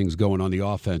 can get things going on the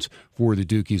offense for the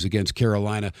Dukies against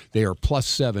Carolina. They are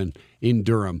 +7 in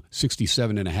Durham,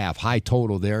 67.5. High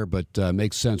total there, but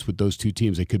makes sense with those two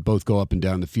teams. They could both go up and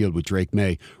down the field with Drake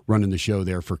May running the show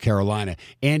there for Carolina.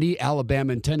 Andy,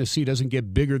 Alabama and Tennessee doesn't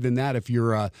get bigger than that if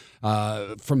you're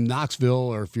from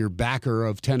Knoxville or if you're backer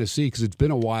of Tennessee, because it's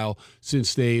been a while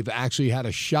since they've actually had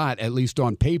a shot, at least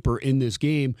on paper, in this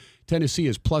game. Tennessee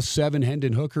is +7.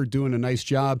 Hendon Hooker doing a nice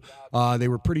job. They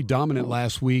were pretty dominant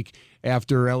last week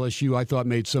after LSU, I thought,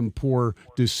 made some poor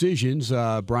decisions.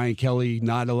 Brian Kelly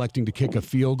not electing to kick a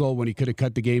field goal when he could have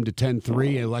cut the game to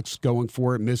 10-3. Elects going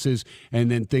for it, misses, and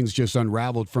then things just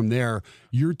unraveled from there.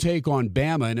 Your take on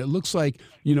Bama, and it looks like,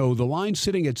 the line's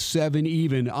sitting at 7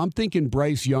 even. I'm thinking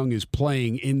Bryce Young is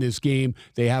playing in this game.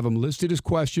 They have him listed as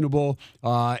questionable.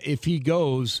 If he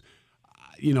goes,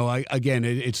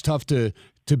 it's tough to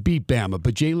beat Bama,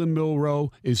 but Jalen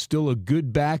Milroe is still a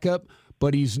good backup,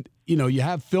 but he's, you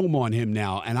have film on him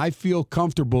now, and I feel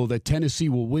comfortable that Tennessee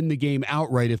will win the game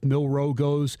outright if Milroe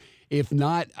goes. If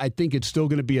not, I think it's still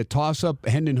going to be a toss-up.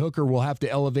 Hendon Hooker will have to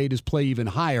elevate his play even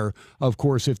higher, of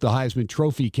course, if the Heisman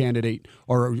Trophy candidate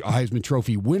or Heisman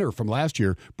Trophy winner from last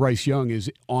year, Bryce Young,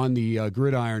 is on the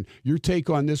gridiron. Your take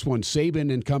on this one,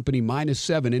 Saban and company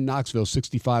 -7 in Knoxville,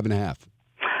 65.5.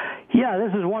 Yeah,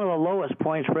 this is one of the lowest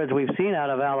point spreads we've seen out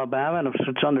of Alabama, and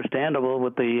it's understandable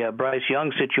with the Bryce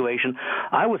Young situation.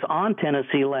 I was on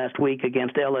Tennessee last week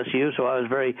against LSU, so I was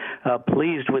very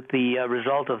pleased with the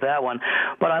result of that one.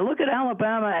 But I look at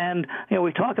Alabama, and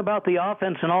we talk about the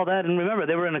offense and all that, and remember,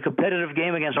 they were in a competitive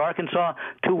game against Arkansas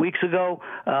 2 weeks ago,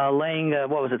 laying,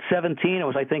 17? It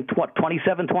was, I think,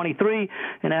 27-23,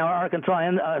 and now Arkansas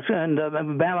and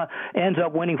Bama ends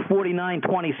up winning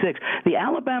 49-26. The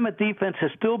Alabama defense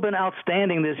has still been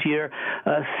outstanding this year,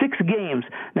 6 games.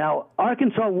 Now,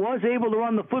 Arkansas was able to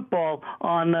run the football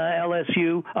on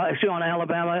on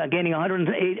Alabama, gaining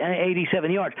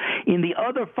 187 yards. In the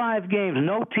other 5 games,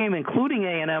 no team, including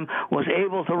A&M, was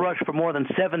able to rush for more than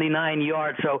 79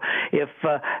 yards. So if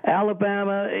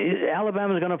Alabama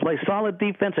is going to play solid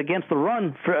defense against the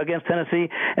run against Tennessee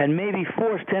and maybe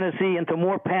force Tennessee into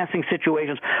more passing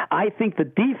situations, I think the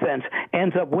defense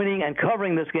ends up winning and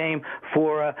covering this game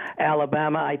for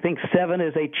Alabama. I think think 7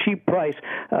 is a cheap price.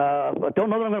 I don't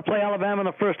know that I'm going to play Alabama in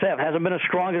the first half. It hasn't been as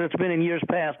strong as it's been in years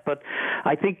past, but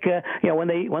I think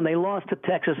when they lost to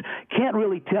Texas, can't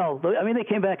really tell. I mean, they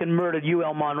came back and murdered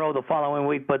UL Monroe the following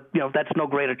week, but that's no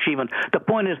great achievement. The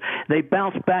point is they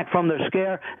bounced back from their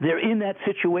scare. They're in that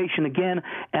situation again,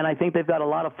 and I think they've got a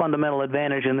lot of fundamental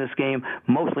advantage in this game,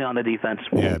 mostly on the defense.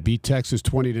 Yeah, beat Texas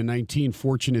 20-19.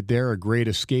 Fortunate there. A great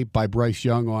escape by Bryce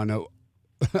Young on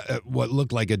what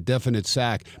looked like a definite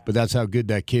sack, but that's how good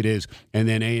that kid is. And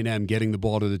then A&M getting the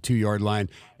ball to the 2-yard line.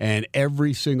 And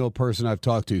every single person I've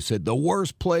talked to said the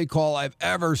worst play call I've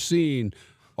ever seen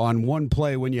on one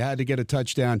play when you had to get a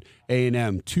touchdown.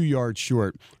 A&M 2 yards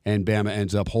short, and Bama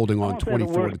ends up holding on 24-20.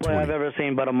 The worst play I've ever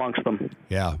seen, but amongst them.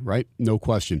 Yeah, right. No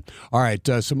question. All right,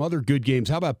 some other good games.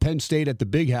 How about Penn State at the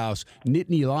Big House?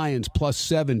 Nittany Lions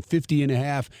 +7,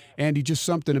 50.5. Andy, just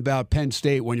something about Penn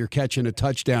State when you're catching a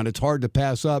touchdown. It's hard to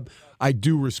pass up. I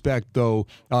do respect, though,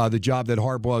 the job that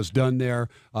Harbaugh's done there,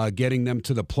 getting them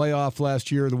to the playoff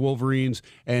last year, the Wolverines,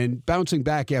 and bouncing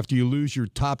back after you lose your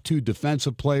top 2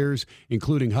 defensive players,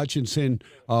 including Hutchinson,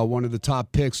 one of the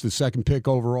top picks, the second pick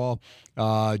overall.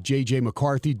 J.J.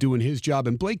 McCarthy doing his job.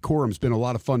 And Blake Corum's been a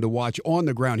lot of fun to watch on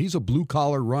the ground. He's a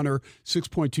blue-collar runner,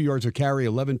 6.2 yards a carry,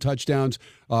 11 touchdowns.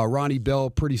 Ronnie Bell,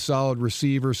 pretty solid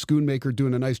receiver. Schoonmaker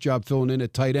doing a nice job filling in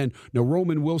at tight end. Now,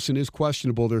 Roman Wilson is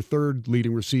questionable, their third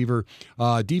leading receiver.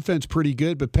 Defense pretty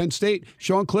good, but Penn State,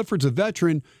 Sean Clifford's a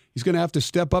veteran. He's going to have to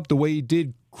step up the way he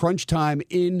did crunch time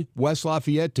in West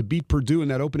Lafayette to beat Purdue in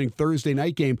that opening Thursday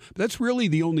night game. But that's really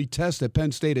the only test that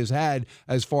Penn State has had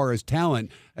as far as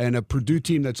talent, and a Purdue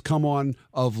team that's come on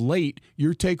of late.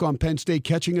 Your take on Penn State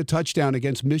catching a touchdown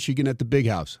against Michigan at the Big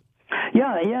House?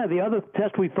 Yeah. The other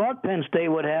test we thought Penn State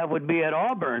would have would be at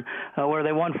Auburn, where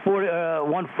they won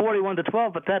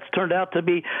 41-12, but that's turned out to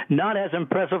be not as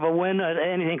impressive a win as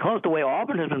anything close to the way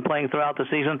Auburn has been playing throughout the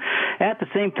season. At the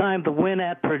same time, the win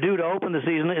at Purdue to open the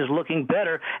season is looking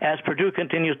better as Purdue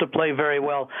continues to play very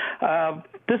well.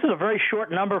 This is a very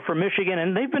short number for Michigan,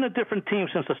 and they've been a different team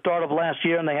since the start of last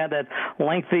year, and they had that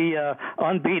lengthy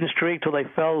unbeaten streak till they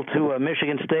fell to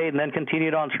Michigan State and then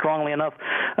continued on strongly enough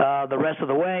the rest of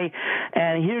the way.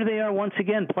 And here they are once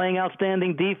again playing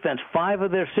outstanding defense. 5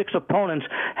 of their 6 opponents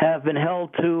have been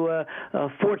held to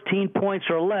 14 points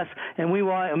or less. And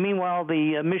meanwhile,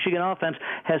 the Michigan offense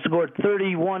has scored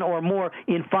 31 or more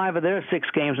in 5 of their 6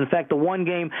 games. In fact, the one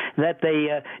game that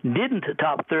they didn't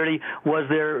top 30 was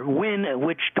their win,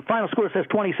 which the final score says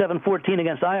 27-14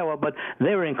 against Iowa, but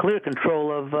they were in clear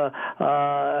control of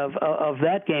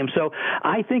that game. So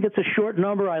I think it's a short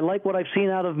number. I like what I've seen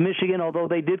out of Michigan, although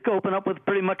they did open up with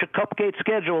pretty much a cupcake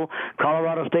schedule,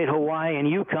 Colorado State, Hawaii, and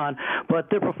UConn. But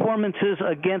their performances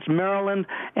against Maryland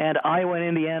and Iowa and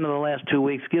Indiana in the last 2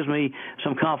 weeks gives me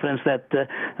some confidence that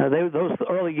those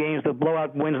early games, the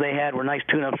blowout wins they had, were nice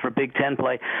tune-ups for Big Ten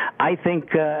play. I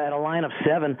think at a line of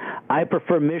 7, I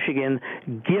prefer Michigan,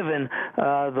 given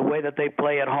the way that they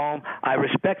play at home. I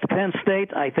respect Penn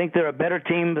State. I think they're a better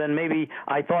team than maybe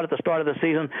I thought at the start of the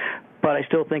season, but I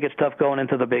still think it's tough going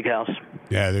into the Big House.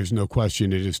 Yeah, there's no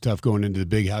question it is tough going into the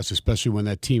Big House, especially when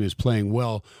that team is playing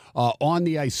well. On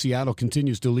the ice, Seattle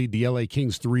continues to lead the LA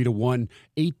Kings 3-1,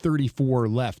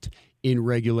 8:34 left in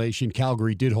regulation.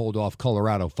 Calgary did hold off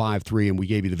Colorado 5-3, and we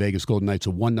gave you the Vegas Golden Knights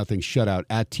a 1-0 shutout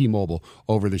at T-Mobile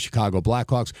over the Chicago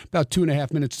Blackhawks. About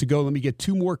 2.5 minutes to go. Let me get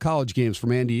 2 more college games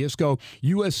from Andy Iskoe.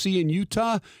 USC and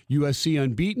Utah. USC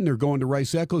unbeaten. They're going to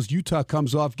Rice-Eccles. Utah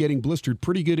comes off getting blistered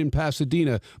pretty good in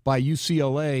Pasadena by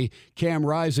UCLA. Cam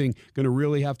Rising going to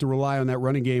really have to rely on that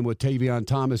running game with Tavion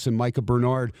Thomas and Micah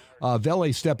Bernard.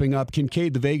 Vele stepping up.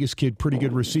 Kincaid, the Vegas kid, pretty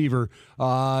good receiver.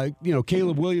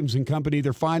 Caleb Williams and company,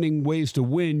 they're finding ways to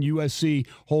win. USC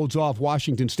holds off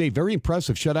Washington State. Very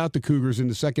impressive. Shut out the Cougars in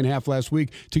the second half last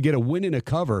week to get a win and a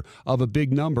cover of a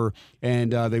big number,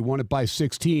 and they won it by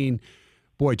 16.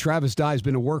 Boy, Travis Dye has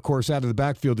been a workhorse out of the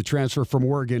backfield to transfer from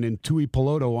Oregon, and Tui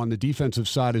Peloto on the defensive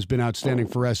side has been outstanding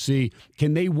for SC.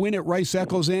 Can they win at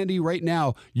Rice-Eccles, Andy? Right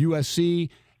now, USC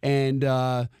and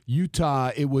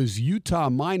Utah, it was Utah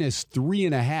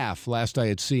 -3.5 last I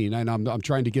had seen. And I'm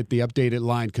trying to get the updated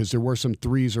line because there were some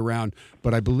 3s around,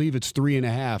 but I believe it's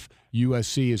 3.5.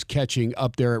 USC is catching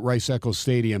up there at Rice-Eccles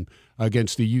Stadium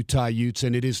against the Utah Utes,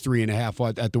 and it is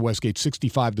 3.5 at the Westgate,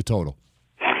 65 the total.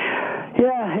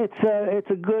 Yeah, it's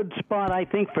a good spot, I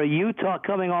think, for Utah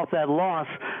coming off that loss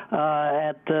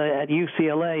at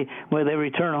UCLA, where they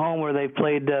return home, where they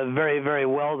played very, very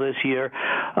well this year.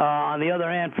 On the other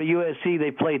hand, for USC,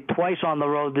 they played twice on the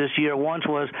road this year. Once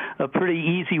was a pretty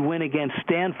easy win against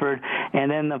Stanford, and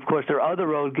then, of course, their other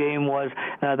road game was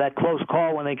that close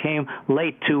call when they came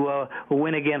late to a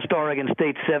win against Oregon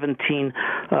State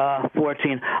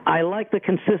 17-14. I like the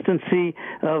consistency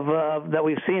of that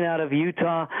we've seen out of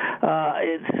Utah.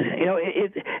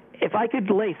 If I could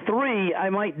lay 3, I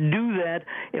might do that.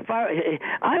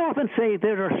 I often say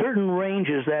there are certain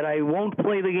ranges that I won't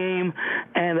play the game,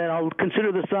 and that I'll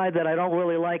consider the side that I don't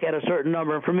really like at a certain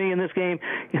number. And for me, in this game,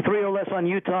 3 or less on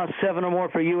Utah, 7 or more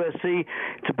for USC.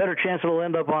 It's a better chance it'll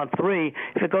end up on 3.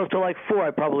 If it goes to like 4,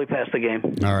 I'd probably pass the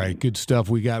game. All right, good stuff.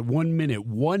 We got 1 minute.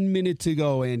 1 minute to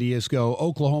go, Andy Iskoe.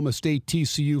 Oklahoma State,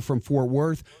 TCU from Fort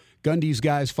Worth. Gundy's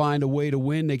guys find a way to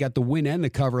win. They got the win and the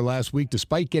cover last week,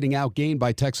 despite getting outgained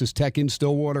by Texas Tech in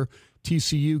Stillwater.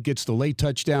 TCU gets the late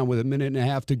touchdown with 1.5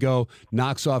 minutes to go,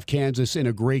 knocks off Kansas in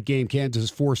a great game. Kansas is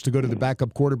forced to go to the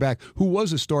backup quarterback, who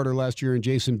was a starter last year in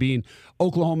Jason Bean.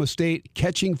 Oklahoma State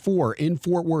catching 4 in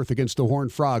Fort Worth against the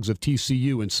Horned Frogs of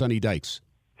TCU and Sonny Dykes.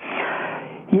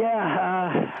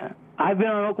 Yeah, I've been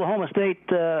on Oklahoma State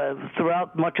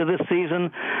throughout much of this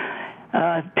season.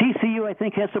 TCU, I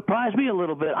think, has surprised me a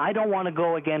little bit. I don't want to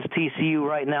go against TCU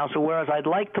right now, so whereas I'd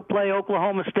like to play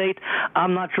Oklahoma State,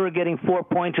 I'm not sure getting 4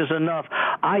 points is enough.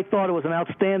 I thought it was an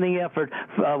outstanding effort,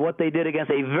 what they did against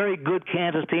a very good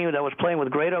Kansas team that was playing with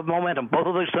great momentum. Both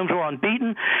of those teams were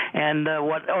unbeaten, and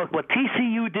what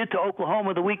TCU did to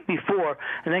Oklahoma the week before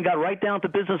and then got right down to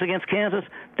business against Kansas,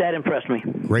 that impressed me.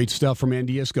 Great stuff from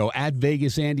Andy Iskoe. At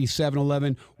Vegas, Andy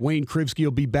 7-11. Wayne Krivsky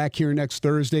will be back here next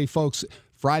Thursday, folks.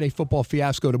 Friday Football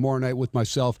Fiasco tomorrow night with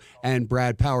myself and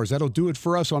Brad Powers. That'll do it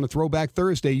for us on a Throwback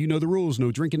Thursday. You know the rules.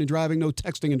 No drinking and driving, no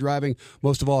texting and driving.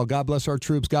 Most of all, God bless our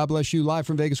troops. God bless you. Live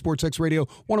from Vegas SportsXradio,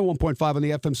 101.5 on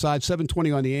the FM side,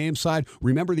 720 on the AM side.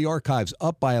 Remember the archives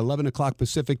up by 11 o'clock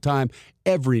Pacific time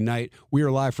every night. We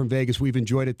are live from Vegas. We've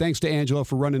enjoyed it. Thanks to Angelo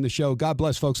for running the show. God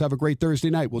bless, folks. Have a great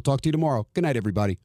Thursday night. We'll talk to you tomorrow. Good night, everybody.